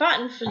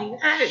 fighting for the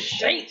United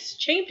States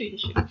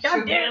Championship.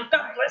 Goddamn,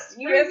 God bless the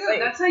There you go. USA.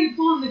 That's how you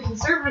pull in the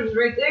conservatives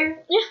right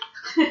there.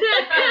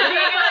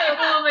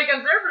 the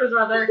conservatives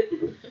right there.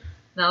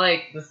 Not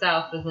like the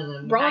South isn't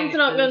a. Braun's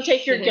not going to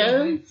take your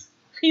guns.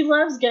 He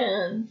loves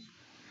guns.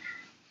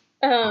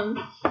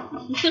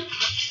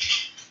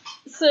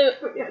 So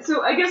But yeah,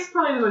 so I guess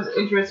probably the most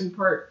interesting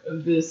part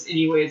of this,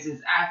 anyways,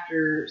 is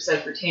after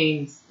Seth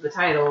retains the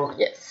title.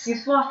 yes.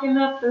 He's walking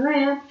up the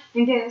ramp,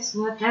 and guess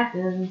what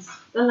happens?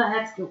 The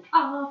lights go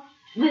off,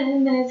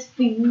 then there's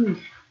food.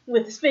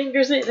 With his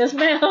fingers in his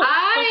mouth.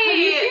 Have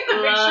you seen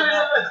the love pictures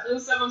that. of the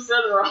close-up of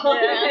Seth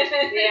Rollins?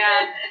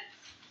 Yeah.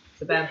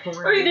 It's a bad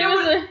porn. I mean,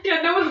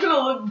 no one's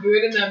gonna look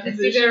good in that It's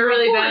position. either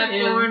really Poor bad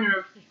him. porn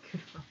or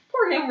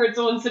Poor him, where it's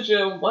on such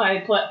a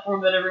wide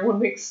platform that everyone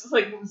makes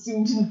like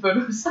zoomed in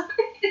photos of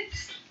it.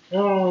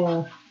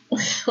 oh.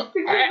 That's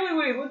exactly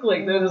what he looked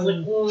like. Though it was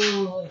like,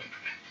 oh.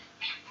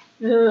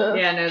 Ugh.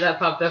 Yeah, no, that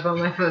popped up on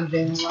my phone.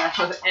 Didn't laugh.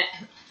 I was like,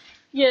 eh.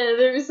 Yeah,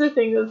 there's a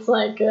thing that's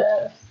like,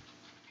 there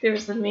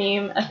was a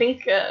meme. I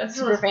think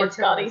Superfan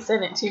Scotty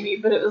sent it to me,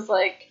 but it was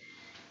like,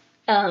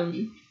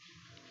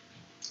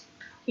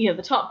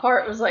 the top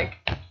part was like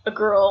a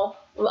girl,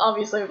 well,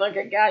 obviously with like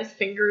a guy's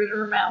finger in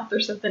her mouth or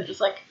something,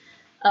 just like,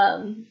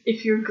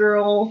 if your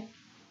girl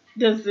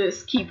does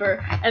this, keep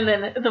her. And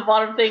then the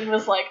bottom thing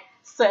was like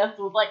Seth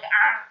with like,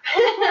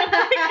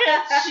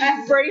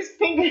 she braced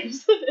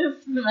fingers in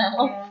his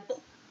mouth.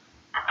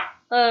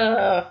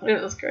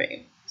 It was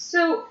great.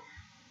 So,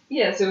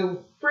 yeah,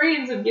 so Bray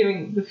ends up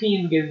giving, the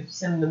Fiend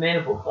gives him the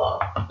Mandible Claw.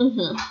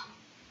 Mm-hmm.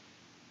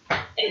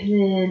 And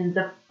then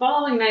the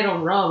following night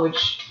on Raw,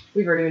 which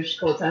we've already mentioned a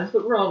couple times,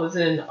 but Raw was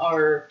in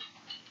our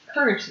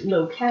current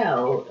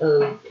locale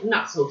of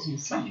Knoxville,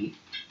 Tennessee.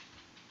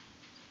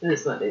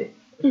 This Monday.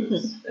 Which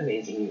was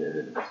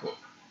amazing.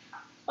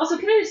 Also,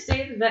 can I just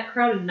say that that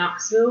crowd in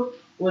Knoxville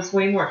was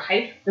way more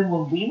hyped than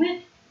when we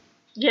went?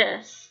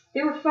 Yes.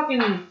 They were fucking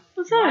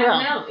What's that wilding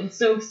about? out and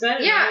so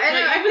excited. Yeah, and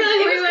I feel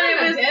like we went,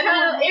 it was kinda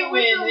kind of, dead it was a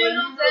when little we dead.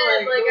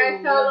 were Like, I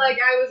oh, felt yeah. like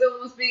I was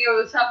almost being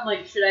over the top. I'm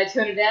like, should I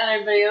tone it down?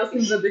 Everybody else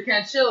seems like they're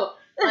kind of chill.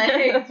 Like,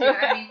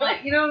 I mean,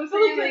 like, you know what I'm I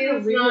feel like saying? there's Like, a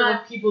it's ring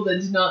not. of people that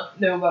did not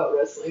know about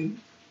wrestling.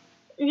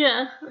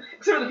 Yeah.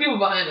 Except for the people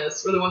behind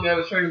us, where the one guy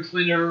was trying to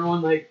explain to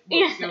everyone, like,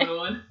 what was going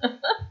on.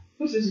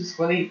 Which is just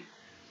funny.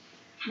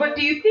 But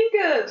do you think,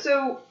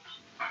 so,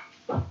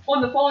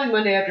 on the following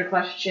Monday after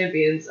Clash of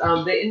Champions,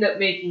 they end up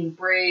making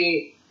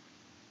Bray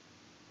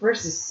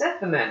versus Seth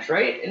the match,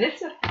 right? And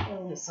it's a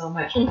Hell in a Cell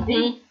match, I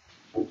think.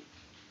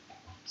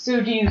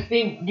 So do you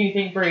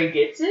think Bray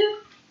gets it?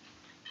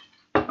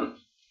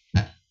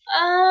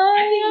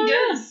 I think he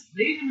does.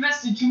 They've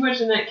invested too much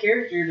in that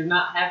character to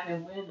not have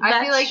him win. I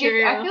feel That's like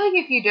true.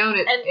 if you don't,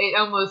 it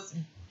almost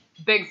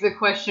begs the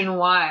question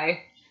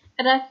why.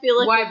 And I feel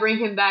like Why bring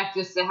him back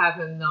just to have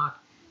him not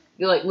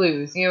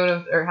lose? You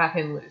know, or have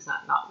him lose,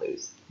 not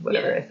lose.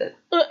 Whatever I said.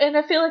 and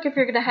I feel like if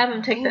you're gonna have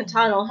him take that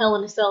title, Hell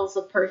in a Cell is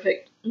the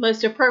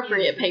most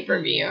appropriate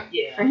pay-per-view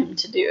Yeah. for him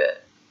to do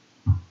it.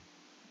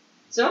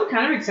 So I'm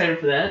kind of excited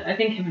for that. I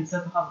think him and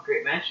Seth will have a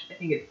great match. I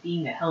think it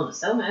being a Hell in a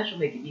Cell match will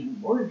make it even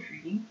more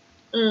intriguing.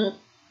 Mm.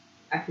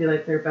 I feel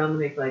like they're bound to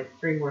make like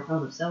 3 more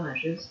Hell in a Cell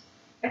matches.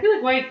 I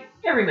feel like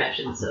every match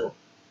in the cell.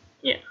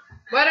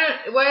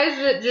 Why is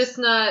it just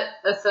not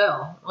a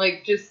cell?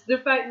 Like, just they're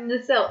fighting in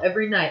a cell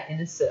every night in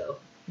a cell.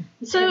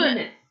 So, and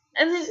then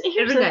here's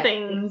Every the night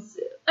thing. in a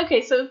cell.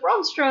 Okay, so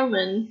Braun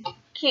Strowman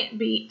can't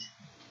beat.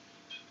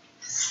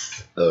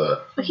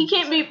 He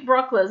can't beat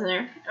Brock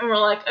Lesnar, and we're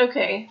like,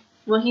 okay,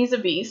 well he's a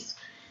beast,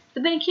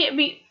 but then he can't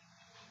beat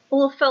a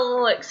little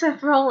fellow like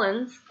Seth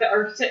Rollins. The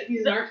architect,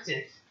 he's an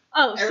architect.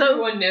 Oh,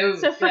 Everyone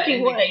knows so that fucking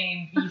in what? the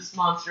game, Beast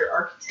Monster,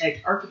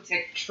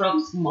 Architect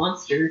trumps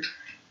Monster.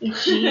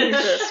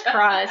 Jesus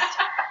Christ.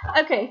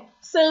 Okay,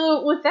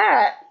 so with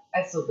that,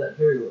 I sold that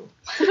very well.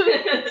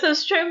 so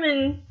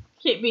Strowman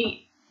can't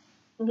beat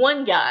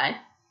one guy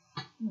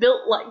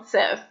built like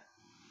Seth,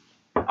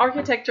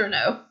 architect or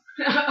no.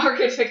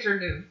 Architect or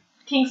new.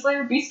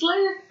 Kingslayer,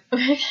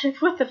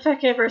 Beastlayer? What the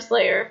fuck ever,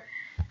 Slayer.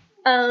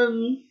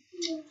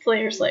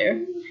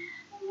 Slayer.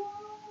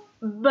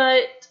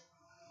 But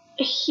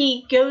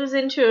he goes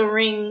into a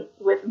ring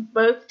with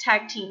both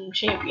tag team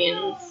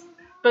champions,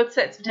 both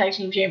sets of tag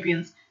team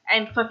champions,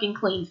 and fucking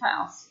cleans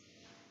house.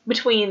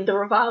 Between the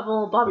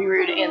Revival, Bobby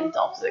Roode, and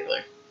Dolph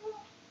Ziggler.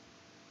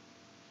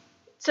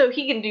 So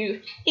he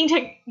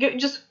can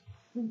just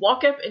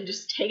walk up and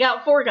just take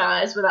out 4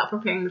 guys without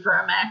preparing for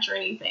a match or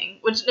anything.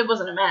 Which, it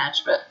wasn't a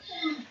match, but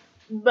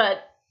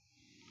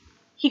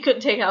he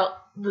couldn't take out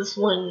this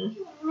one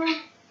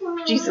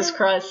Jesus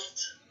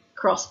Christ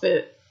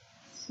CrossFit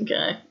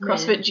guy.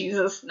 CrossFit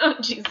Jesus.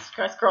 Not Jesus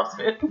Christ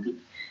CrossFit.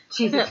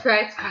 Jesus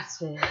Christ,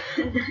 CrossFit.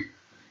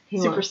 He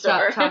won't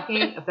Superstar. stop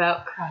talking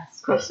about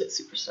CrossFit.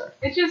 CrossFit superstar.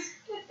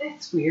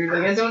 It's weird.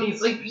 Like, I don't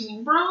even,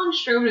 like, Braun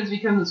Strowman has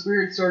become this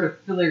weird sort of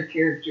filler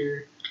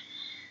character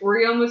where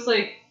he almost,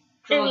 like,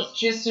 draws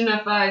just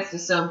enough eyes to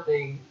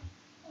something,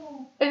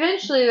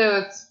 Eventually, though,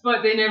 it's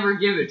but they never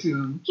give it to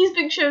him. He's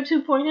Big Show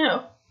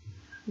 2.0.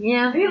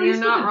 yeah, They at you're least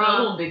not put the belt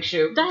wrong. on Big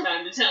Show from That-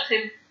 time to time.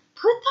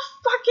 Put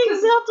the fucking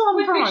 'Cause belt on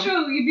With Braun. Big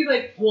Show, you'd be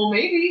like, well,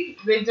 maybe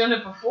they've done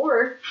it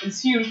before.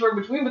 It's few and far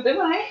between, but they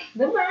might.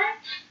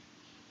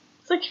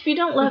 It's like, if you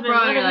don't love With him,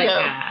 Braun, let you're him like,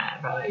 go. nah,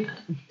 probably not.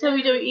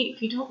 WWE,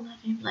 if you don't love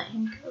him, let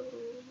him go.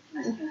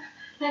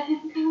 Let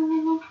him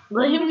go.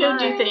 Let him go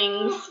do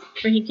things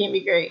where he can't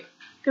be great.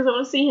 because I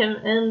want to see him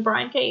and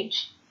Brian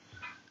Cage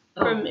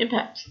from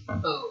Impact.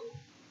 Oh.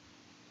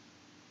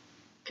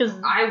 Because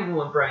I would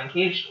want Brian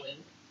Cage to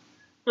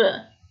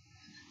win.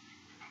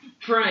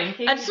 Brian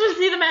Cage. I just want to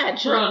see the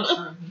match. Braun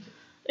Strowman.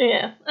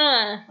 Yeah.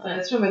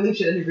 That's from my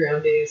Lucha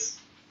Underground days.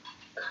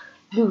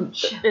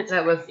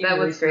 That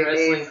was great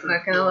days.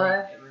 Not gonna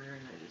lie.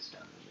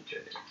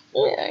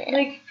 Yeah.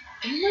 Like,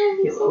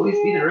 he'll always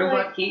be the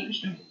robot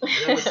Cage.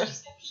 That was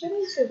just.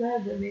 Shouldn't so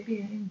bad, but maybe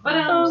I am.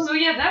 But so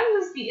yeah, that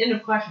was the end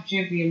of Clash of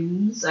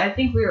Champions. I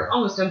think we are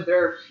almost done, but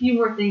there are a few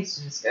more things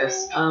to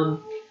discuss.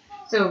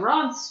 So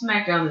Raw and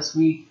SmackDown this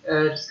week.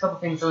 Just a couple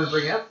things I want to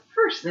bring up.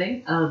 First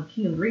thing,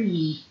 King of the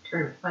Ring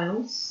tournament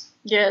finals.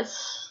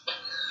 Yes.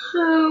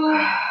 So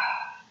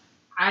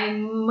I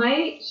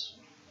might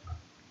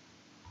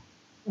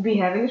be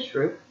having a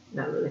stroke.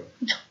 Not really.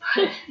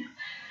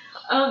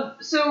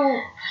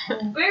 So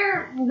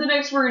the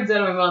next words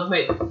out of my mouth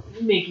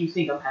might make you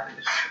think I'm having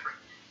a stroke.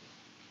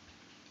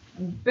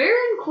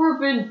 Baron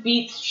Corbin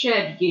beats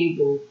Chad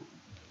Gable,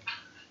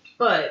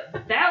 but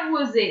that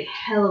was a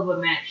hell of a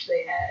match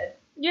they had.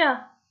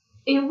 Yeah.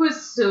 It was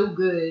so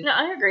good. No,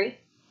 I agree.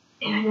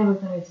 And I never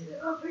thought I'd say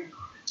that about Baron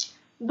Corbin.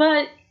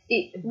 But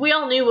we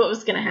all knew what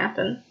was going to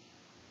happen.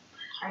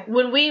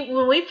 When we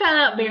found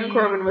out Baron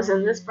Corbin was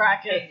in this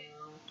bracket,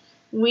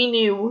 we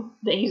knew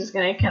that he was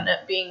going to end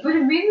up being. But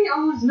it made me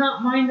almost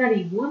not mind that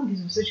he won because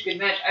it was such a good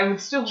match. I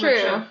would still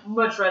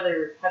much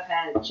rather have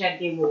had Chad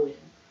Gable win.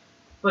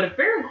 But if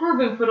Baron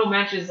Corbin put on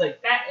matches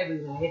like that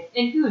every night,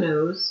 and who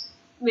knows,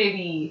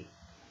 maybe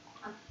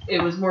it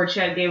was more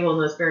Chad Gable and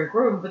less Baron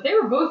Corbin, but they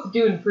were both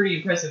doing pretty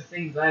impressive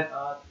things, I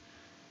thought.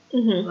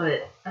 Mm-hmm.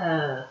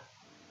 But,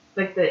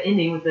 like the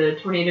ending with the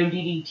tornado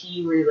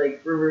DDT where he,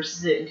 like,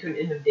 reverses it into an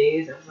end of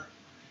days, I was like,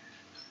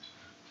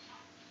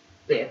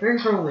 but yeah,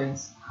 Baron Corbin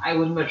wins. I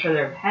would much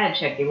rather have had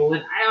Chad Gable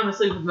win. I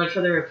honestly would much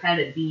rather have had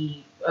it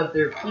be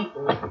other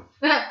people.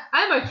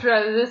 I much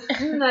rather this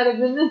not have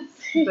been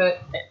this,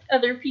 but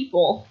Other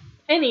people.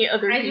 Any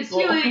other people. I just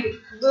feel like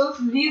both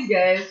of these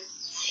guys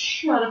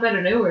shot up out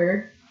of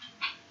nowhere.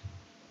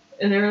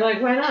 And they were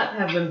like, why not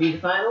have them be the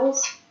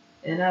finals?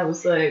 And I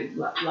was like,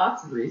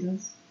 lots of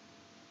reasons.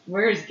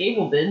 Where has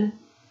Gable been?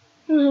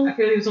 Hmm. I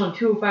feel like he was on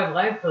 205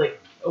 Live for like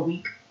a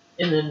week,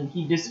 and then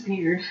he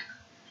disappeared.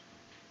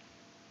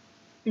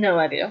 No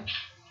idea.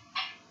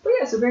 But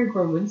yeah, so Baron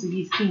Corbin wins, so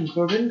he's King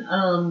Corbin.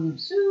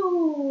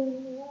 So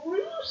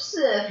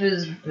Rusev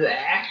is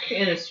back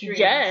in a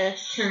strange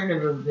turn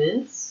of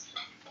events.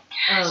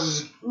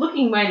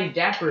 Looking mighty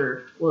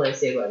dapper, will I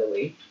say, by the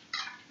way.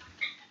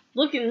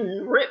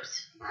 Looking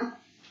ripped.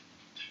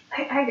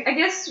 I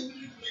guess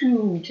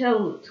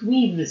to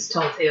weave this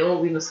tall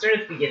tale, we must start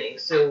at the beginning.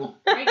 So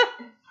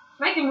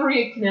Mike and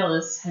Maria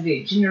Kanellis have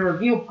a gender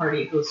reveal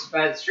party hosted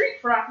by the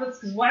Street Profits,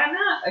 because why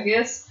not, I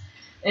guess.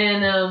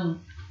 And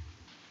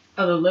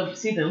I would love to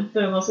see them,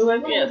 but I'm also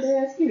like, why did they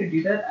ask you to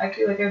do that? I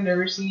feel like I've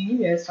never seen you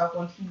guys talk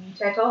on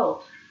TV at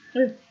all.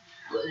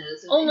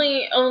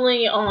 Only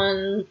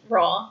on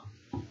Raw.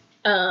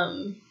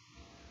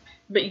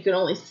 But you can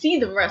only see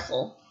them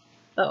wrestle.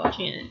 Oh, on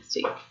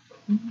NXT.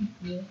 Mm-hmm.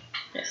 Yeah.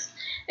 Yes.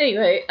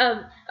 Anyway,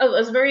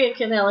 as Maria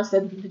Kanellis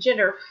said, the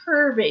gender of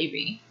her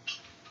baby,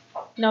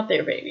 not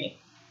their baby.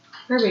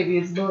 Her baby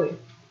is a boy.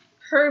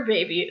 Her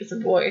baby is a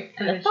boy,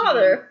 and the then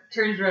father she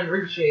turns around to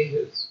Ricochet and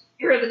goes,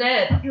 "You're the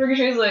dad."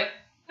 Ricochet's like,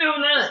 "No,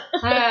 I'm not."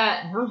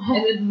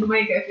 And then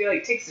Mike, I feel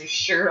like, takes his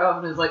shirt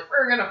off and is like,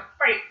 "We're gonna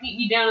fight, meet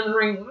me down in the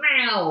ring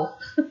now."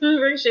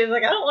 Ricochet's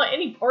like, I don't want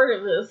any part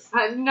of this.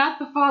 I'm not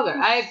the father.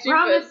 I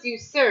promise you,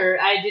 sir,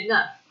 I did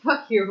not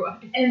fuck your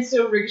wife. And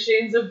so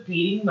Ricochet ends up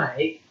beating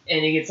Mike,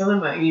 and he gets on the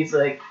mic and he's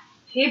like,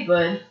 "Hey,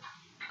 bud,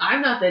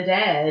 I'm not the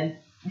dad.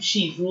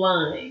 She's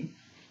lying."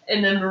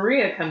 And then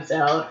Maria comes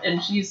out,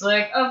 and she's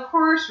like, "Of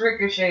course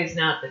Ricochet's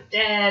not the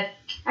dad.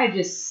 I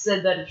just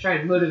said that to try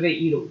and motivate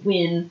you to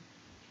win."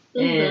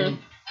 Mm-hmm. And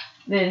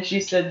then she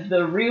said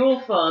the real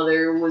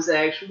father was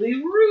actually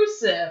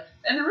Rusev.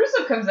 And then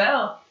Rusev comes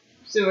out.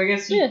 So I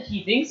guess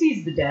he thinks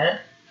he's the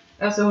dad.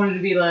 I also wanted to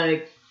be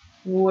like,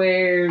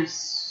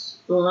 where's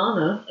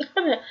Lana?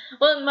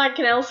 Well, Mike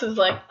Kanellis is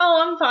like,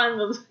 oh, I'm fine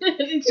with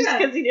it. Just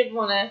because he didn't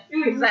want to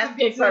get his ass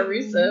kicked by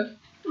Rusev.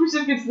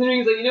 Rusev gets in the ring.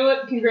 He's like, you know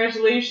what?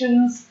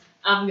 Congratulations.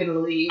 I'm going to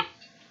leave.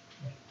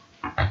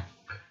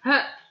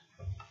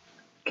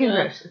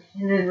 Congratulations.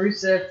 And then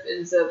Rusev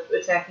ends up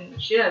attacking the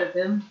shit out of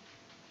him.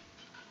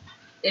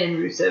 And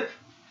Rusev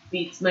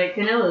beats Mike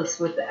Kanellis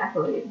with the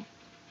accolade.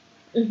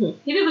 Mm-hmm.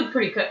 He did look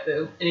pretty cut,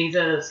 though. And he's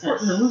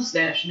sporting a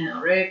mustache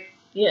now, right?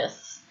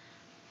 Yes.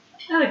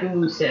 I like a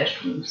mustache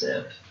for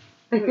Rusev.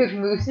 A good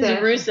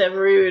mustache. He's a Rusev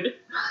Rude.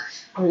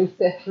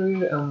 Rusev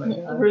Rude. Oh my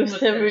god.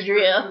 Rusev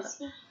Rudria.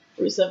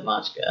 Rusev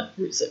Machka.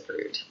 Rusev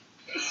Rude.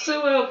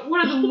 So,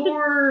 one of the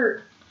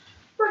more...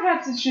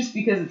 Perhaps it's just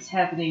because it's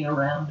happening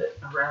around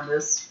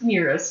us,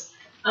 near us.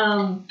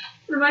 One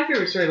of my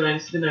favorite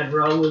storylines for the night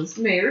Raw was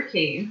Mayor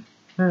Kane.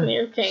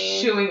 Mayor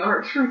Kane. Showing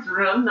R-Truth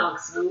around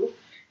Knoxville.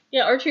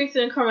 Yeah, R-Truth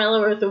and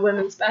Carmella are at the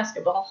Women's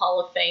Basketball Hall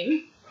of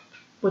Fame,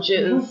 which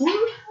is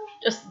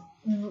just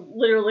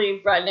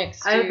literally right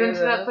next to. I've been to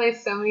that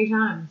place so many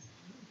times.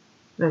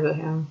 I really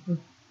have.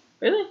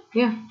 Really?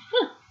 Yeah.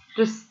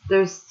 Just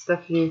there's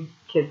stuff you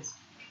kids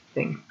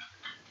think.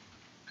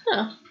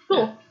 Oh,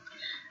 cool.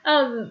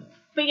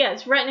 But yeah,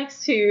 it's right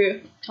next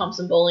to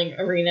Thompson Bowling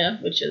Arena,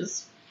 which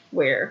is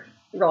where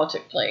Raw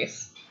took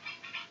place.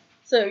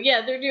 So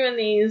yeah, they're doing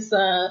these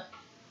the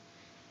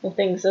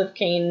things of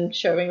Kane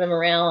showing them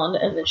around,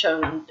 and then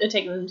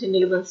taking them to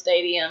Neyland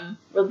Stadium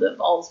where the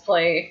Balls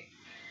play,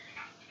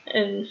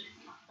 and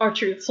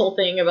R-Truth's whole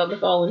thing about the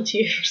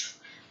volunteers.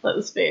 That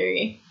was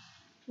very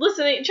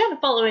trying to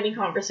follow any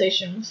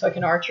conversation with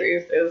fucking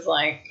R-Truth is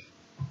like,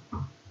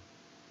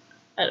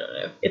 I don't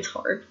know, it's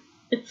hard.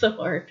 It's so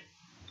hard.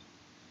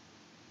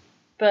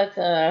 But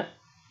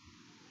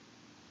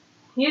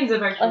He ends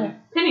up actually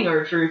pinning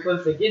R-Truth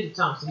once they get to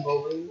Thompson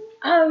Bowling.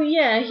 oh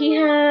yeah, he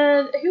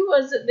had, who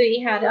was it that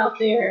he had out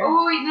there?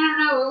 Oh wait,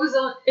 no, it was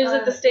on. It was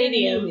at the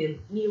stadium.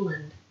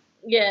 Neyland.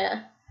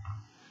 Yeah.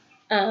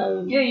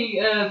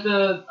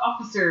 The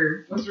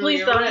officer was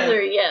really Police officer,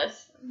 red.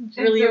 yes. And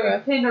Really so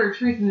rough. he pinned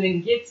R-Truth and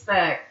then gets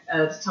back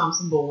to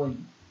Thompson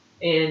Bowling,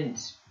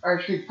 and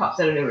R-Truth pops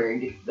out of nowhere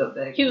and gets the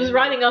back. He was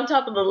riding on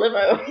top of the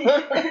limo.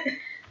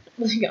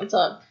 Like on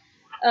top.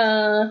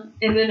 And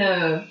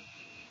then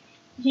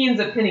he ends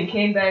up pinning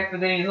Kane back, but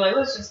then he's like,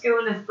 let's just go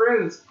in as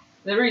bros.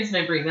 The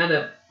reason I bring that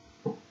up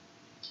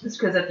is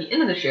because at the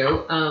end of the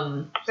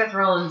show, Seth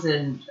Rollins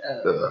and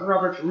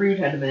Robert Roode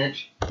had a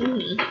match,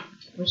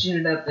 which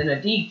ended up in a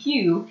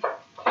DQ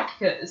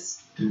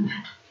because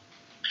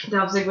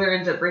Dolph Ziggler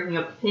ends up breaking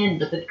up the pin,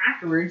 but then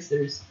afterwards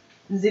there's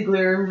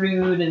Ziggler,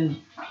 Roode, and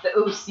the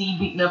OC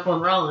beating up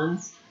on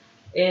Rollins,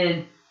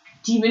 and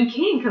Demon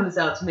Kane comes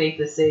out to make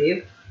the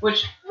save,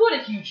 which, what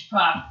a huge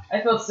pop. I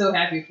felt so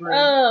happy for him.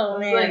 Oh, I was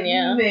man, like,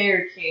 yeah.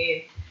 Mayor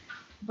Kane.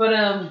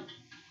 But,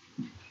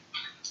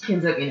 he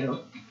ends up,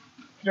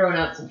 throwing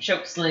out some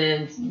choke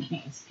slams and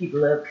beating some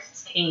people up because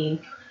it's Kane.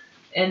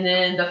 And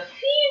then the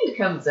Fiend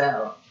comes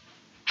out.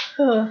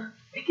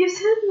 It gives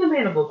him the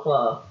mandible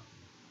claw.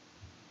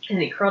 And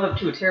he crawled up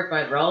to a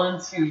terrified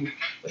Rollins who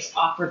was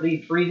awkwardly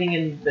breathing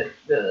in the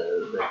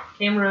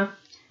camera.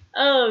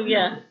 Oh,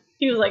 yeah.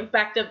 He was like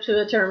backed up to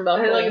the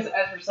turnbuckle. And like his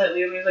eyes were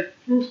slightly open.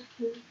 He was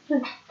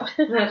like,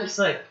 and I was just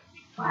like,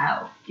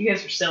 wow, you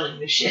guys are selling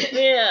this shit.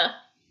 Yeah.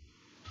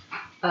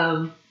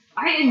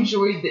 I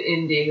enjoyed the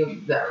ending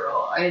of that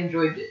Raw. I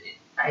enjoyed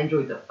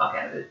the fuck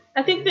out of it.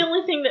 I think the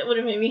only thing that would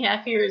have made me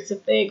happier is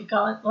if they had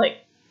gone, like,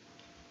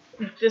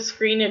 the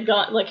screen had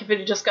gone, like, if it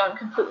had just gone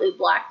completely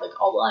black, like,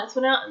 all the lights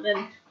went out, and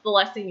then the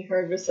last thing you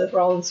heard was Seth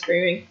Rollins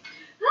screaming.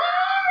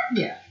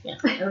 Yeah. Yeah.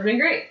 That would have been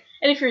great.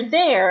 And if you're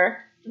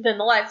there, then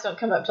the lights don't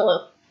come up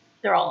till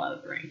they're all out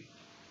of the ring.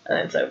 And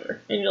then it's over.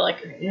 And you're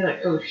like,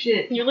 Oh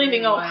shit. you're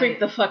leaving all Wyatt. creep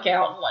the fuck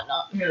out and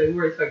whatnot. You're like,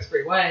 where the fuck's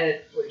Bray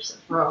Wyatt? Where's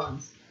Seth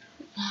Rollins?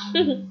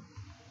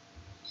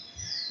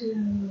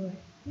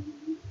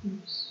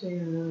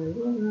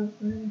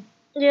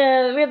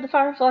 Yeah, we had the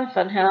Firefly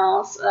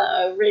Funhouse,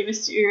 Rey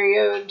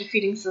Mysterio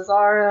defeating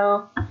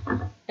Cesaro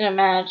in a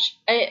match.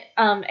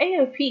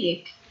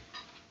 AOP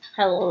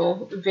had a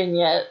little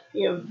vignette,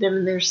 them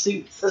in their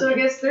suits. So I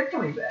guess they're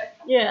coming back.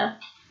 Yeah.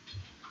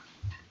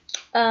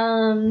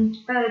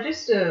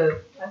 Just to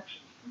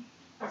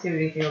see if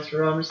anything else for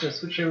Raw. I'm just gonna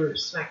switch over to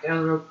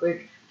SmackDown real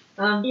quick.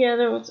 Yeah,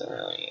 there wasn't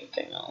really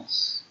anything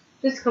else.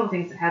 Just a couple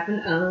things that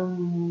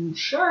happened.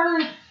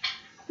 Charlotte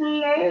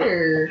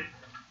Flair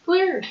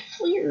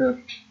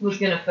was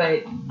gonna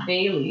fight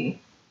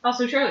Bayley.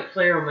 Also, Charlotte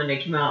Flair on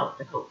Monday came out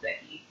to help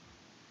Becky.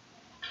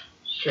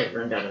 Straight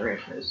run down the ring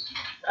for those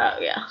Oh,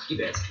 yeah.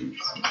 stupid ass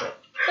boots and stuff.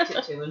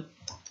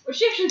 Well,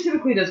 she actually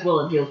typically does well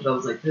in heels, but I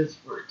was like, those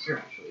were a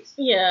terrible choice.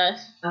 Yeah,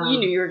 you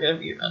knew you were going to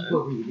be about it.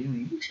 What were you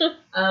doing?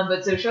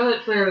 But so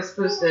Charlotte Flair was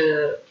supposed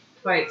to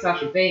fight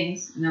Sasha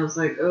Banks, and I was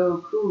like,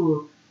 oh,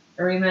 cool.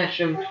 A rematch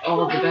of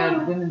all of the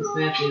bad women's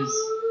matches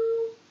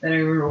that I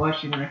remember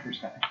watching when I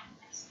first got back.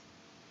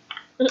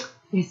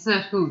 It's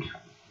not good.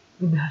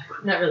 Not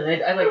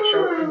really. I liked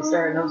Charlotte from the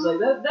start, and I was like,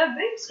 that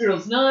Banks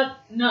girl's not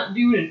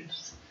doing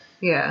it.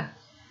 Yeah.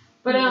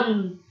 But,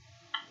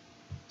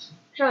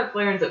 Charlotte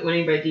Flair ends up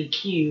winning by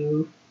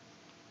DQ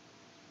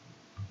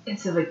and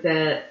stuff like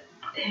that.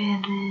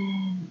 And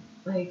then,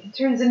 like, it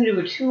turns into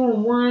a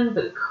 2-on-1,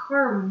 but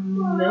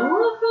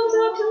Carmella comes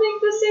out to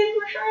make the save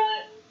for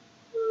Charlotte.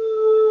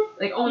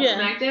 Like, on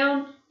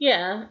SmackDown.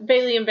 Yeah,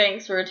 Bailey and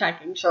Banks were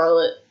attacking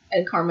Charlotte,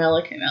 and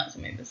Carmella came out to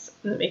make the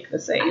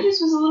save. I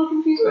just was a little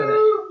confused by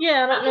that.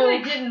 Yeah, I Not don't that I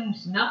know.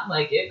 didn't not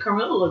like it.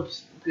 Carmella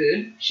looked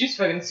good. She's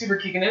fucking super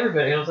kicking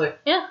everybody. And I was like,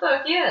 Yeah.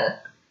 fuck yeah.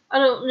 I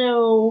don't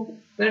know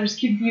But I'm just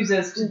confused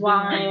as to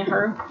why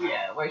her.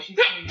 Yeah, why she's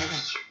doing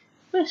that.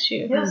 Bless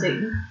you. Hail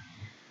Satan.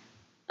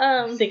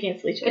 They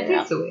cancel each It other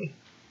takes away.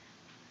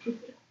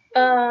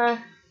 out.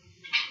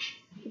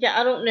 Yeah,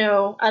 I don't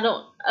know.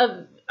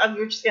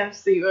 We're just gonna have to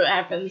see what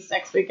happens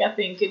next week, I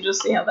think, and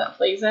just see how that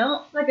plays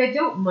out. Like, I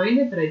don't mind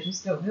it, but I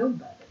just don't know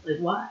about it. Like,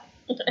 why?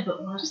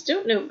 But why? Just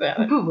don't know about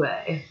it.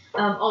 Away.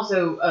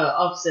 Also,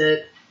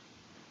 Offset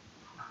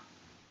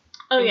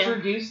Oh, yeah.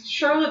 introduced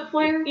Charlotte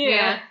Flair.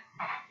 Yeah.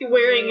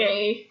 wearing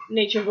a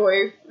Nature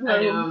Boy.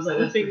 I know, I was like,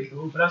 that's pretty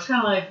cool. But I was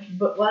kind of like,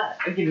 but what?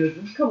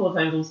 Again, a couple of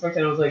times on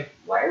SmackDown, I was like,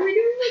 why are we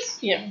doing this?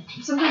 Yeah.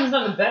 Sometimes it's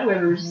not in a bad way,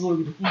 but we're just a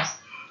little confused.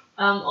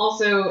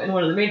 Also, in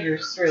one of the major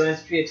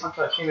storylines, we had talked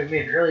about Shane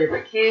McMahon earlier,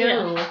 but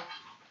KO.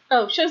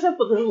 Oh, shows up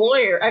with his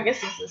lawyer. I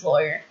guess it's his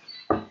lawyer.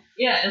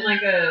 Yeah, and like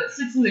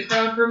sits in the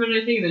crowd for a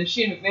minute, I think, and then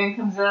Shane McMahon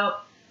comes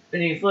out,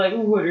 and he's like,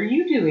 what are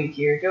you doing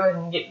here? Go ahead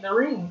and get in the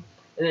ring.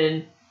 And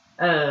then,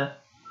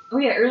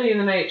 earlier in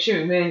the night,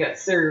 Shane McMahon got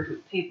served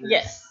with papers.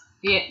 Yes.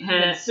 Yeah, he's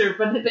been served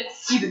by the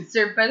best. You've been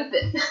served by the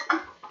bit.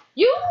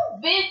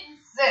 You've been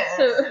served.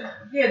 So,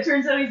 Yeah, it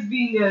turns out he's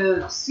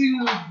being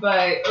sued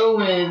by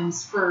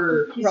Owens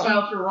for he's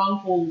filed for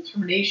wrongful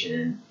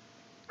termination.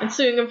 and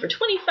suing him for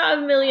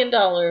 $25 million.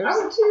 I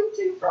would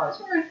too,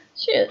 Frost.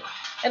 Shit.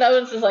 And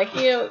Owens is like,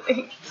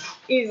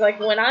 he's like,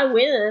 when I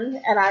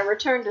win and I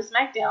return to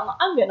SmackDown,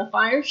 I'm gonna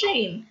fire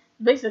Shane.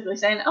 Basically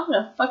saying, I'm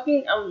gonna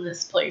fucking own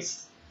this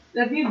place.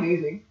 That'd be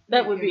amazing.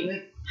 That would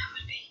be.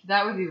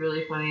 That would be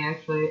really funny,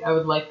 actually. I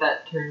would like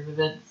that turn of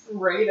events.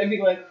 Right? I'd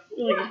be like,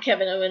 Like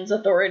Kevin Owens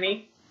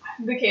authority.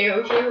 the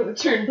KO show, the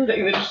turn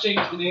thing that just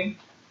changed the name.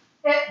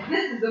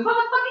 This is the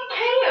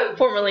motherfucking KO!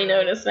 Formerly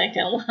known as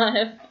SmackDown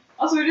Live.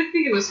 Also, I did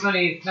think it was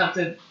funny, not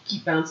to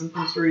keep bouncing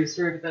from story to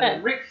story, but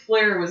that Ric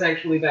Flair was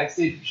actually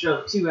backstage to show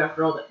up too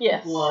after all that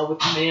Yes. blah with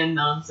the man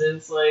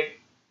nonsense. Like,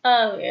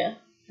 Oh, yeah.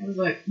 I was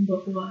like,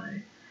 but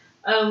why?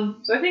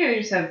 So I think I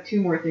just have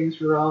two more things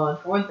for Raw. And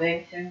for one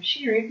thing, Tim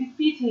Sheeran beat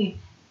B-Team.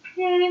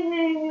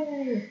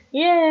 Yay!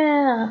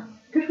 Yeah.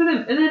 Good for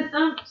them. And then,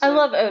 I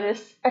love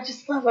Otis. I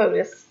just love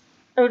Otis.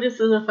 Otis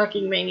is a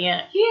fucking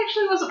maniac. he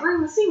actually wasn't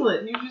wearing the singlet,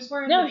 and he was just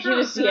wearing No, the he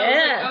trunks, was- and I was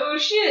yeah. like, oh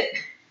shit!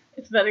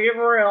 It's about to get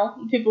real.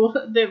 People,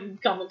 the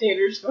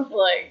commentators were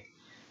like,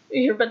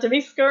 you're about to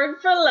be scarred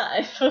for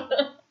life.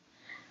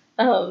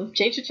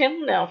 Change the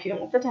channel now if you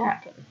don't want that to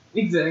happen.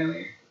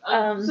 Exactly.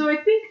 Um, So I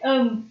think,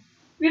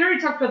 we'd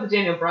already talked about the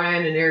Daniel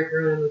Bryan and Eric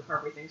Rowan and Luke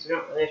Harper thing, so we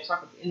don't really have to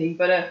talk about the ending,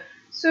 but,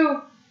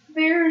 so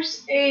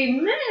there's a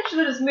match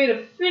that is made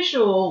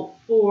official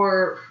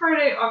for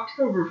Friday,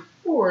 October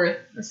 4th,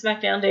 The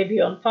SmackDown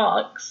debut on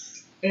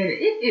Fox. and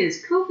it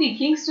is Kofi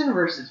Kingston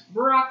versus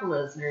Brock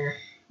Lesnar.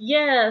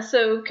 Yeah,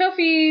 so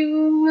Kofi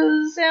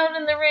was out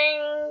in the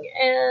ring,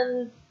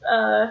 and,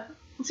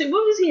 let's see,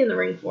 what was he in the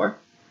ring for?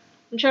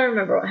 I'm trying to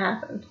remember what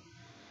happened.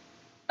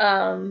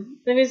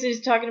 Maybe he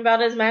was talking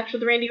about his match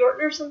with Randy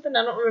Orton or something.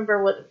 I don't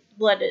remember what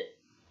led it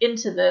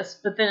into this,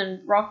 but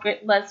then Brock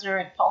Lesnar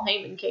and Paul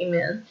Heyman came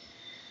in.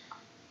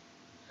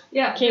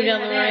 Yeah, Came they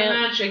down had the a ramp.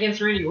 match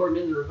against Randy Orton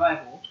in the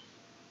Revival.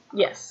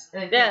 Yes.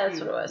 And Yeah, Kofi- that's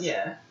what it was.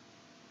 Yeah.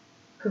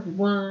 Kofi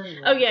won.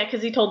 Oh, yeah,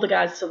 because he told the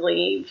guys to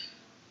leave.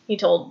 He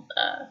told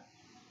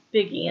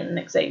Big E and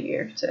Nick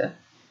Xavier to,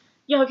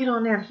 y'all get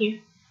on out of here.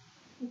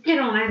 Get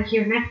on out of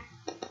here now.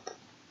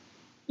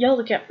 Y'all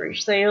look out for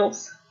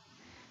yourselves.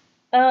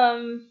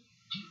 Yeah,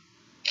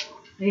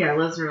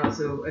 Lesnar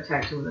also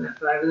attacked him with an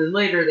F5, and then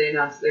later they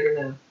announced they're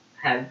gonna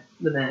have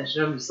the match,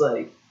 and I'm just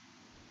like,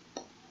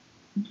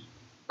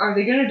 are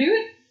they gonna do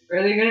it?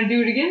 Are they gonna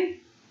do it again?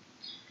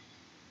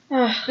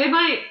 They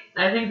might.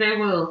 I think they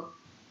will.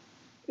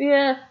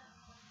 Yeah.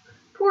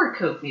 Poor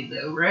Kofi,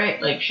 though,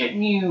 right? Like,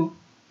 shouldn't you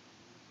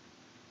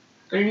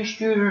at least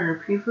do it on a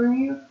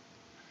pay-per-view?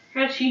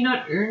 Has he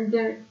not earned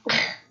that?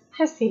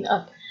 Has he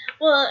not?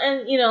 Well,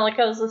 and, like,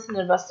 I was listening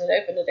to Busted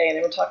Open today, and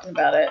they were talking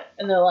about it,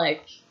 and they're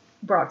like,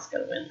 Brock's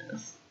gonna win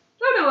this.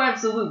 Oh, no,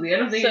 absolutely. I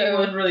don't think So-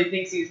 anyone really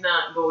thinks he's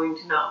not going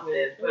to not win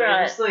it, but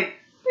Right. I'm just like,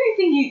 I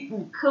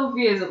think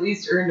Kofi has at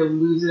least earned to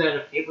lose it at a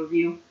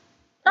pay-per-view.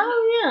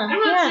 Oh, yeah. I'm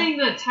not yeah. saying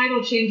that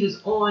title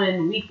changes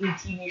on weekly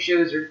TV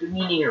shows are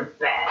demeaning or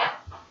bad,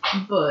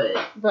 but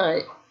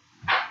But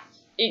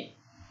it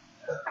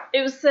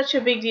was such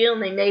a big deal,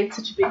 and they made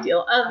such a big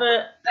deal of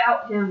it.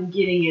 about him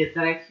getting it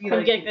that I feel Him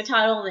like getting the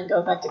title and then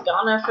go back to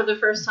Ghana for the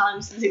first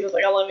time since he was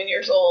like 11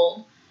 years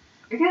old.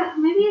 I guess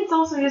maybe it's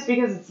also just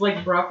because it's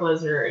like Brock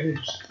Lesnar and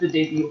it's the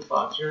debut of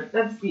Fox. You're like,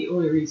 that's the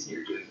only reason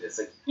you're doing this.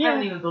 Like, you Yeah.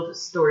 haven't even built a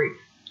story.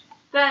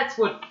 That's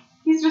what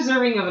he's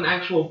deserving of, an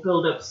actual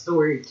build-up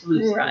story to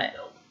lose Right. his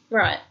belt.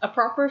 Right. A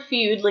proper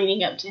feud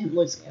leading up to him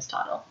losing his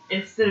title.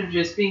 Instead of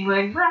just being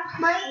like, Brock's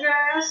back,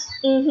 guys.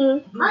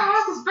 Mm-hmm.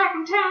 Brock is back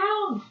in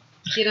town.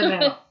 Get him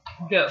out.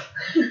 Go.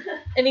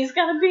 And he's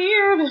got a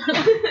beard.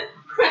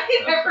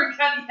 Right? I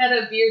forgot he had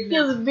a beard. He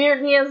has a beard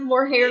and he has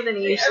more hair than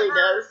he usually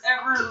does.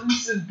 Ever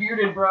elusive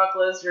bearded Brock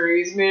Lesnar.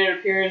 He's made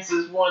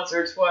appearances once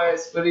or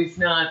twice, but he's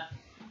not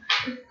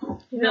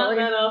Like,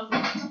 that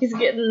often. he's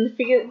getting, if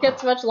he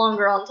gets much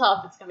longer on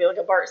top, it's gonna be like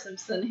a Bart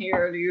Simpson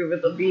hairdo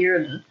with a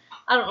beard, and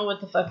I don't know what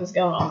the fuck is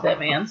going on with that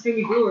man. It's gonna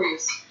be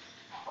glorious.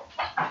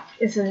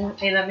 Isn't it?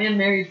 Hey, that man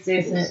married Sable,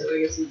 Isn't it? so I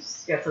guess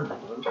he's got something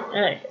going for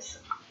him. I guess.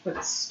 With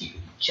a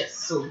stupid chest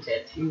sword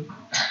tattoo.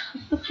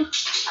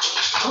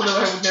 Although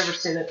I would never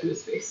say that to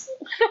his face.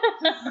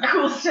 It's the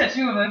coolest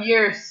tattoo I've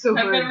You're so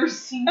I've good. ever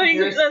seen. I think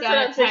Your that's what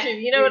I'm stat-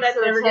 thinking. You know what your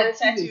I'd never get a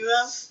tattoo tattoo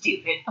is of?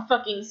 Stupid. A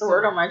fucking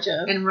sword on my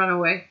chest. And run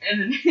away.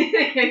 And then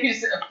he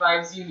just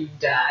F5s you and you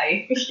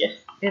die. Yeah.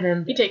 And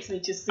then He takes me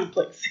to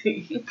Suplex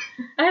City.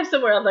 I have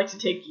somewhere I'd like to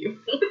take you.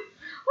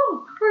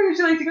 Oh, where would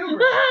you like to go?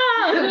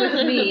 come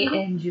with me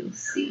and you'll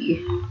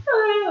see.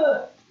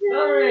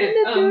 Alright,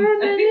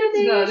 I think that's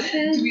about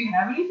it. Do we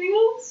have anything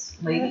else?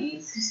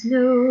 Ladies?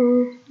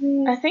 No.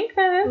 I think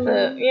that is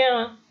it.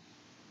 Yeah.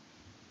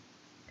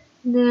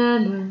 Na,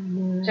 na,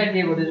 na, Chad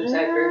Gable did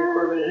attack Baron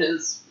Corbin in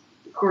his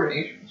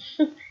coronation.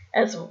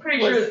 As I'm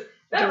pretty was sure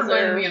that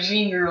reminded me of deserved.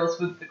 Mean Girls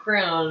with the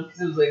crown, because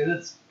it was like,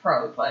 that's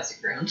probably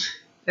plastic crown.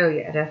 Oh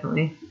yeah,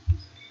 definitely.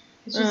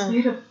 It's just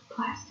made of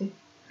plastic.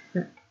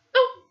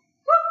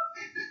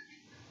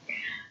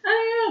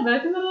 Oh yeah, but I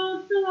think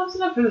that wraps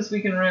it up for this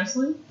week in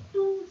wrestling.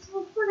 So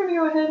we're gonna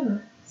go ahead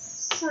and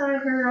sign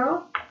her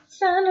off.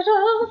 Sign it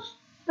off.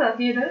 Fuck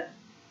you, that.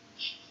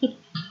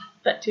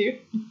 That too.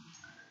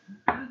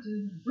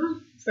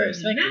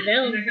 First second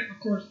down. Of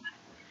course.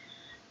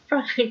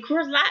 Friday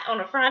Coors Light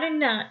on a Friday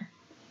night.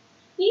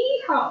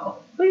 Yeehaw!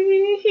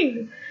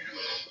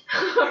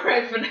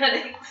 Alright,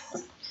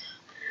 fanatics.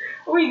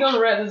 We're gonna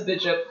wrap this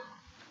bitch up.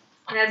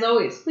 And as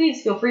always,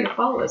 please feel free to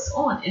follow us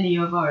on any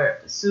of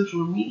our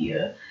social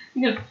media.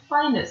 You can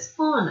find us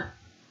on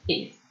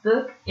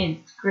Facebook,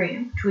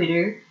 Instagram,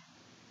 Twitter,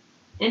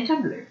 and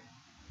Tumblr.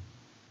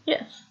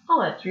 Yes.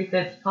 All at 3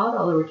 Feds Pod,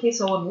 all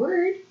lowercase, all one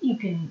word. You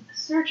can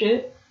search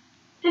it,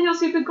 and you'll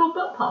see a big gold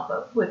belt pop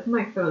up with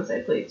microphone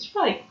side plates.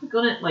 Probably click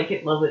on it, like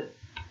it, love it.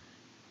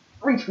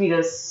 Retweet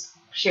us,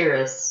 share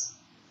us.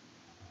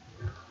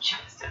 Shove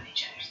us down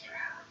each other's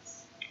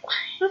throats. I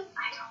don't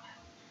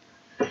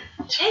know.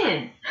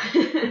 And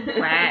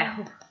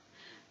Wow.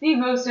 the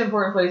most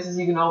important places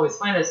you can always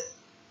find us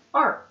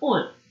are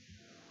on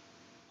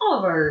all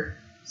of our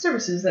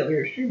services that we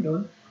are streamed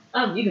on.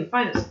 You can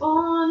find us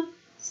on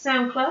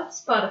SoundCloud,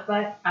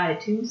 Spotify,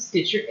 iTunes,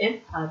 Stitcher,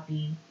 and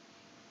Podbean.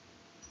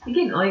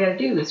 Again, all you gotta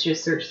do is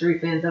just search 3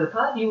 Fans of the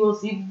Pod. You will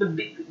see the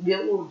big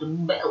gold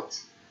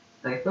belt.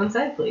 Microphone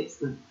side plates.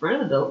 The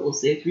front of the belt will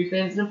say 3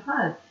 Fans in a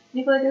Pod. And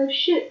you'll be like, oh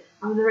shit,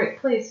 I'm in the right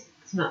place.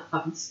 It's not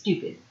fucking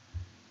stupid.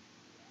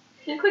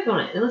 And click on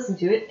it and listen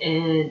to it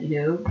and,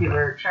 give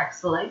our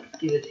tracks a like,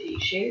 give it a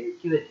share,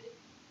 give it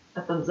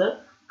a thumbs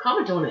up,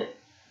 comment on it.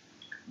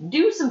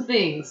 Do some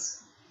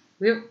things.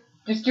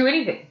 Just do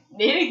anything.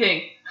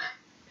 Anything.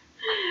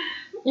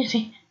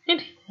 Anything.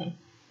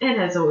 And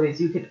as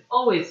always, you can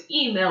always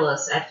email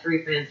us at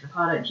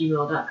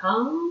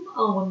 3fansthepod@gmail.com.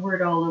 All one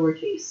word, all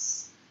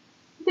lowercase.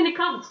 If any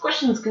comments,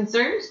 questions,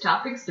 concerns,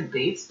 topics,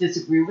 debates,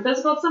 disagree with us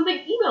about something,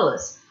 email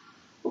us.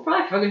 We'll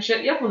probably fucking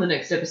shut you up on the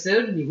next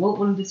episode, and you won't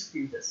want to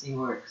disagree with us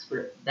anymore, because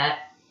we're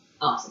that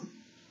awesome.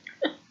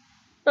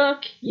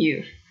 Fuck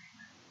you.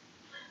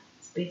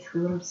 That's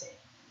basically what I'm saying.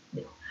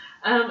 No.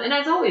 And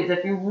as always,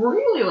 if you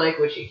really like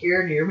what you hear,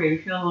 and you're maybe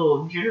feeling a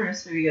little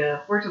generous, maybe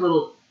worked a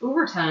little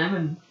overtime,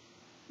 and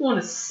want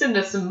to send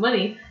us some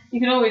money, you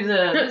can always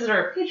visit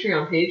our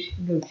Patreon page. You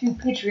can go to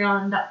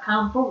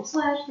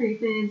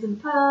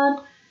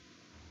patreon.com/3fansinthepod,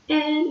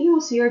 and you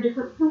will see our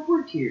different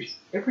reward tiers.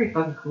 They're pretty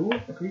fucking cool.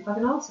 They're pretty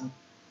fucking awesome.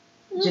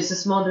 Just a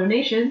small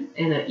donation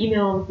and an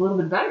email with a little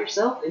bit about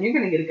yourself, and you're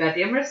gonna get a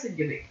goddamn wrestling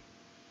gimmick.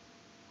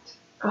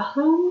 A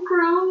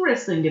homegrown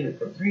wrestling gimmick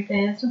from 3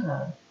 Fans to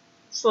Pod.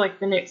 So like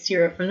the next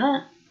tier up from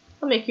that,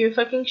 I'll make you a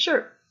fucking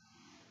shirt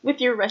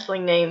with your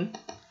wrestling name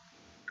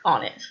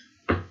on it.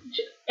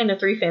 And the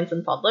 3 Fans in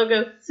the Pod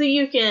logo, so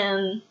you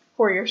can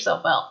pour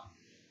yourself out.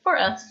 For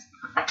us.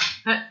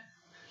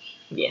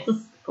 Yes.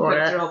 For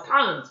us.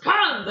 Puns,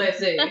 I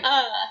say. As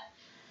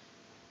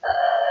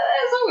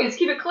always,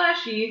 keep it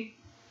classy.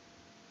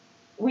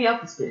 We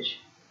out this bitch.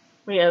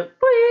 We have.